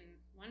night, and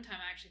one time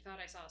I actually thought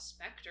I saw a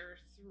specter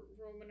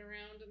roaming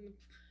around in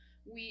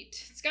the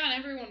wheat. It's gotten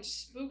everyone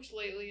spooked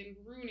lately and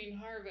ruining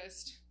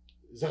harvest.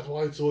 Is that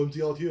why it's so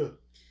empty out here?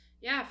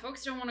 Yeah,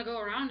 folks don't want to go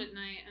around at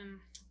night, and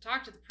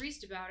talked to the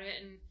priest about it,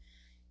 and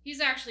he's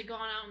actually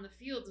gone out in the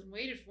fields and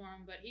waited for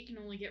them, but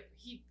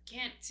he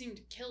can't seem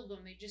to kill them.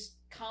 They just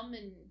come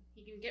and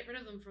he can get rid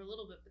of them for a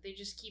little bit, but they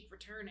just keep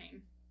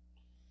returning.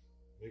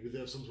 Maybe they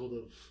have some sort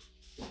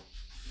of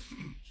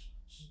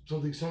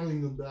something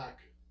summoning them back.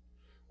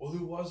 Well,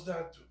 there was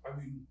that. I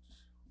mean,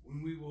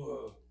 when we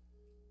were.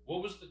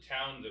 What was the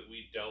town that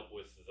we dealt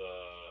with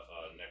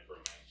the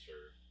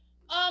necromancer?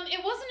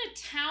 It wasn't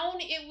a town.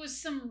 It was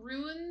some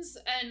ruins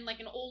and like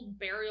an old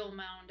burial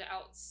mound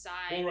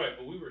outside. Well, right,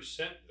 but we were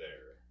sent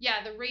there.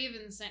 Yeah, the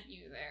Raven sent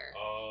you there.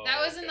 Oh, That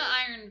was in the okay.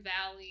 Iron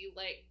Valley,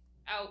 like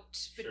out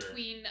Sure.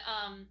 between.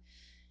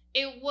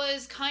 It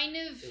was kind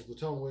of. It was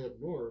the town way up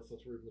north.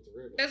 That's where we met the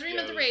Raven. That's where you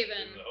met the it was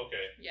Raven.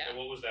 Okay. Yeah. And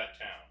what was that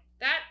town?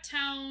 That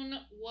town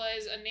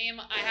was a name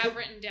I have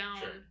written down,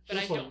 Sure. but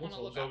That's I fine, don't want that's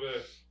to look So up.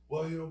 good.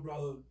 Well,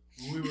 brother,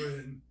 when we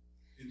were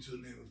into the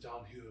name of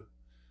down here,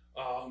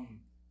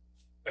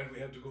 and we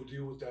had to go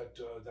deal with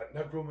that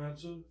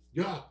necromancer.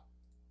 Yeah.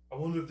 I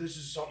wonder if this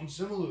is something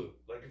similar.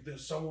 Like if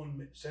there's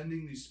someone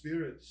sending these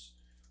spirits,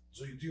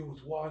 so you deal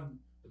with one,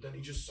 but then he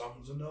just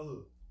summons another.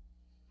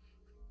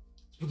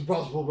 It's pretty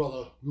possible,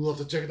 brother. We'll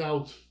have to check it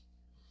out.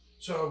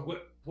 So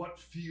what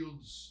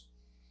fields?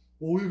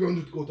 Well, we were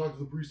going to go talk to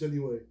the priest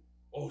anyway.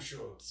 Oh,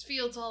 sure. It's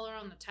fields all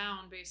around the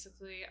town,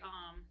 basically.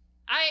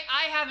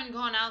 I haven't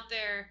gone out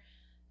there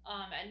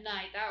at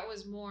night. That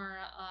was more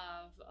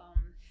of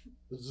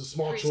It's a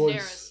small Priest choice.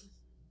 Neris.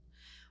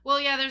 Well,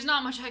 yeah, there's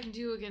not much I can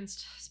do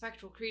against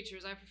spectral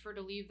creatures. I prefer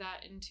to leave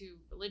that into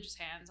religious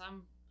hands.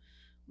 I'm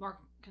more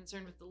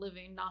concerned with the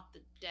living, not the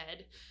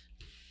dead.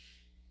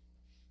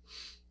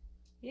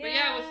 Yeah. But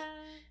yeah,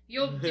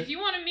 if you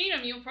want to meet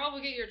him, you'll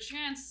probably get your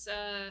chance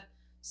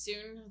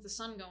soon with the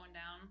sun going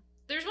down.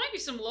 There's might be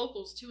some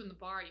locals too in the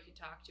bar you can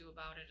talk to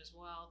about it as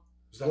well.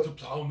 Is that the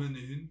Plowman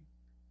Inn?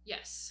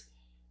 Yes.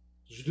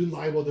 You didn't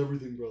lie about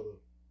everything, brother.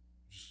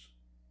 Just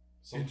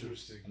Something.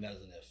 interesting. And that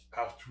is an if.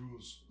 Half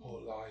truths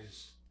or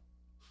lies.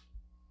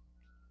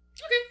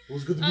 Okay. It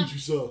was good to meet you,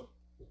 sir. All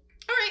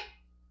right.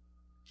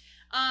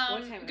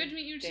 What time Good of to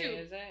meet you day too.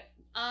 is it?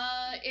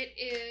 It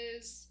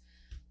is.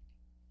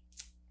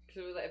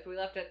 So if we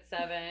left at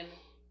 7,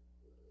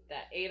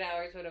 that 8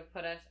 hours would have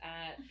put us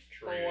at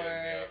 3 in the 4.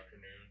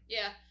 afternoon.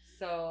 Yeah.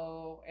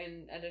 So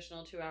an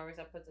additional 2 hours,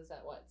 that puts us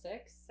at what,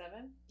 6,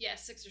 7? Yeah,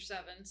 6 or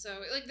 7.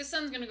 So like the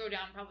sun's gonna go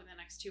down probably the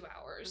next 2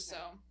 hours. Okay.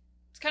 So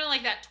it's kind of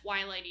like that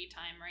twilighty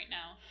time right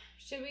now.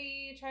 Should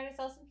we try to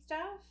sell some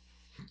stuff?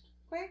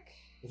 Quick?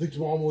 I think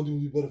tomorrow morning will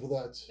be better for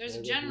that. There's I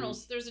a agree.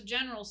 there's a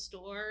general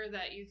store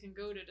that you can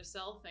go to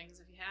sell things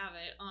if you have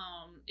it.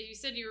 You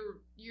said you're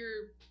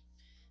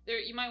there.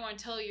 You might want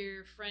to tell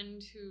your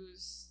friend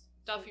whose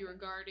stuff you were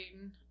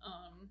guarding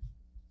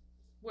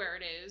where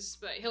it is,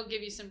 but he'll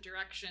give you some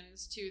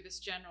directions to this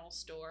general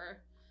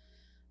store.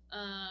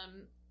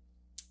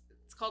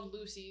 It's called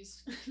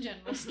Lucy's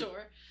General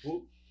Store.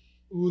 Well,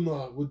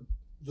 Una, would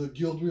the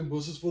guild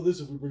reimburse us for this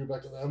if we bring it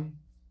back to them?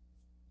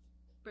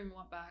 Bring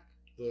what back?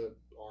 The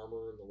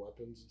armor and the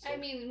weapons and stuff? I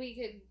mean, we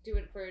could do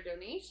it for a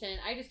donation.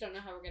 I just don't know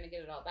how we're going to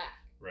get it all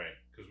back. Right,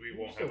 because we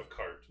won't have a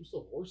cart. We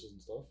still have horses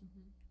and stuff.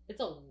 It's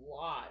a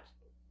lot.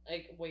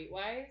 Like,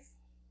 weight-wise.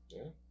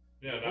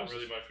 Yeah, not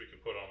really much we can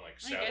put on like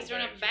You guys don't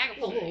have a saddlebags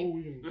bag or of Oh,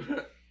 anything. no, we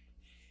can.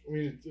 I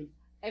mean,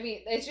 I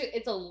mean,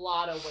 it's a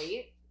lot of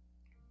weight.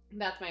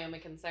 That's my only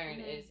concern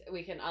Mhm. is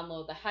we can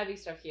unload the heavy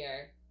stuff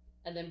here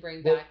and then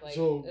bring But, back, like,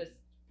 so- this.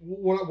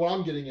 what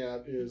I'm getting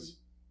at is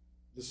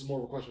this is more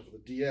of a question for the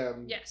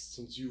DM. Yes.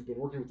 Since you've been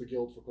working with the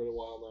guild for quite a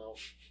while now,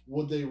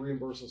 would they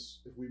reimburse us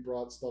if we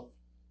brought stuff?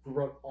 If we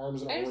brought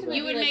arms and I armor just back?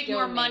 You would like make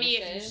more money if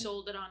you donation.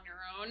 sold it on your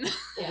own.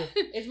 Yeah.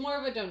 It's more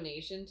of a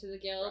donation to the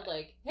guild. Right.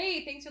 Like,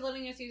 hey, thanks for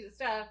letting us use the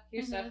stuff.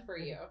 Here's Mhm. stuff for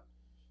you.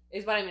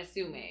 Is what I'm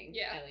assuming.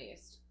 Yeah. At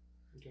least.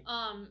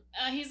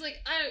 He's like,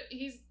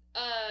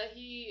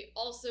 he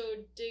also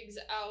digs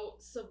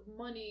out some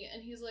money,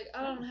 and he's like,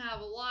 I don't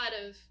have a lot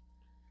of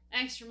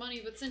extra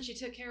money, but since you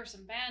took care of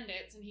some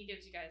bandits, and he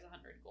gives you guys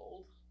 100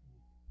 gold.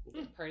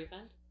 Party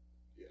fund.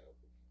 Yeah.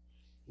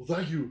 Well,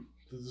 thank you.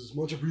 This is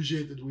much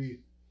appreciated. We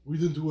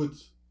didn't do it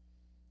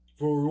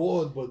for a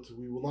reward, but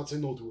we will not say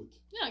no to it.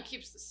 Yeah, it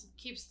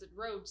keeps the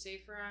road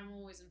safer. I'm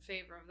always in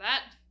favor of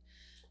that.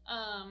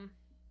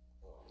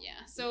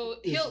 Yeah. So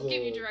Is he'll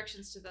give you the-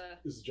 directions to the.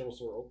 Is the general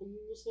store open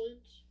this late?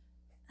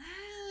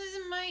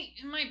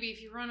 It might be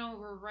if you run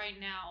over right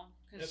now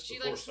because That's she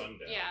before likes.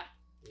 sundown. Yeah.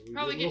 We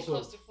Probably we get also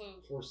close have to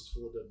close. Horses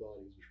full of dead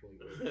bodies. We should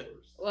probably go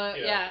first. Well,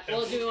 Yeah, yeah.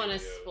 Well, do we Temple want to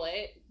Studios.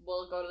 split?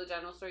 We'll go to the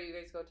general store. You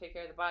guys go take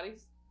care of the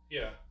bodies.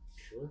 Yeah,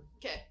 Sure.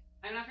 Okay.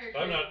 I'm not very.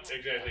 I'm not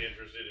exactly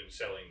interested in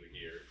selling the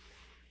gear.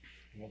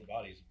 Well, the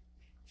bodies.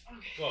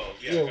 Well,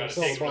 Yeah, yeah, we'll gotta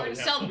sell take the what bodies.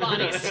 we Sell the have.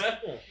 bodies.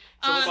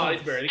 So the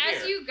body's buried in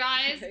As gear. you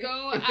guys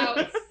go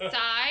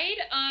outside,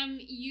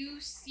 you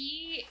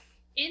see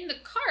in the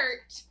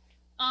cart,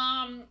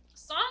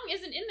 Song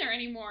isn't in there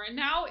anymore.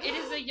 Now it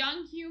is a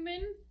young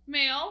human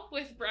male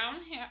with brown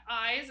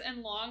eyes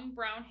and long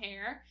brown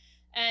hair,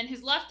 and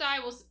his left eye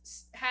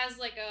has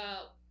like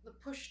the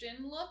pushed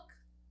in look,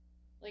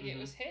 like it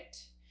was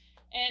hit,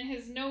 and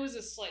his nose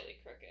is slightly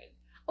crooked.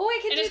 Oh, I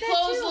can And do his that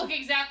clothes too. look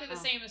exactly the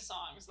Oh. same as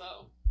Song's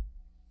though.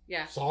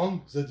 Yeah.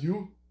 Song, is that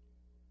you?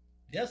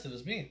 Yes, it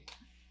is me.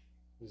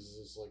 Is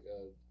this like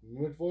a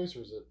mimic voice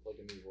or is it like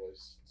a new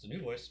voice? It's a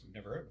new voice we've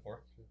never heard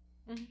before.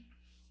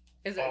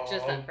 Is it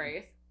just that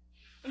phrase?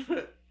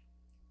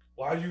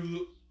 Why are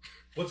you?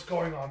 What's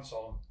going on,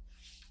 song?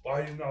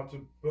 Why are you not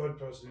the bird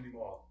person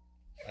anymore?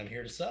 I'm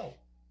here to sell.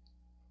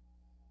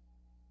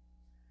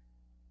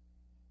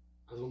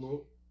 I don't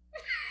know.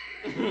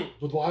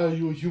 But why are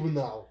you a human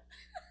now?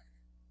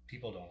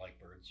 People don't like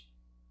birds.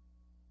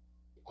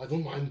 I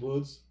don't mind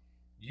birds.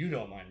 You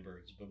don't mind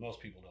birds, but most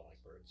people don't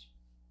like birds.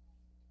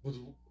 But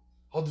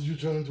how did you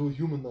turn into a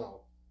human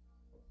now?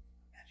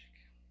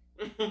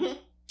 Magic.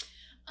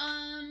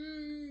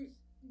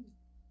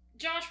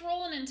 Josh,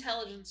 roll an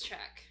intelligence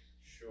check.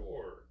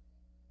 Sure.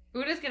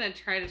 Buddha's gonna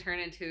try to turn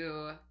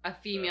into a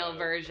female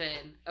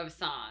version of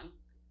Song.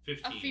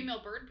 15. A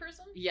female bird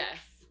person? Yes.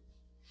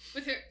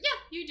 With her, yeah,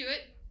 you do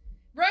it.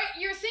 Right,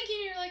 you're thinking,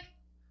 you're like,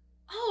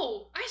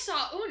 oh, I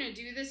saw Una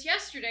do this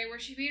yesterday where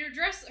she made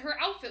her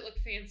outfit look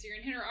fancier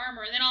and hit her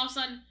armor, and then all of a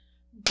sudden,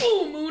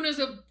 boom, Una's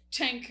a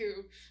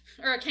Tenku.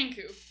 Or a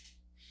Kenku.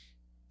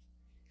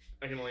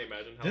 I can only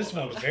imagine how This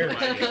well one's that very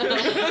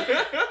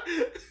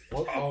was.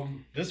 What?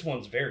 This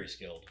one's very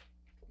skilled.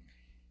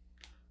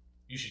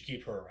 You should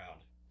keep her around.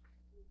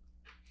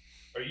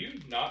 Are you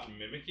not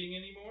mimicking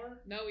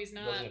anymore? No, he's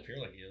not. Doesn't appear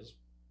like he is.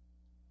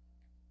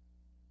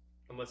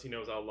 Unless he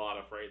knows a lot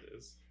of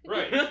phrases.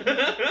 Right.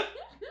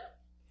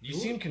 You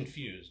seem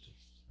confused.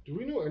 Do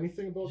we know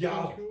anything about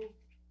Yeah.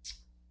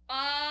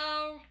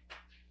 Kenku?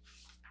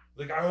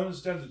 Like, I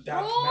understand that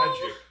that's Roll.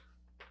 magic,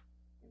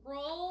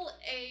 Roll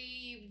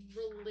a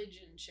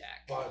religion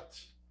check. but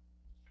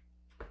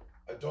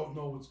I don't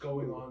know what's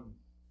going on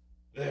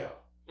there.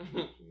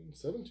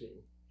 17.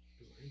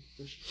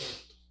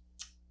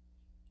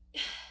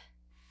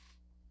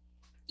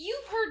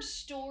 You've heard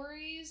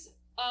stories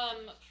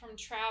from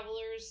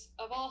travelers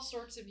of all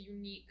sorts of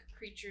unique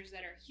creatures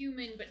that are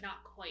human but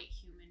not quite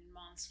human,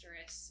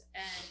 monstrous,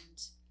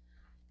 and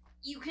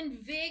you can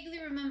vaguely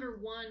remember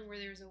one where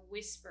there's a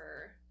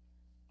whisper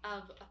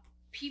of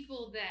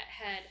people that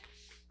had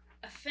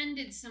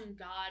offended some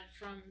god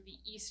from the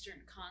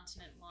eastern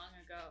continent long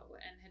ago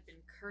and had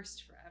been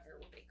cursed forever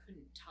where they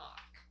couldn't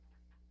talk.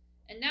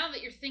 And now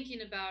that you're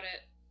thinking about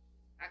it,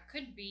 that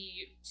could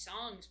be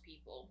Song's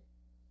people.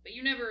 But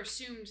you never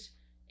assumed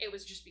it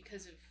was just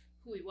because of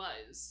who he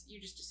was. You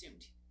just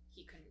assumed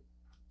he couldn't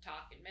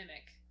talk and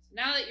mimic. So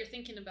now that you're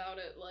thinking about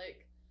it,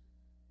 like,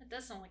 that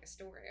does sound like a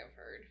story I've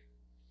heard.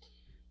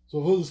 So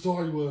I've heard the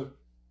story where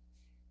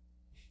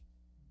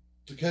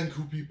the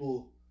Kenku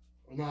people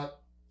are not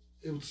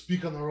able to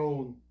speak on their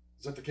own.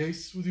 Is that the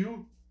case with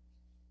you?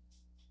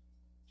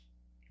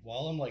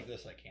 While I'm like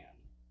this, I can.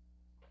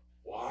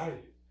 Why?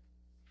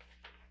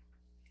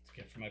 It's a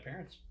gift from my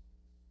parents.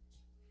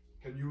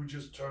 Can you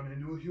just turn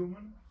into a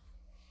human?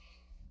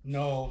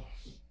 No.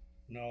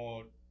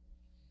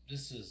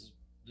 This is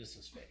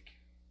fake.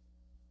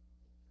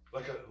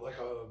 Like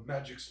a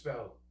magic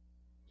spell.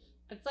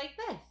 It's like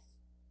this.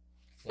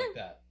 It's like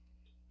that.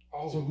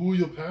 Oh, So who are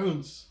your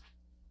parents?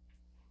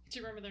 Do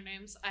you remember their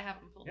names? I have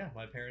them pulled Yeah, up.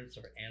 my parents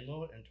are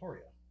Anlo and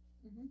Toria.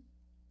 Mhm.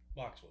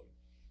 Boxwood.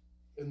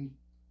 And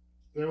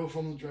they were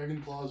from the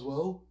Dragon Claw as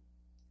well?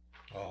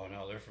 Oh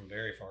no, they're from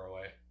very far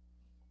away.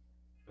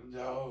 and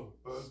now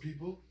bird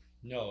people?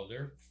 No,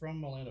 they're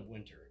from a land of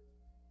winter.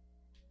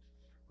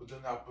 But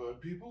they're not bird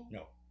people?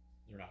 No,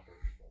 they're not bird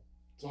people.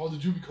 So how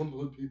did you become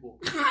good people?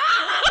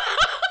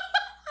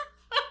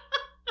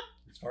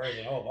 As far as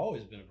I know, I've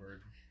always been a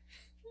bird.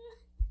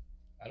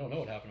 I don't know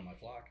what happened to my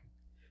flock.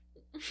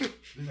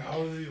 Then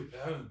how are they your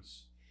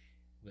parents?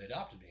 They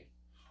adopted me.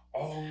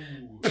 Oh.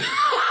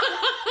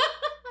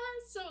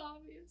 So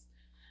obvious.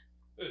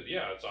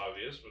 Yeah, it's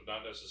obvious, but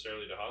not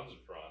necessarily to Hans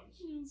and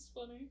Franz. It's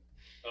funny.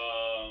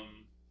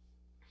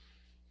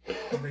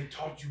 And they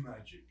taught you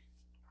magic.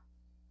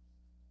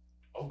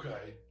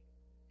 Okay.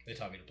 They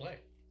taught me to play.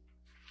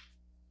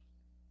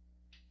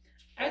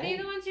 Are they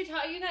the ones who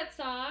taught you that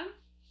song?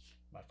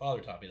 My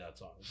father taught me that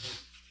song.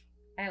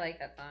 I like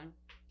that song.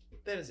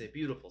 That is a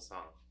beautiful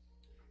song.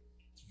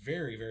 It's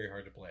very, very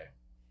hard to play.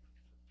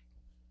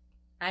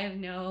 I have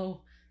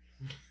no.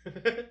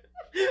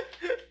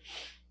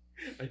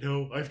 I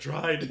know, I've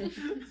tried.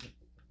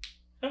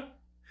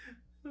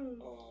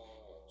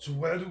 So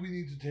where do we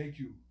need to take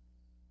you?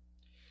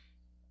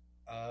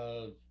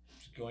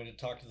 Going to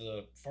talk to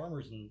the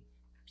farmers, and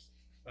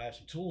I have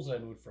some tools I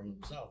moved from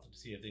south to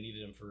see if they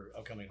needed them for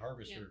upcoming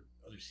harvest or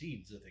other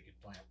seeds that they could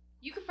plant.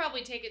 You could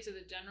probably take it to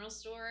the general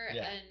store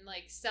Yeah. and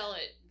like sell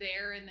it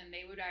there, and then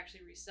they would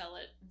actually resell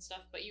it and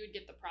stuff. But you would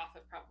get the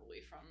profit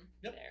probably from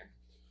there.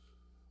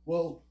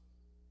 Well,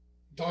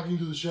 talking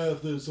to the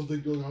sheriff, there's something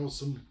going on with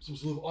some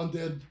sort of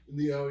undead in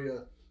the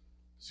area.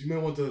 So you may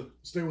want to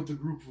stay with the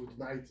group for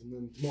tonight and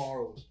then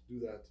tomorrow do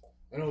that.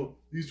 I know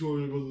these two are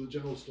going to go to the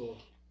general store.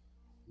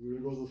 We're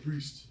going to go to the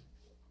priest.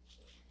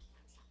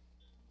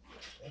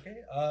 Okay.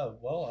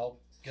 Well,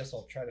 guess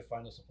I'll try to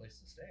find us a place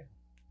to stay.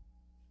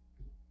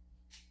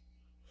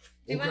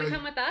 Do you want to Okay.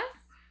 come with us?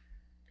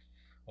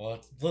 Well,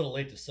 it's a little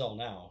late to sell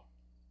now.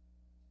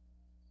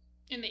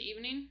 In the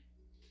evening?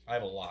 I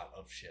have a lot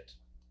of shit.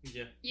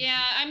 Yeah. Yeah,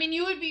 I mean,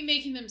 you would be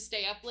making them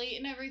stay up late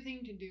and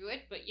everything to do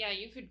it, but yeah,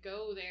 you could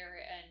go there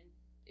and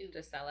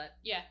To sell it.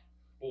 Yeah.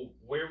 Well,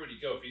 where would he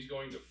go if he's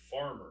going to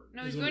farmers?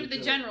 No, he's going to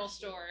the general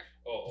store.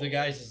 Oh, The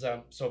guys is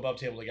so above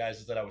table. The guys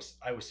is that I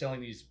was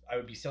selling these. I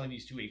would be selling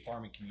these to a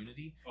farming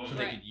community so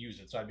they Right. could use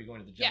it. So I'd be going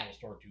to the general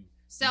store to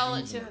Sell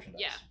it use the to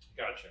merchandise. yeah.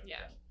 Gotcha. Yeah.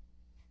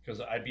 Because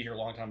I'd be here a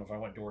long time if I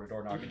went door to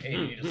door knocking. Hey,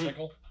 you need a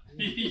sickle?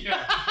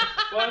 Yeah.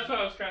 Well, that's what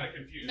I was kind of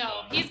confused. No,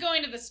 on. he's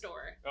going to the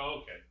store.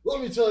 Oh, okay. Let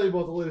me tell you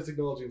about the latest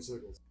technology in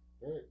sickles.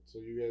 Alright, so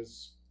you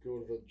guys go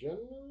to the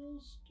general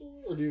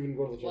store? Or do you even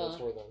go to the general Well,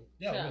 store then?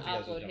 Yeah, to we'll let you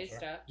guys offload do his that,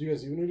 stuff. Do you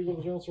guys even need to go to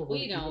the general store? We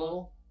to keep it don't.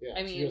 all? Yeah, I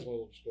so mean- you guys might as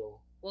well just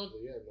go Well, to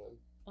the end then.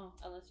 oh,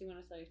 unless you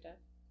want to sell your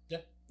stuff.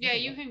 Yeah,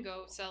 you can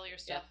go sell your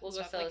stuff. we'll and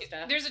go stuff. sell Like, his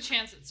stuff. There's a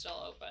chance it's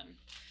still open.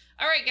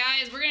 All right,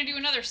 guys, we're gonna do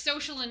another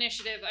social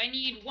initiative. I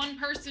need one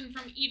person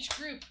from each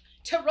group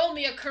to roll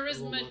me a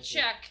charisma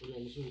check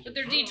with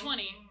their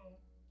D20.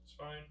 It's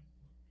fine.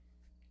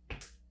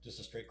 Just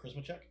a straight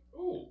charisma check?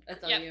 Ooh.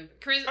 That's all Yep. you.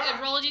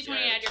 Roll a D20 Yeah,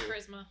 and add your two.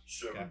 charisma.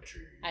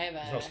 17. I have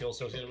There's no a. skill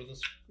associated with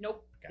this?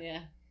 Nope.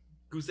 Yeah.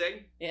 Goose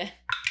egg? Yeah.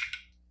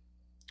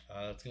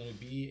 It's going to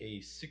be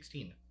a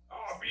 16.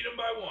 Oh, beat him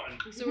by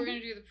 1. So we're gonna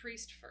do the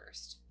priest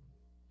first.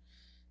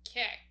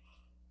 Okay.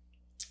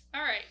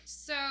 All right.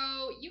 So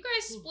you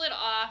guys split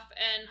off,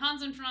 and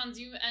Hans and Franz,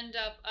 you end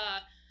up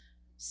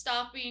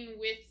stopping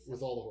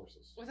With all the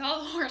horses. with all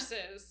the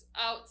horses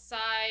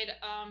outside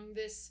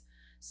this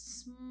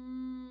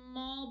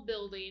small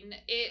building.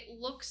 It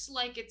looks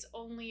like it's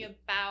only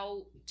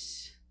about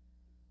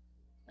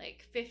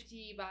like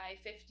 50 by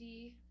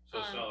 50. So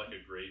it's not like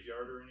a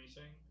graveyard or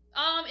anything?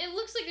 It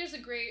looks like there's a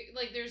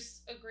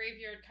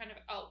graveyard kind of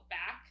out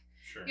back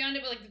Sure. beyond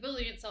it, but like the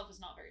building itself is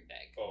not very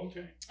big. Oh,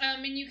 okay.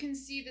 And you can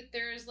see that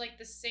there's like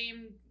the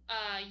same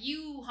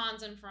you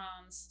Hans and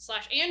Franz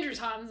 / Andrew's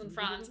Hans and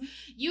Franz.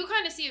 You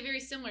kind of see a very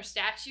similar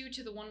statue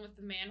to the one with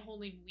the man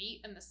holding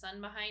wheat and the sun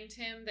behind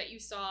him that you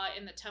saw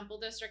in the temple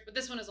district, but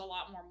this one is a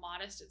lot more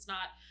modest. It's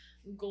not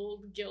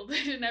gold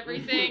gilded and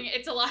everything.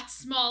 It's a lot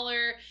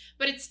smaller,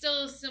 but it's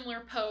still a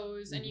similar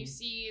pose. And you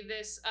see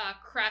this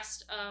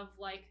crest of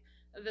like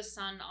the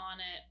sun on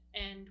it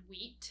and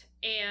wheat,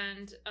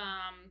 and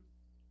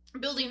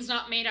building's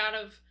not made out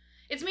of.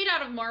 It's made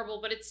out of marble,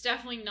 but it's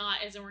definitely not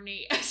as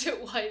ornate as it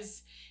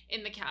was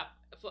in the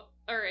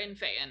in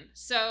Fehan.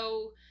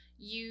 So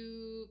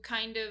you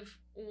kind of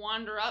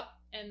wander up,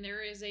 and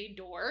there is a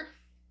door.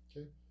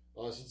 Okay.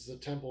 Since the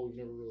temple, we've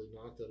never really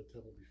knocked at a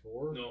temple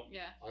before. No.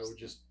 Yeah. I would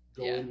just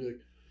go Yeah. in and be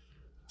like,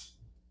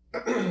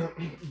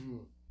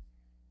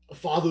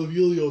 Father of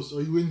Ilios,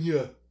 are you in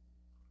here?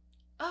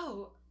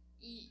 Oh,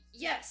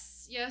 yes.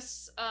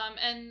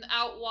 And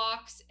out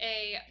walks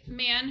a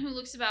man who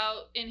looks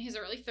about in his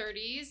early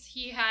 30s.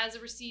 He has a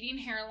receding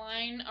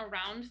hairline, a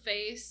round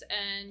face,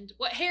 and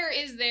what hair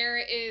is there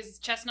is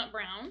chestnut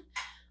brown.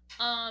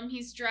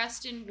 He's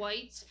dressed in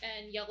white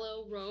and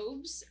yellow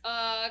robes.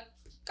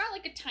 Got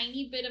like a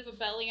tiny bit of a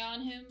belly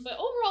on him, but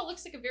overall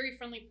looks like a very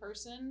friendly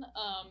person.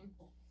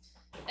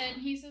 And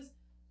he says,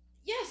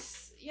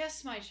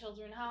 Yes, my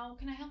children, how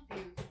can I help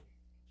you?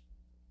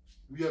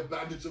 We have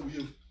bandits that we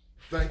have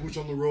vanquished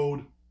on the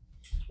road.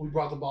 We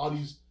brought the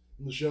bodies,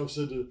 and the sheriff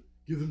said to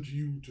give them to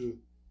you to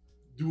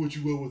do what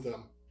you will with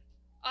them.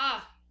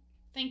 Ah,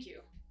 thank you.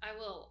 I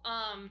will.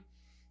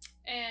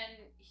 And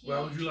he...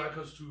 Where would you like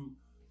us to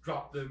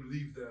drop them,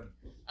 leave them?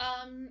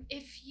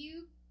 If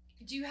you...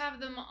 Do you have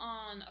them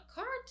on a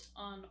cart?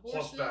 On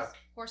horses? Horseback.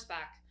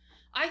 Horseback.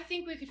 I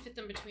think we could fit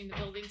them between the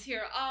buildings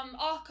here.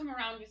 I'll come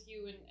around with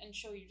you and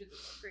show you to the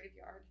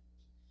graveyard.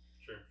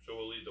 Sure. So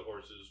we'll lead the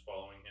horses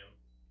following him.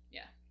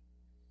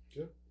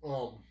 Okay.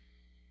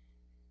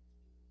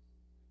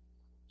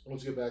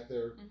 Once you get back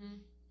there,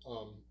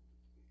 Mm-hmm.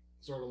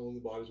 start unloading the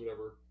bodies,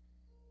 whatever.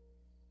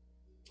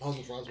 Hans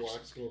and Franz will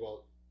ask him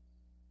about.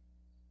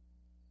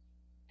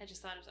 I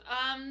just thought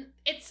of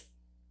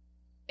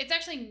it's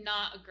actually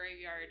not a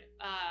graveyard.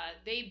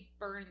 They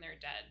burn their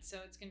dead, so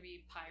it's gonna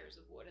be pyres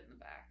of wood in the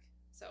back.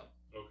 So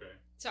Okay.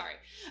 sorry.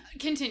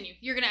 Continue.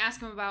 You're gonna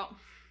ask him about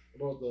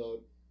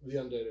the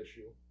undead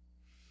issue.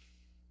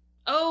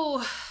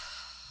 Oh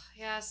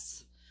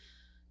yes.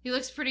 He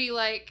looks pretty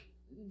like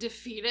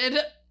defeated.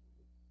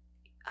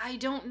 I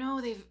don't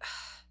know,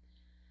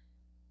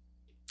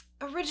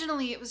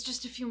 originally it was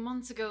just a few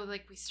months ago,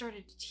 like we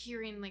started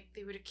hearing like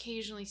they would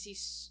occasionally see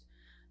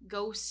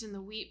ghosts in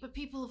the wheat, but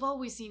people have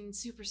always seen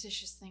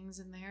superstitious things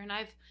in there, and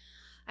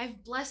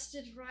I've blessed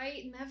it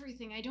right and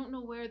everything. I don't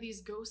know where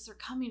these ghosts are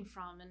coming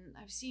from, and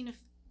I've seen if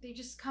they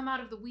just come out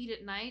of the wheat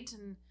at night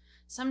and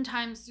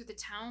sometimes through the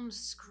town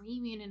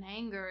screaming in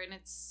anger, and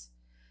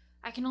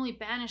I can only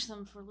banish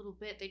them for a little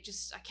bit.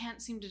 I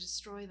can't seem to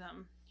destroy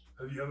them.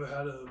 Have you ever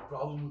had a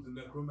problem with the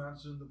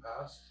necromancer in the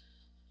past?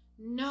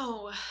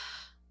 No.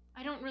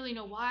 I don't really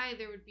know why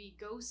there would be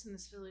ghosts in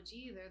this village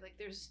either. Like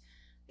there's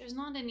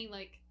not any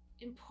like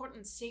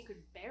important sacred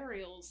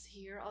burials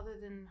here other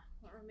than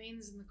what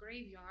remains in the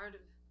graveyard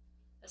of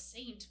a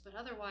saint, but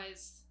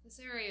otherwise this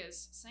area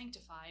is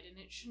sanctified and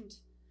it shouldn't.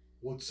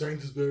 What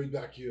saint is buried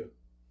back here?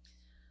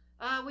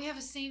 We have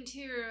a saint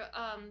here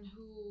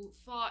who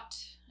fought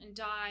and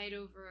died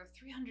over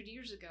 300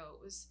 years ago.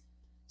 It was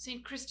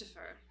Saint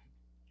Christopher.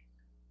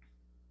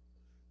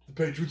 The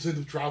patron saint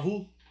of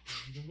travel.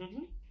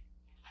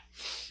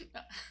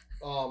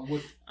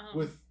 With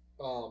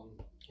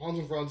Hans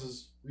and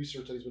Franz's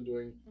research that he's been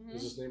doing,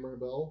 does his name ring a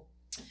bell?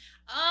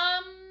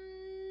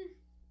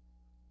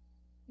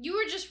 You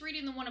were just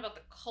reading the one about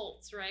the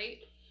cults, right?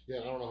 Yeah,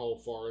 I don't know how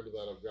far into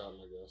that I've gotten,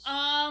 I guess.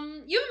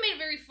 You haven't made it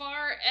very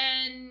far,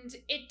 and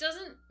it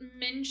doesn't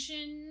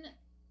mention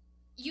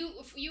you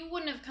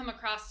wouldn't have come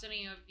across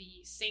any of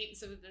the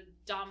saints of the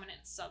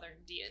dominant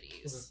southern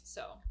deities. Okay.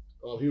 So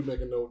He would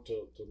make a note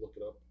to look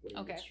it up when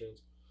he Okay. gets a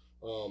chance.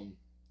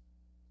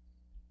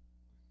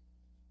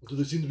 Do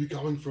they seem to be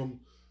coming from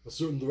a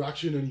certain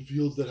direction? Any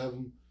fields that have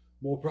them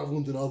more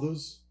prevalent than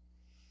others?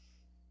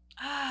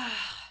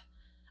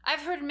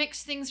 I've heard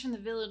mixed things from the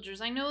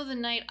villagers. I know the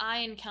night I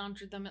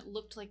encountered them, it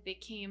looked like they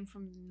came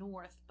from the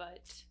north,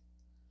 but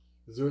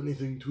Is there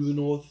anything to the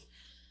north?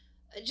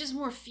 just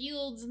more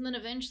fields, and then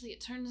eventually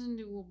it turns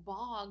into a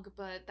bog,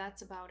 but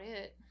that's about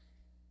it.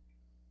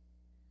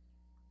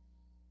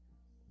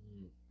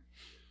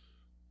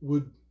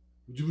 Would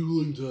you be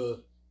willing to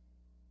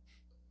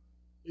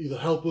either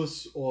help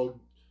us or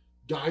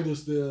guide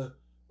us there?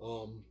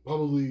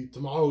 Probably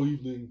tomorrow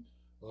evening.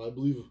 I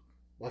believe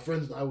my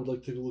friends and I would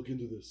like to take a look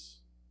into this.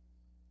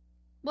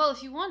 Well,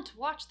 if you want to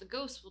watch the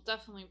ghosts, we'll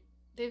definitely...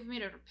 They've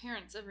made an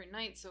appearance every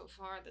night so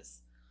far this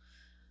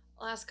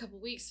last couple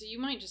weeks, so you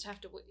might just have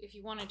to... If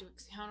you wanted to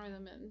encounter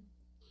them and...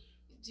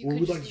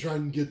 We'd like to try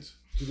and get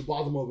to the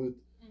bottom of it.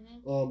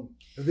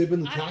 Have they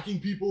been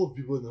attacking people? Have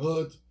people been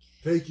hurt?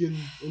 Taken?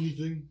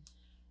 Anything?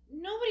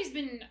 Nobody's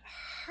been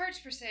hurt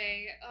per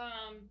se,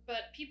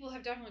 but people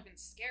have definitely been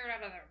scared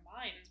out of their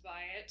minds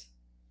by it.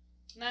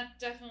 And that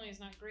definitely is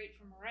not great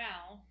for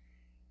morale.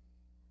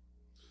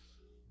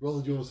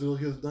 Brother, do you want to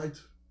stay here tonight?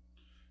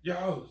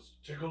 Yeah, let's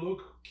take a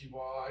look. Keep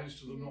our eyes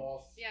to the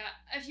north. Yeah,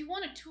 if you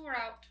want to tour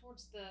out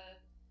towards the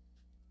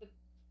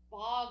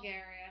bog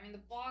area, I mean, the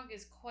bog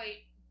is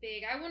quite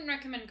big. I wouldn't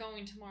recommend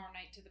going tomorrow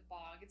night to the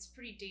bog. It's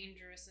pretty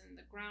dangerous and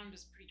the ground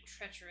is pretty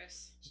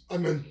treacherous. I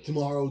meant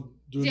tomorrow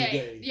during the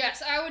day.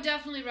 Yes, I would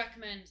definitely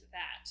recommend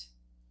that.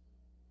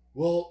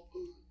 Well,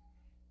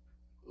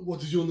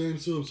 what is your name,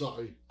 sir? I'm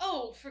sorry.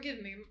 Oh,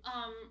 forgive me.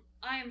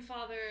 I am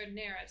Father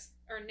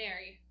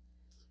Neri.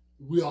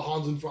 We are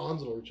Hans and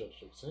Franz, and I'll reach out to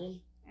shake his hand.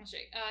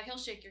 He'll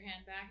shake your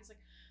hand back. He's like,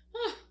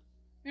 oh,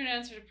 you're an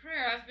answer to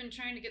prayer. I've been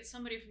trying to get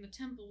somebody from the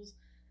temples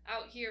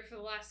out here for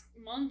the last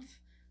month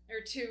or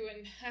two,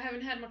 and I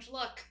haven't had much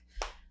luck.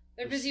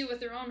 They're busy with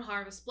their own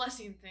harvest,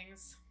 blessing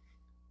things.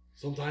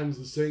 Sometimes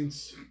the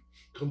saints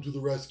come to the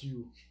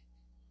rescue.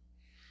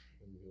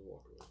 And he'll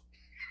walk away.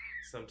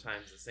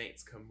 Sometimes the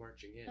saints come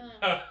marching in.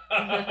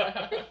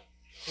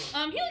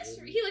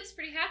 He looks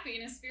pretty happy,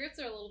 and his spirits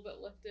are a little bit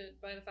lifted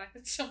by the fact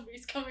that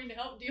somebody's coming to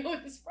help deal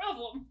with this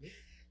problem.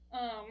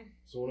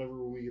 So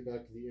whenever we get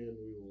back to the inn,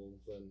 we will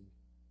then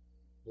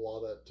allow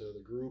that to the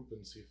group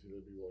and see if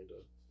they'd be willing to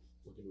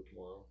look into it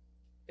tomorrow.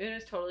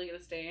 Una's totally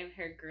gonna stay in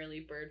her girly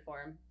bird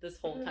form this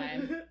whole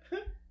time.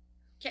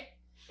 Okay.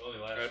 It only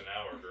lasts an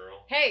hour,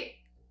 girl. Hey!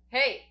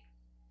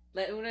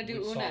 Let Una do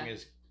Which Una. song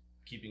is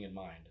keeping in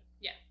mind?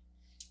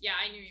 Yeah,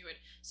 I knew you would.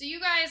 So you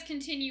guys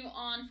continue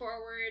on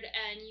forward,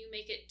 and you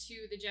make it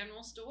to the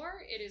general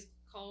store. It is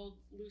called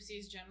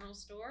Lucy's General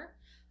Store.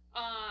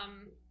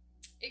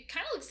 It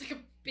kind of looks like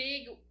a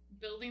big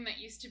building that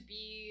used to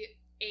be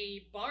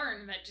a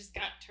barn that just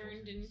got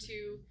turned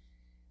into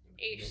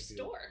a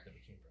store. That we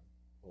came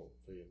from. Oh,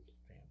 Fan.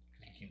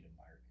 Because we came to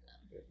Meyer.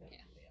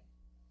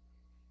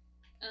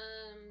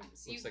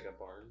 So Looks like a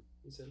barn,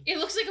 you said? it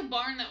looks like a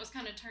barn that was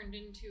kind of turned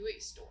into a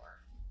store.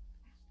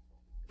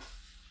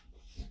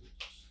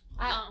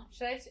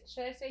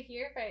 Should I stay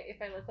here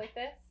if I look like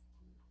this?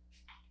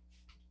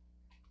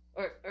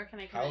 Or can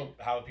I come in?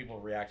 How have people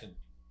reacted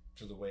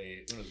to the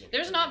way Una's looking?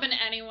 There's not been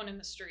anyone in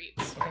the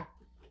streets.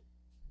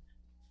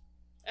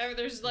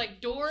 There's like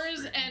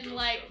doors and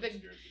like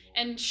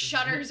and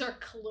shutters are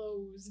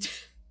closed.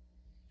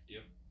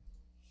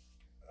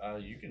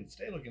 You can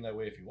stay looking that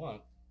way if you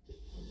want.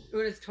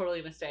 Una's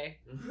totally gonna stay.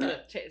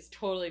 It's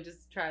totally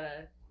just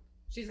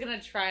she's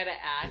gonna try to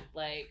act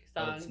like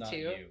But Song it's not too.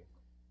 you.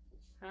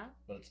 Huh?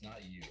 But it's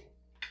not you.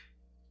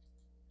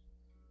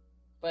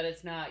 But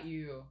it's not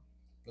you.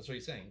 That's what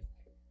he's saying.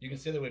 You can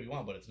stay that way if you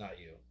want, but it's not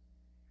you.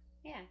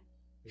 Yeah.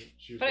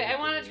 She was But I going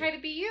want to to try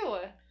to be you.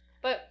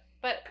 But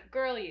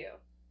girl you.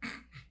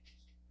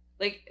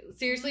 Like,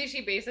 seriously,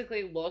 she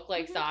basically looked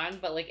like Song,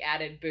 but like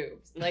added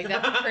boobs. Like,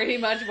 that's pretty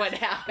much what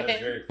happened.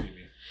 That's very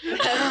creepy.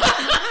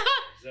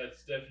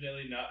 That's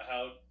definitely not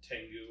how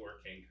Tengu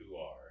or Kenku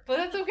are. But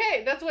that's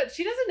okay. That's what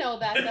she doesn't know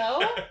that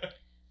though.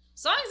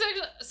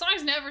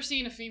 Song's never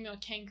seen a female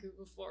Kenku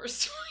before,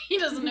 so he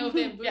doesn't know if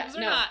they have boobs or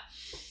not.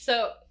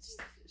 So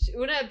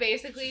Una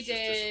basically This is just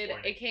did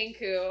a disappointing.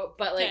 Kenku,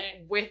 but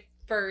like with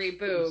furry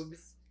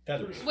boobs.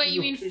 Feathers. Wait,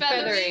 you mean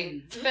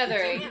feathering?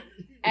 Feathering.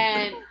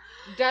 And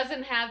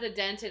doesn't have the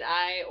dented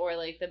eye or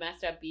like the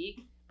messed up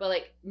beak, but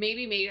like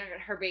maybe made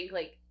her beak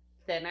like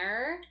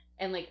thinner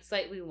and like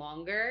slightly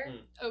longer.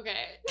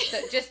 Okay.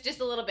 So just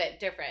a little bit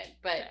different,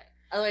 but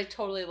Otherwise,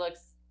 totally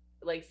looks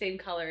like same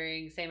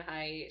coloring, same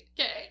height.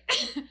 Okay.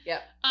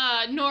 Yep.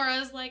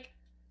 Nora's like,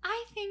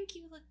 I think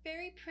you look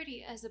very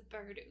pretty as a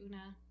bird,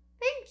 Una.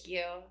 Thank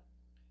you.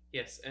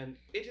 Yes, and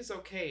it is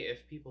okay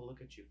if people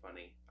look at you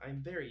funny.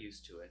 I'm very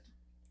used to it.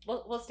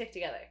 We'll stick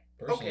together.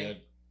 Personally, Okay. I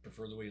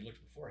prefer the way you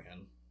looked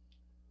beforehand.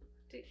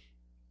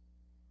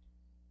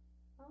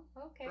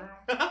 Oh, okay.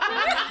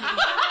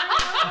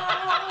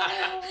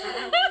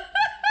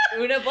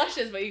 Una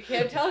blushes, but you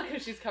can't tell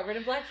because she's covered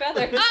in black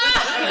feathers.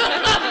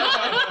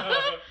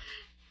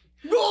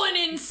 Roll an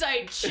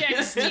insight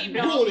check, Steve.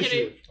 No, Roll I'm a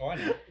kidding. shit. Oh, I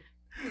know.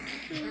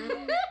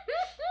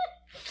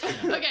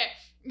 Okay,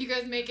 you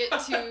guys make it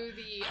to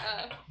the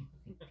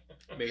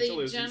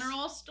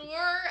general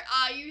store.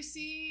 You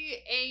see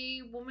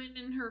a woman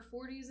in her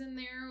 40s in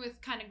there with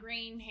kind of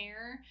graying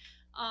hair,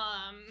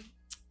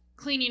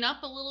 cleaning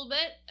up a little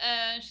bit.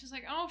 She's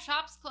like, "Oh,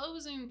 shop's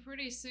closing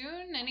pretty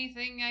soon.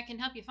 Anything I can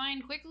help you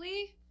find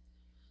quickly?"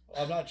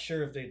 I'm not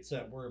sure if they'd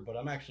sent word, but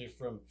I'm actually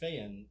from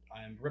Fehal.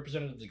 I'm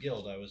representative of the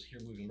guild. I was here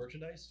moving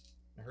merchandise.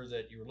 I heard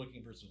that you were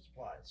looking for some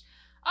supplies.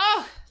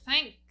 Oh,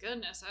 thank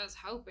goodness. I was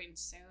hoping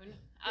soon.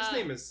 His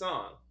name is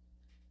Song.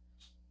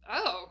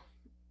 Oh,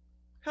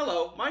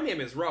 Hello, my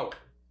name is Rowan.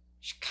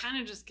 she kind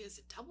of just gives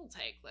a double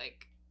take,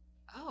 like,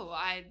 "Oh,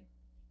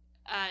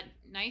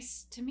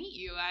 nice to meet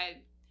you.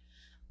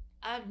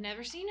 I've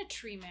never seen a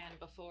tree man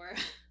before."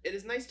 It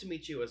is nice to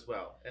meet you as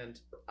well, and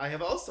I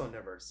have also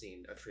never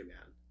seen a tree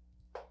man.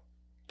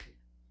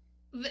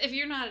 If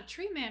you're not a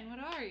tree man, what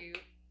are you?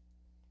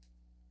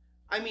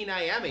 I mean,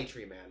 I am a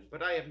tree man,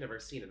 but I have never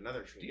seen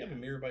another tree Do you have a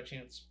man. mirror by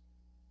chance?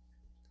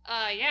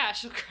 Yeah,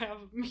 she'll grab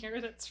a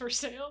mirror that's for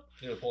sale.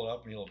 He'll pull it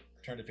up and he'll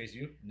turn to face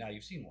you. Now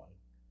you've seen one.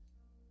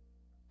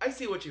 I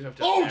see what you have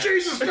done. Oh, there.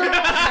 Jesus!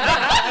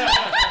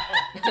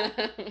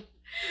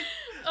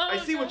 I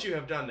see what you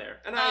have done there,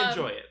 and I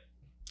enjoy it.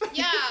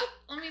 Yeah,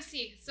 let me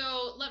see.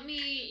 So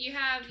you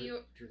have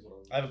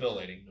I have a bill of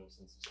lading.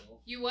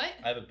 you what?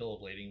 I have a bill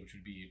of lading, which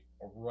would be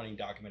a running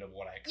document of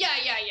what I. Yeah.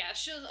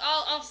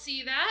 I'll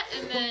see that,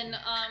 and then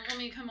let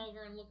me come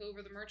over and look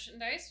over the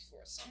merchandise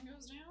before the sun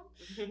goes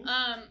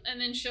down. And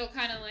then she'll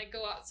kind of like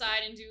go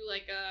outside and do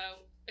like a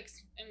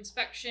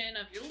inspection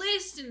of your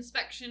list,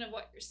 inspection of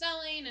what you're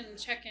selling, and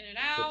checking it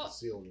Put the out.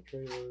 seal on the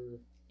trailer.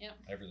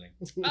 Everything.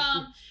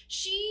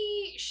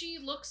 She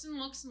looks and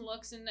looks and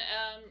looks and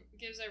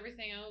gives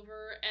everything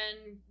over,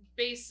 and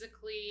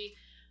basically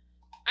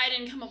I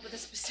didn't come up with a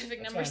specific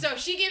That's number, fine. so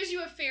she gives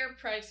you a fair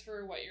price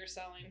for what you're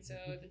selling. So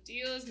the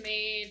deal is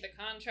made, the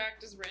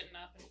contract is written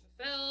up and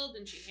fulfilled,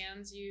 and she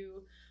hands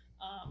you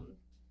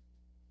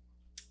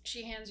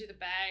the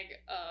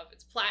bag of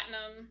it's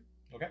platinum.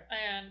 Okay.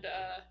 And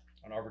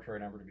An arbitrary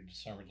number to be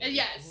determined.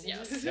 yes.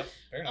 Yep.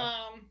 Fair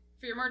enough.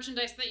 For your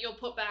merchandise that you'll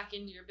put back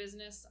into your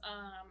business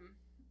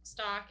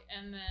stock,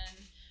 and then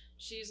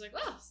she's like,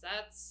 "Well,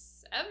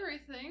 that's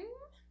everything."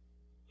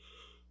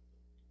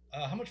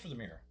 How much for the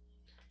mirror?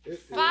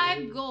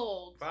 5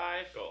 gold.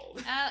 5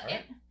 gold.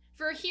 Alright.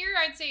 For here,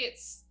 I'd say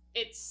it's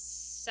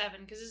 7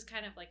 because this is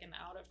kind of like an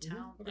out of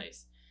town Okay.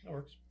 place. That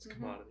works. It's a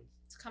commodity.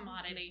 It's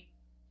commodity.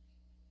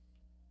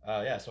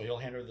 Yeah, so he'll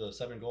hand her the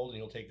 7 gold and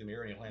he'll take the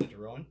mirror and he'll hand it to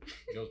Rowan.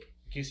 He goes,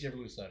 in case you ever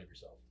lose sight of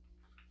yourself.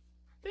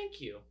 Thank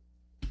you.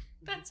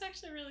 That's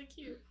actually really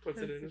cute.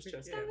 Puts it in his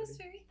chest. That was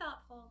very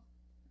thoughtful.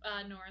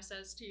 Nora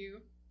says to you.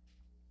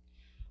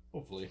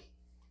 Hopefully.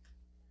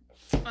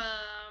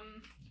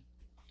 Um,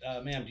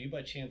 Ma'am, do you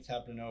by chance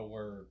happen to know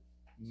where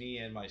me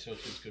and my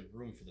associates could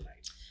room for the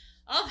night?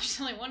 Oh, there's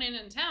only one inn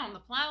in town, the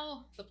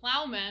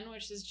Plowman,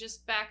 which is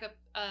just back up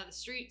the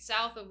street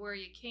south of where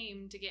you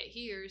came to get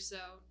here, so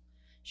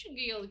should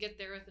be able to get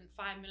there within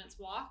 5 minutes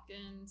walk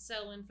and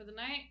settle in for the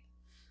night.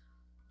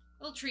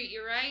 They'll treat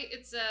you right.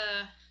 It's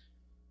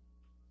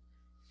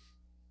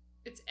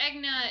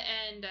Egna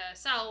and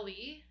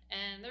Salvi,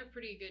 and they're a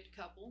pretty good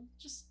couple.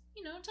 Just,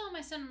 tell them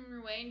I sent them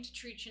your way and to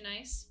treat you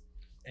nice.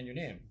 And your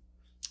name?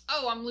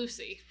 Oh, I'm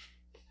Lucy.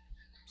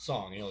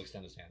 Song, and he'll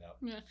extend his hand out.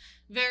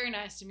 Very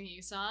nice to meet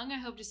you, Song. I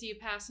hope to see you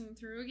passing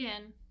through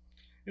again.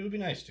 It would be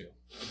nice to.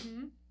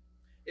 Mm-hmm.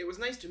 It was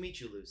nice to meet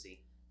you,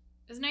 Lucy.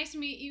 It's nice to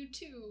meet you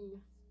too,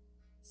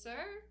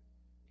 sir.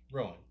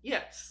 Rowan.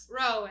 Yes.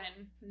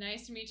 Rowan.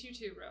 Nice to meet you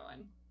too,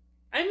 Rowan.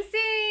 I'm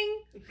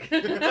seeing.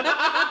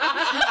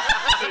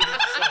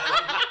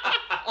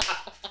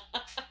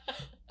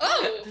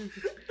 Oh!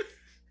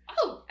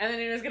 Oh! And then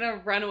Una's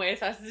gonna run away as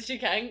fast as she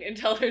can and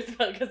tell her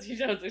spell because she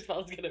knows her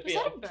spell's gonna Was be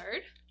that a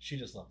bird? She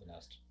just left the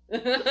nest.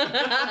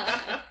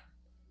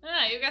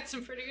 Ah, you got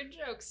some pretty good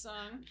jokes,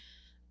 Song.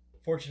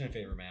 Fortune in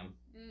favor, ma'am.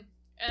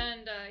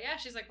 And yeah,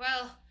 she's like,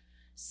 well,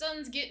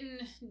 sun's getting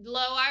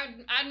low.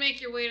 I'd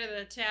make your way to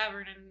the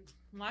tavern and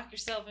lock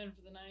yourself in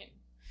for the night.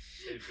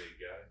 Hey, big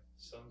guy.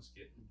 Sun's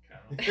getting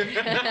kind of.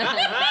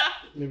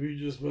 Maybe you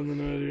just spend the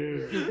night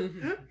here.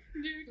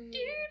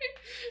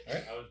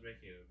 I was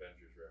making an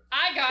Avengers reference.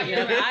 I got you.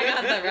 I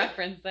got the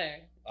reference there.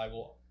 I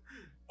will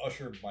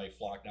usher my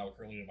flock now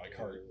currently in my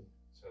cart.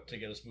 to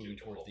get us moving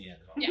towards the end.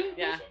 Yeah.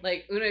 Yeah,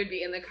 like Una would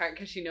be in the cart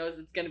because she knows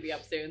it's gonna be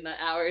up soon. The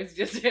hour is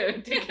just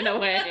taken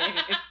away.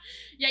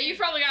 Yeah, you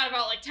probably got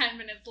about like 10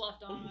 minutes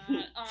left on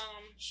that.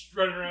 Just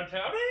running around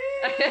town.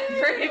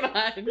 Pretty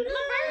much. I'm a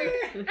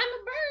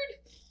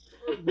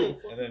bird.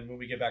 And then when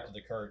we get back to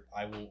the cart,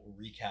 I will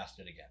recast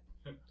it again.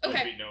 Okay.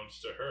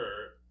 Unbeknownst to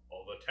her,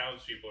 all the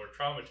townspeople are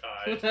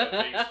traumatized by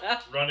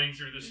things running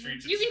through the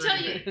streets. You and can tell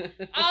screaming.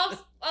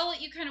 I'll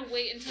let you kind of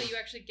wait until you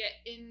actually get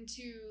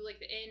into like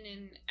the inn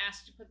and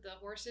ask to put the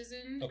horses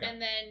in, Okay.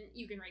 and then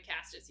you can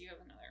recast it. So you have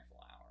another full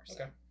hour. So.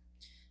 Okay.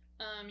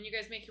 And you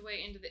guys make your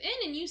way into the inn,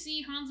 and you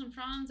see Hans and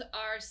Franz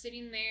are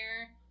sitting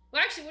there.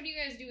 Well, actually, what are you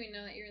guys doing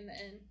now that you're in the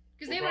inn?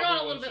 Because they were on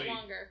a little bit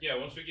longer. Yeah,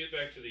 once we get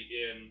back to the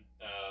inn,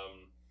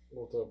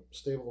 We'll have to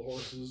stable the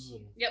horses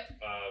and Yep.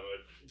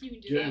 You can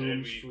do Yeah. that. and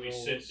Rooms we for all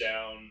sit this.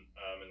 down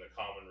in the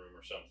common room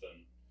or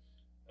something.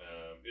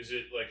 Is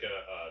it like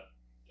a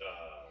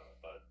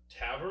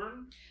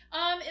tavern?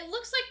 It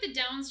looks like the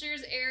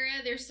downstairs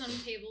area. There's some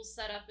tables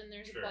set up, and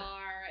there's Sure. a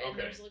bar, and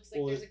Okay. there's looks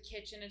like Well, there's a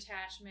kitchen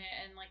attachment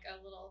and like a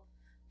little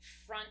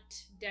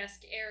front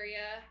desk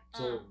area.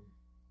 so. Sorry.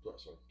 keep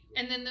going.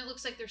 And then it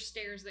looks like there's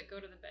stairs that go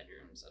to the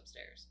bedrooms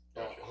upstairs.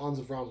 Hans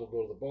and Franz will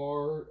go to the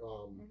bar.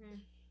 Mm-hmm.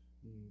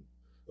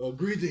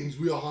 Greetings,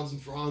 we are Hans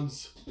and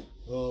Franz.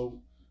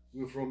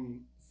 We're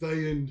from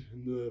Thayen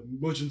and the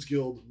Merchants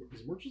Guild.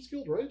 Is it Merchants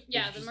Guild, right?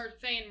 Yeah, It's the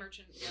just Thayen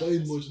Merchant.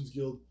 Thayen Merchants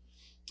Guild.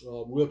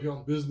 We're up here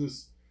on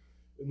business,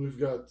 and we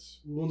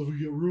wonder if we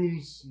get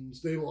rooms and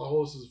stable our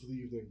horses for the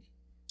evening.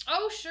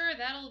 Oh, sure,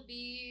 that'll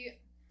be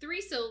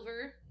 3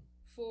 silver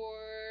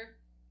for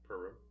Per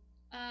room.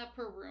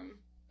 per room,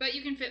 but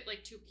you can fit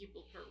like 2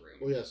 people per room.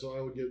 Well, yeah, so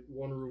I would get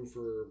one room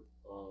for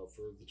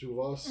the two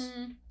of us,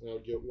 Mhm. and I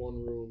would get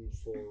one room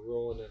for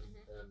Rowan and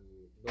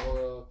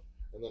Nora,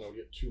 and then I would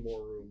get 2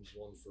 more rooms,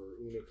 one for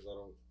Una because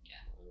I'm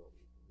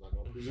not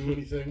going to presume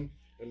anything,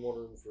 and one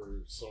room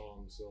for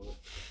Song. So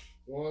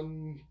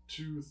 1,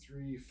 2,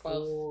 3,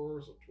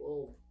 4, so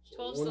 12. So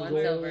 12 one silver.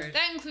 gold, silver.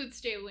 That includes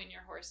stabling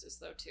your horses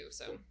though too.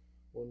 So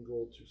 1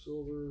 gold, 2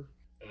 silver.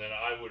 And then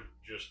I would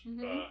just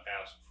Mhm.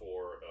 ask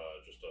for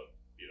just a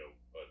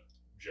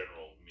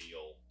general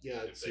meal.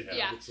 Yeah, If I'd see they if have- I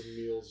Yeah. can get some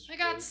meals. I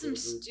got ready for some the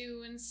group.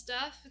 stew and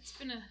stuff. It's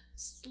been a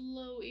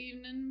slow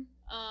evening.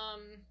 Yeah,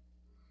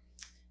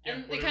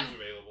 And they whatever's kind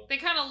available. they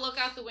kind of look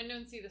out the window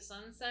and see the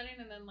sun setting,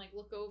 and then like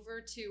look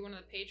over to one of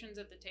the patrons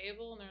at the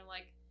table, and they're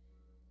like,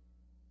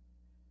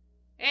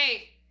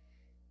 "Hey,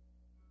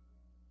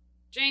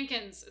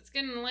 Jenkins, it's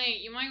getting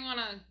late. You might want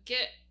to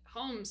get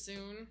home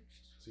soon."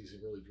 So he's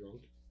really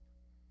drunk.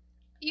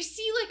 You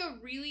see like a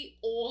really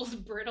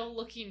old,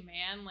 brittle-looking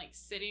man like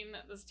sitting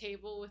at this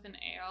table with an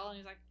ale, and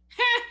he's like,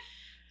 "Heh,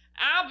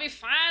 I'll be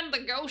fine. The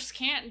ghost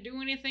can't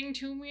do anything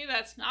to me.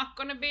 That's not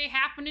gonna be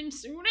happening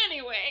soon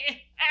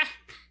anyway."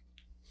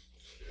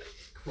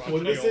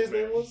 What did I say his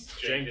name was?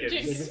 Jenkins.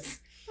 Jenkins.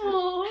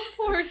 Oh,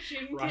 poor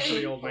Jenkins.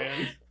 Rusty old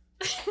man.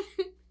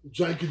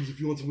 Jenkins, if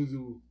you want somebody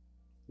to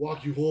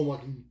walk you home, I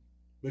can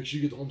make sure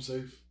you get home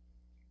safe.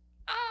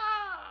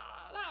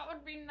 That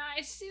would be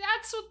nice. See,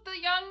 that's what the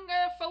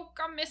younger folk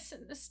are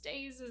missing these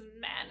days is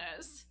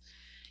manners.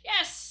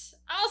 Yes,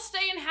 I'll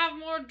stay and have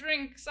more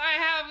drinks. I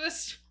have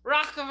this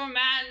rock of a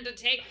man to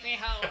take me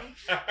home.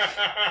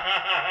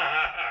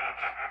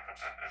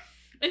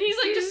 And he's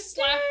like just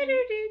slapping.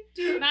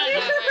 Not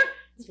that way.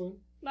 That's fine.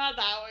 Not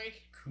that way.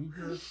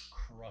 Cougar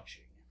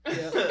crushing.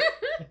 Yeah.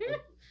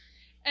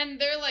 And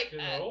they're like, Can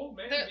an old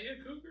man they're- be a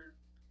cougar?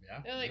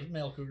 Yeah, They're like- there's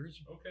male cougars.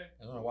 Okay.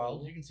 I don't know,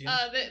 wild. You can see them.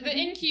 the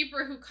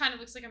innkeeper who kind of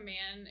looks like a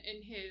man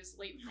in his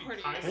late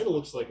 40s. Kind of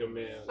looks like a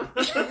man.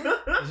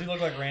 Does he look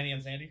like Randy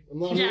and Sandy? I'm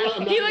not, Yeah,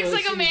 I'm not he looks gonna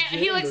like a assume man.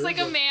 He looks gender, like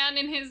a but- man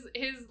in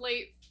his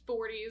late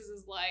 40s.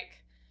 Is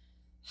like,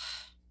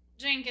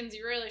 Jenkins,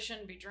 you really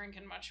shouldn't be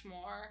drinking much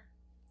more.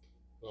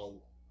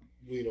 I'll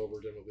lean over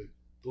to him and be,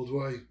 don't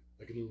worry,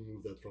 I can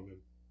remove that from him.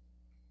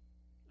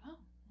 Oh,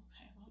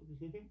 okay. Well,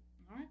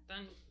 all right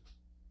then.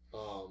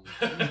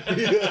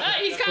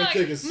 He's kind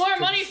Take of his- like, more take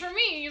money his- for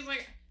me. He's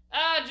like,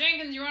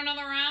 Jenkins, you want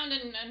another round,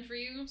 and for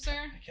you, sir.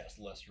 I cast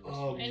Lester.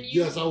 And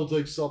you- Yes, I will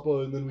take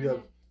supper, and then we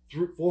have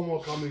 4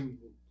 more coming.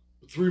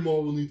 3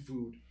 more will need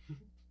food.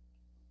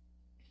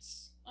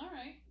 All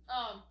right.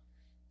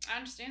 I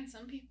understand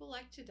some people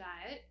like to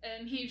diet,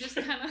 and he just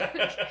kind of,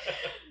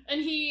 and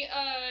he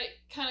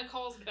kind of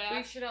calls We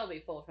back. should all be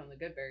full from the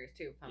good berries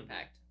too. Fun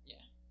fact.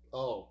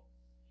 Oh.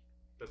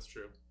 That's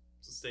true.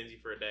 Sustains you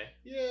for a day.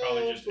 Yeah.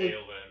 Probably just but,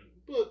 ale then.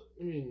 But,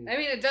 I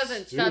mean, It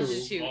doesn't Stew.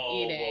 substitute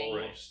Small eating.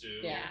 bowl of stew.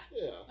 Yeah.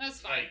 yeah. That's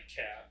fine.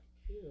 Nightcap.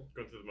 Yeah.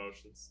 Go through the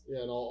motions.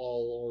 Yeah, and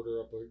I'll order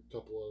up a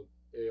couple of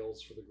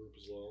ales for the group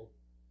as well.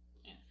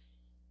 Yeah.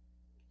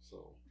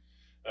 So.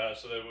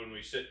 So then when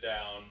we sit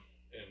down,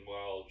 and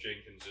while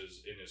Jenkins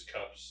is in his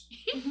cups,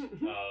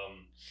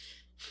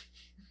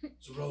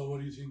 So, brother, what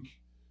do you think?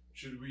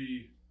 Should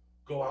we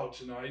go out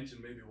tonight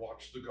and maybe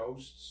watch the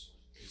ghosts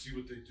and see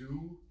what they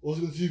do? I was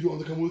gonna see if you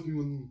want to come with me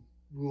when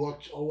we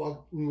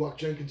walk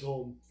Jenkins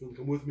home. If you want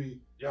to come with me,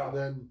 Yeah. and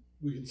then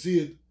we can see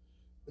it.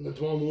 And then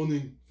tomorrow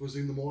morning, first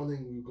thing in the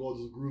morning, we go out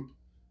as a group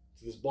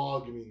to this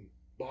bog. I mean,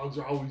 bogs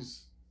are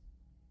always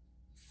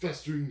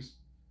festering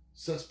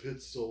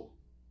cesspits, so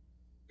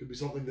could be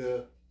something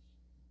there.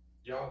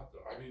 Yeah,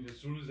 I mean, as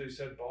soon as they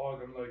said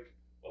bog, I'm like,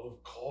 well,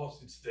 of course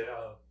it's there.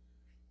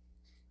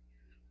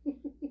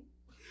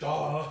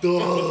 Duh.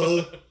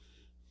 Duh.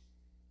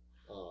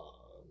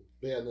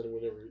 Yeah, and then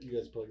whenever you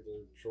guys probably get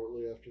there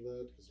shortly after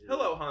that.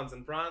 Hello, Hans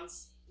and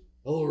Franz.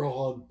 Hello,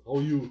 Rohan. How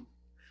are you?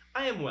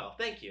 I am well,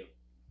 thank you.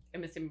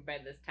 I'm assuming by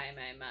this time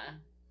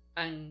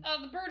I'm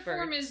The bird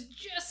form is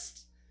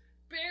just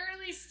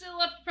barely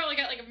still up. Probably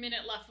got like a minute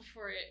left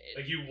before it.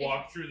 Like you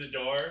walk through the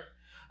door.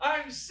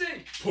 I'm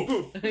sick.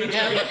 Poof.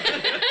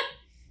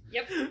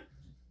 Yep.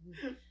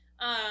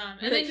 And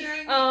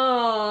then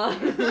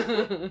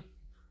oh,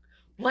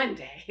 one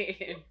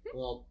day.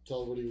 Well, I'll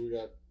tell everybody we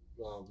got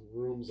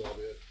rooms out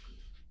there.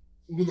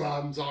 Una,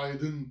 I'm sorry, I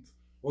didn't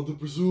want to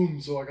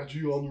presume, so I got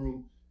you your own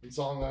room, and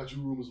Song got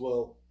your room as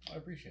well. I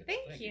appreciate that.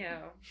 Thank you.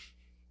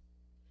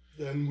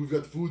 Then we've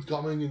got food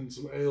coming and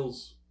some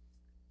ales.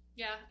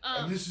 yeah.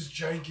 And this is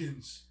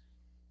Jenkins.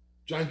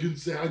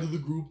 Jenkins, say hi to the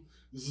group.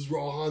 This is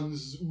Rohan,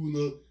 this is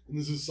Una, and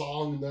this is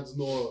Song, and that's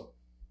Nora.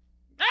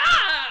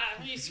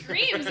 He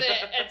screams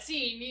at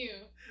seeing you,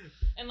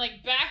 and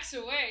like backs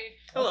away.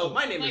 Hello,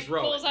 my name Like is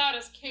Rowan. pulls out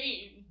his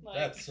cane. Like,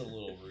 That's a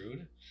little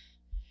rude.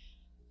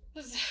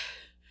 This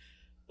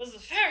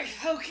is fairy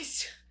folk.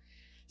 It's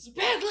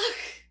bad luck.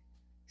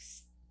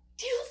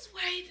 Steals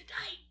away the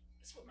night.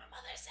 That's what my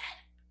mother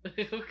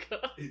said. Oh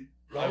god.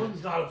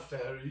 Rowan's not a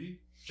fairy.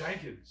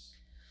 Jenkins.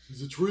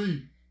 He's a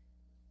tree.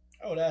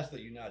 I would ask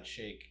that you not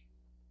shake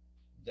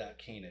that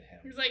cane at him.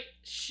 He's like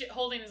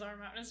holding his arm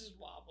out, and it's just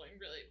wobbling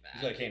really bad.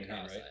 He's got a cane in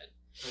hand, right?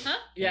 cross-eyed. Huh?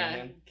 Yeah,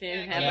 hand?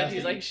 can't Yeah, have I'd it. ask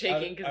He's that like you-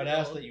 shaking because I'd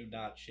ask that you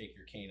not shake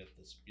your cane at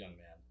this young man.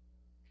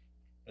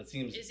 That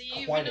seems Is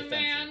he quite even a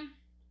offensive. man?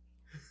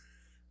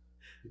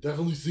 It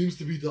definitely seems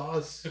to be to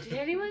us. Did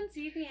anyone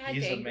see if he had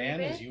He's a dangly man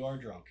bits? as you are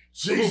drunk.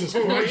 Jesus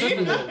Christ,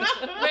 Una.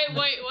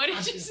 Wait, what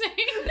did you say?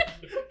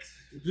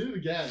 You did it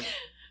again.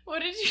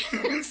 What did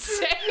you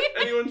say?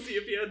 Anyone see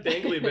if he had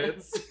dangly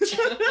bits?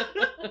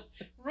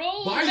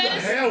 Roll By a the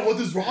medicine. hell, what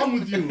is wrong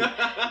with you?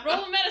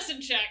 Roll a medicine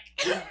check.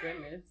 Oh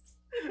goodness.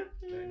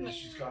 Maybe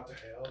she's got the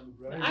hair on the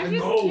brain. I'm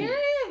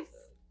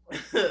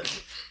just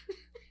curious.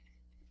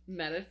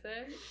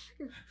 Medicine?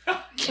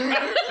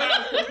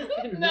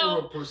 More No.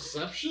 of a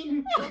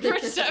perception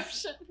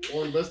Perception.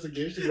 or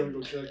investigation. You gotta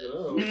go check it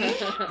out.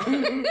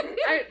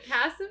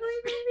 Passively,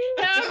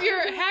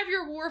 maybe? Have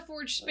your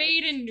Warforged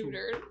spade and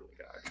neutered.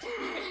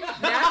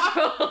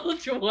 Natural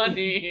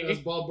 20. As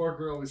Bob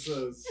Barker always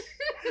says,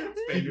 Spade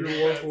keep your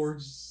your pets.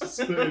 Warforged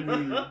spade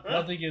neutered.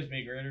 Nothing gives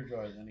me greater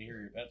joy than to hear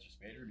your pets are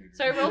spayed or neutered.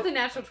 So I rolled a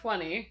natural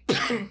 20.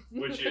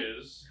 Which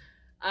is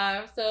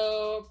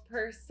So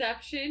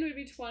perception would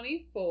be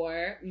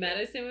 24.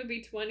 Medicine would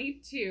be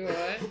 22.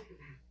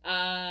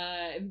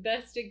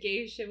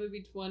 Investigation would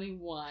be 21.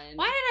 Why did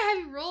I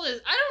have you roll this?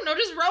 I don't know.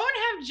 Does Rowan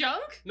have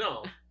junk?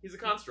 No, he's a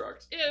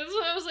construct. Yeah, that's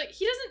what I was like.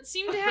 He doesn't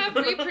seem to have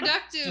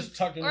reproductive Just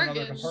tucked in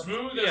another organs.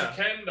 compartment. smooth as Yeah. a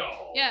Ken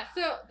doll. Yeah.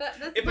 So that's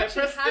the If I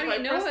question. press- How if do I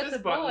you know press it's this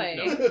a button-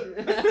 boy?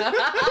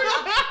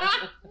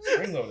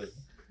 Spring loaded.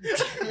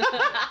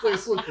 It's like a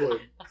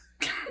switchblade.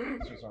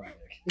 That's on my dick.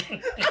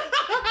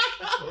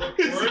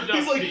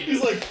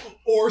 He's like,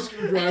 or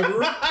screwdriver,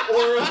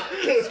 or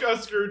a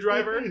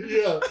screwdriver.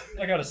 yeah.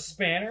 I got a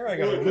spanner. I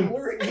got a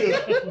ruler.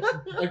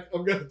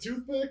 I've got a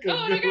toothpick. Oh,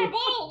 and I got a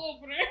bottle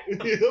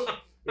opener. Yep.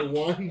 A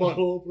wine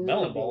bottle opener.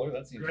 Melon baller.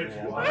 That seems Great a for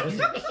little wine.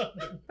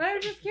 But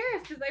I'm just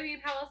curious because I mean,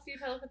 how else do you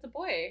tell if it's a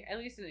boy? At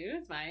least in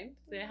Una's mind,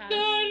 it has,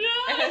 No,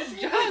 it has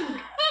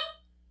junk.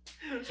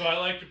 So I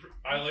like to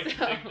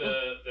think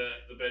the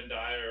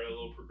Bendai are a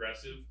little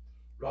progressive.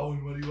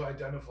 Rowan, what do you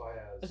identify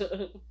as?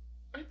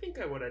 I think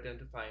I would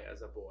identify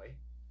as a boy.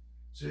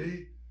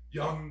 See?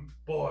 Young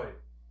boy.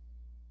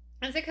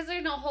 Is it because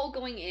there's no hole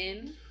going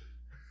in?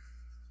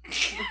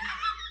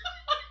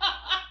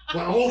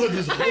 Wow, all that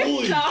is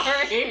holy. I'm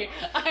sorry.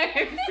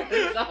 I'm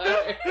so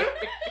sorry.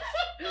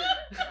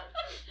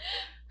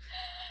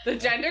 The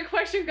gender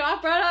question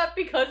got brought up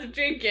because of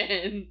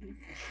Jenkins.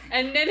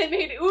 And then it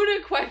made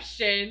Una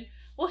question,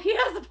 well, he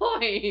has a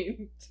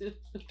point.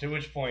 To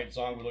which point,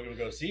 Song would look at him and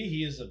go, "See,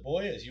 he is a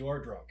boy as you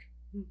are drunk."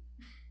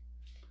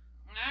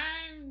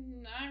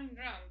 I'm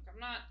drunk. I'm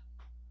not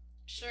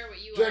sure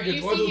what you are. Jenkins,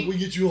 You why see- don't we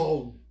get you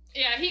home?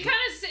 Yeah, he kind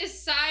of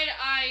is side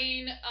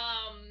eyeing,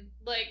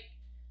 like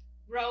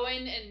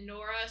Rowan and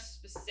Nora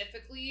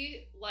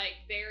specifically, like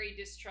very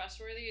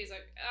distrustworthy. He's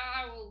like,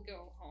 I will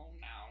go home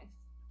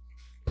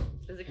now.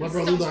 Is it My 'cause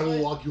brother and I someone-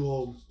 will walk you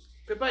home.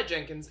 Goodbye,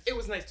 Jenkins. It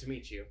was nice to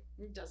meet you.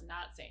 He does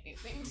not say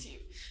anything to you.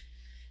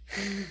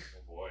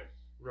 Oh boy.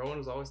 Rowan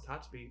was always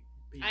taught to be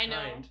I know.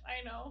 kind.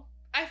 I know.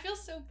 I feel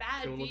so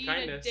bad Show him with being a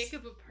kindness. dick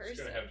of a Just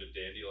person. gonna have to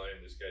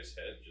dandelion this guy's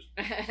head. Just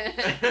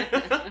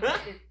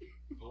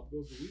Pop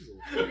goes the weasel.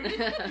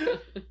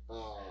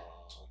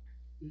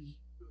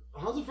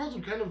 Hans and Franz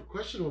would kind of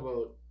question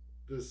about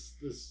this.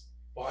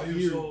 Why are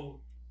you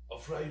so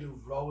afraid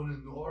of Rowan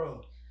and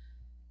Nora?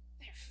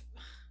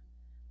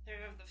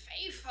 They're of the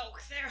Fey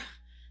folk.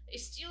 they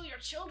steal your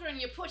children.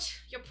 You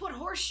put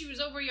horseshoes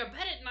over your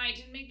bed at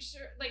night and make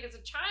sure, like as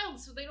a child,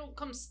 so they don't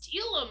come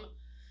steal them.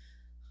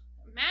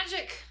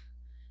 Magic.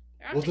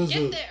 You have What to does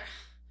get a- there.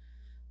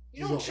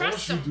 You What don't does a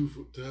trust horseshoe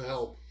them. do to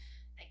help?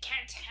 They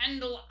can't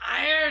handle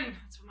iron.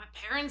 That's what my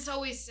parents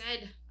always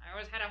said. I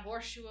always had a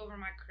horseshoe over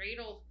my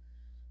cradle.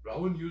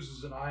 Rowan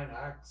uses an iron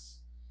axe.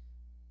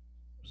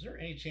 Is there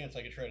any chance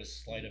I could try to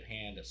sleight of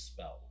hand a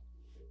spell?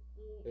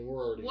 And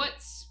we're already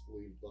What's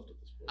left at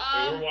this point.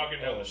 We're walking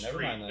down oh, the never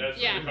street. mind then. That's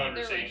Yeah, the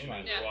conversation. never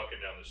mind. We're Yeah. walking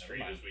down the street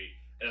mind. as we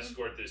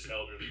escort this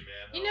elderly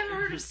man. You never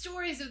heard of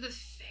stories of the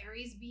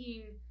fairies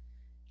being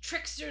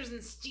tricksters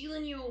and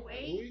stealing you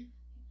away?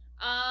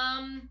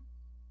 Really?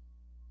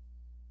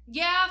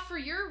 Yeah, for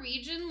your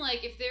region,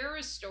 like, if there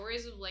were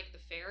stories of, like, the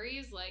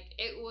fairies, like,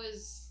 it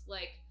was,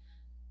 like,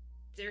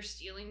 they're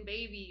stealing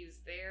babies,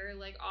 they're,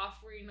 like,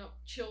 offering up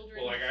children.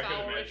 Well, like I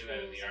foul could imagine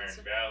that in rituals the and Iron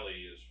stuff.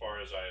 Valley, as far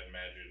as I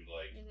imagined,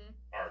 like Mhm.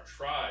 our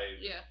tribe,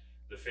 Yeah.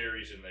 the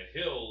fairies in the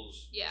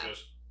hills, Yeah.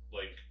 just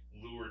like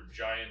lured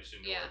giants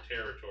into Yeah. our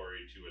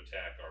territory to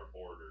attack our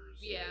borders.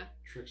 Yeah.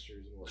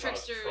 Tricksters and whatnot.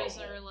 Tricksters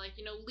trouble. are, like,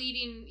 you know,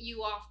 leading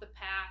you off the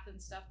path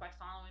and stuff by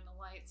following the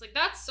lights. Like,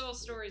 that's all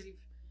stories you've...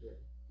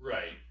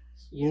 Right.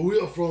 Well, we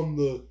are from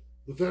the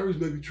fairies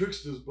may be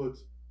tricksters, but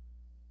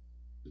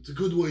it's a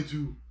good way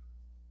to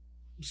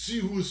see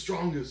who is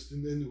strongest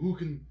and then who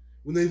can,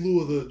 when they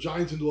lure the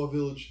giants into our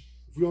village,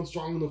 if we aren't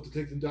strong enough to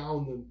take them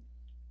down, then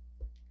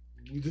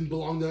we didn't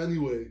belong there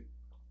anyway.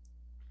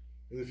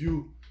 And if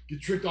you get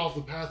tricked off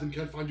the path and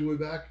can't find your way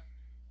back,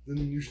 then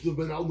you should have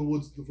been out in the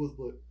woods in the first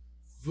place.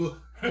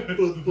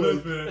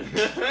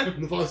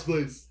 In the first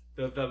place.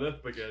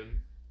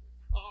 again.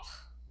 Ugh.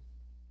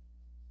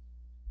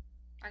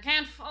 I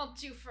can't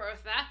fault you for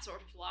that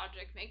sort of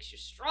logic. Makes you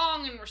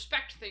strong and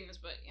respect things,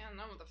 but yeah,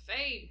 no, the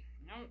Fae,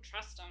 you don't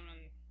trust them,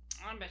 and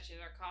I bet you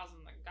they're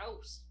causing the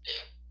ghosts.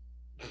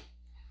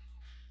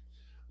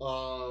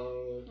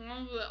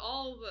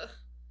 All the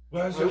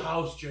Where's your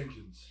house,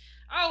 Jenkins?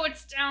 Oh,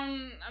 it's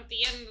down at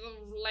the end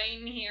of the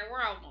lane here.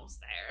 We're almost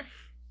there.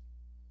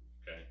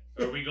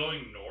 Okay. Are we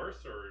going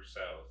north or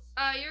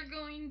south? You're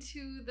going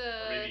to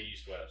the. Or maybe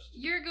east west.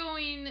 You're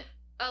going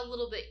a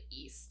little bit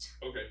east.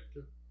 Okay.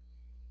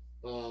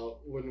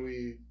 When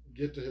we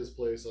get to his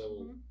place, I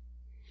will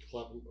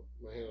clap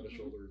my hand on his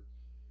shoulder.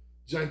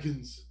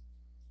 Jenkins,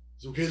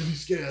 it's okay to be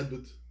scared,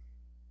 but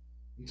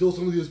until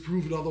somebody has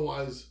proven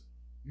otherwise,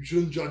 you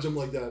shouldn't judge him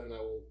like that. And I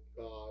will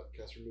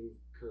cast remove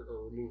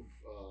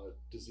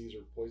disease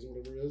or poison,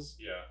 whatever it is.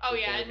 Yeah. Oh For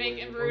yeah, 5 and make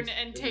away and hit ruin points.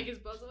 and take his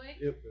buzz away.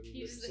 Yep. And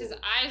He just, so- his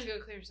eyes go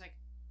clear. He's like,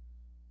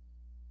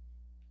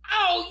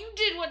 "Oh, you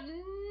did what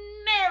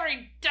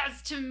Neri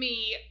does to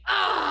me.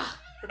 Ah,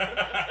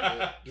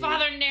 do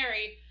Father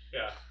Neri,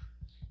 Yeah.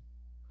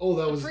 Oh,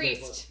 that the was his name.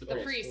 priest, Oh, the I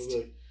was priest."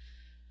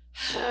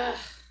 like,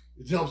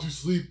 it helps you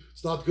sleep.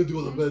 It's not good to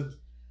go to bed.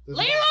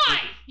 Leroy!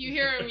 You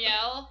hear him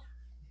yell.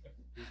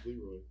 Who's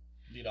Leroy?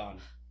 Lead on.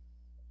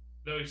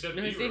 No, he said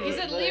No, he said- Leroy. He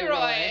said Leroy. Leroy,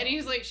 and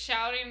he's like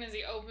shouting as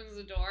he opens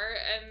the door,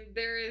 and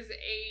there is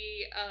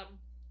a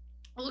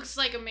looks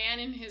like a man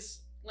in his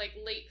like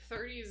late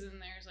 30s in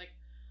there. He's like,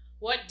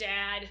 "What,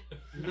 Dad?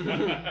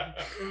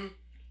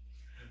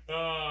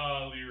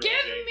 Oh, Leroy Give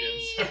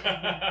Jenkins.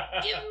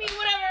 Give me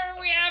whatever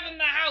we have in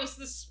the house.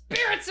 The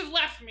spirits have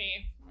left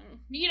me. I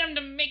need them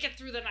to make it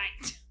through the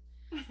night."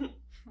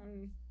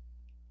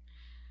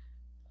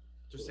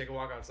 Just take a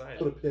walk outside.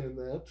 Put a pin in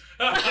that.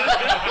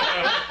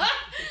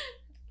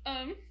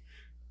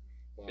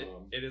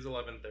 It is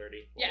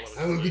 11:30. Yes.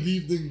 Have a good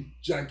evening,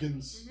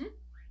 Jenkins. Mhm.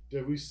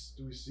 Do we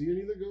see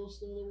any of the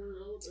ghosts now that we're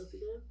out after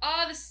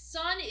dark? The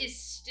sun is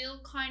still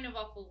kind of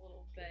up a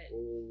little bit.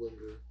 We'll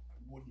linger.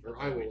 Wouldn't Or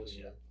I will yet.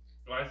 linger.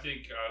 Well, I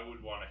think I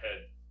would want to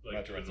head like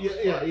Back to to the the-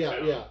 north Yeah, part of yeah,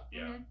 town. yeah.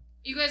 Yeah. Mhm.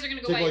 You guys are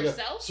gonna go Take by like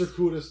yourselves?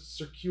 a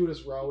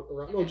circuitous route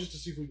around. No, just to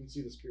see if we can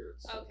see the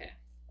spirits. Okay.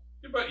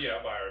 But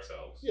yeah, by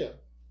ourselves. Yeah.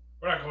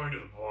 We're not going to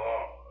the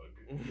bog.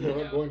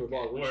 We're not going to the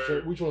bog. We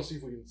Where- just want to see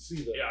if we can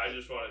see them. Yeah, I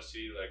just want to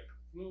see like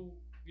little,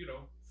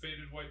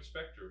 faded white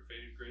specter,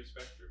 faded gray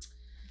specter.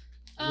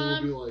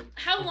 And then we'll be like,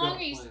 How I've long got are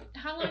a you? plan.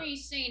 How long are you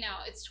staying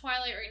out? It's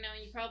twilight right now,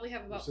 and you probably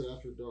have We about. said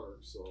after dark,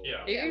 so.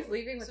 Yeah. Are you guys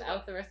leaving So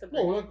without the rest of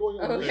No, we're not going.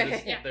 Oh, They're okay.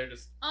 just, Yeah. they're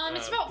just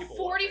It's about people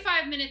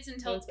 45 minutes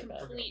until it's Okay.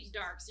 complete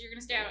dark, so you're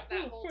gonna stay out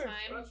that whole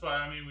time. That's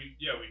fine. I mean, we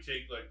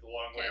take like the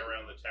long way Okay.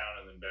 around the town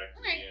and then back to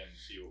Alright. the inn and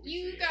see what we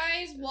You see.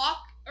 guys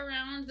walk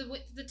around the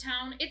width of the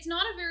town. It's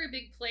not a very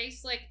big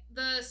place. Like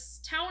the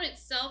town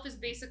itself is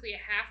basically a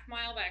half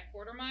mile by a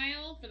quarter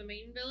mile for the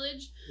main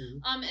village.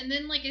 Mhm. And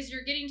then like as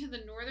you're getting to the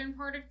northern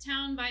part of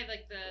town by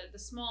like the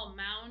small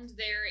mound,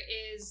 there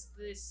is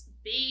this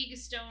big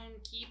stone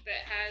keep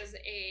that has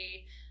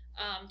a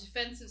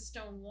defensive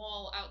stone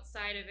wall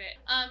outside of it.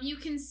 You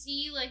can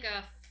see like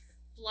a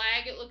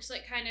flag. It looks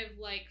like kind of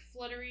like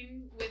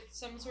fluttering with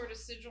some sort of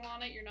sigil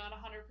on it. You're not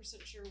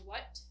 100% sure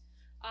what.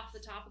 Off the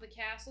top of the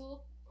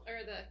castle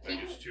or the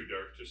Like keep. it's too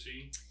dark to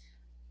see.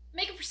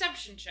 Make a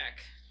perception check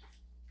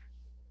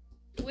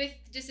with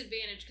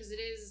disadvantage because it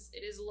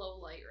is low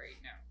light right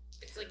now.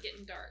 It's like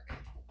getting dark.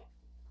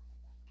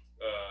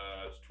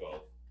 It's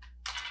 12.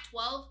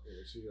 12. Yeah,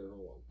 let's see here.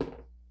 Hold on.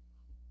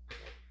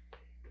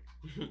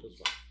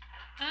 That's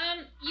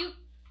fine. You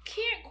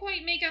can't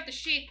quite make out the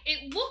shape.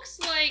 It looks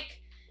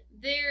like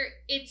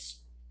it's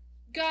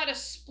got a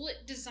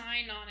split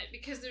design on it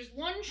because there's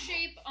one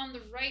shape on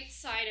the right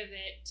side of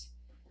it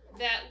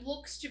that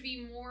looks to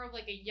be more of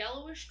like a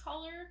yellowish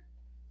color.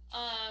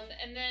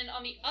 And then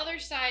on the other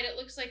side, it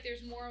looks like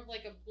there's more of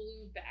like a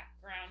blue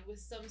background with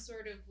some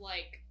sort of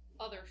like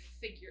other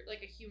figure,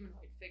 like a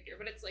humanoid figure,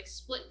 but it's like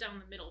split down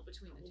the middle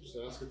between the Just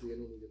two. ask at the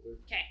end when we get there.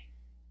 Okay.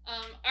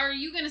 Are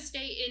you gonna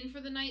stay in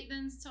for the night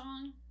then,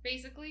 Song?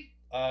 Basically.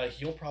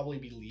 He'll probably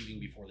be leaving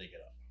before they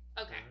get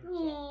up. Okay.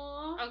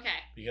 Aww. Okay.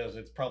 Because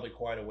it's probably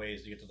quite a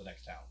ways to get to the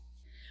next town.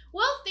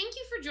 Well, thank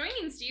you for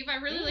joining, Steve. I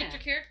really liked Yeah. your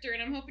character,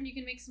 and I'm hoping you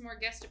can make some more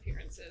guest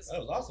appearances. That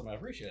was awesome. I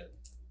appreciate it.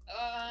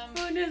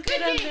 Una's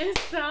good gonna day. miss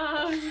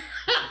song.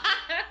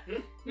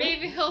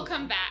 Maybe he'll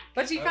come back.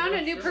 But she found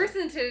a new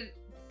person to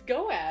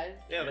go as.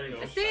 Yeah, there you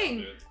go.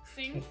 Sing.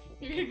 Sing.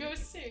 You're gonna go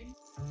sing.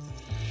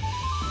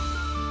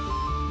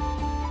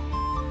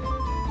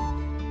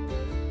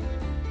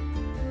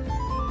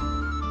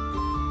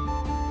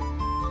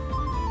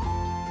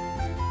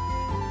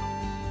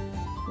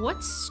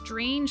 What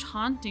strange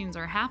hauntings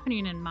are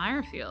happening in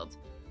Meyerfield?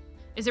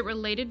 Is it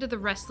related to the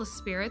restless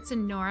spirits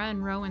in Nora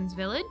and Rowan's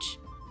village?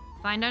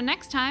 Find out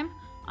next time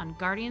on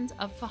Guardians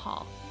of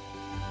Fehal.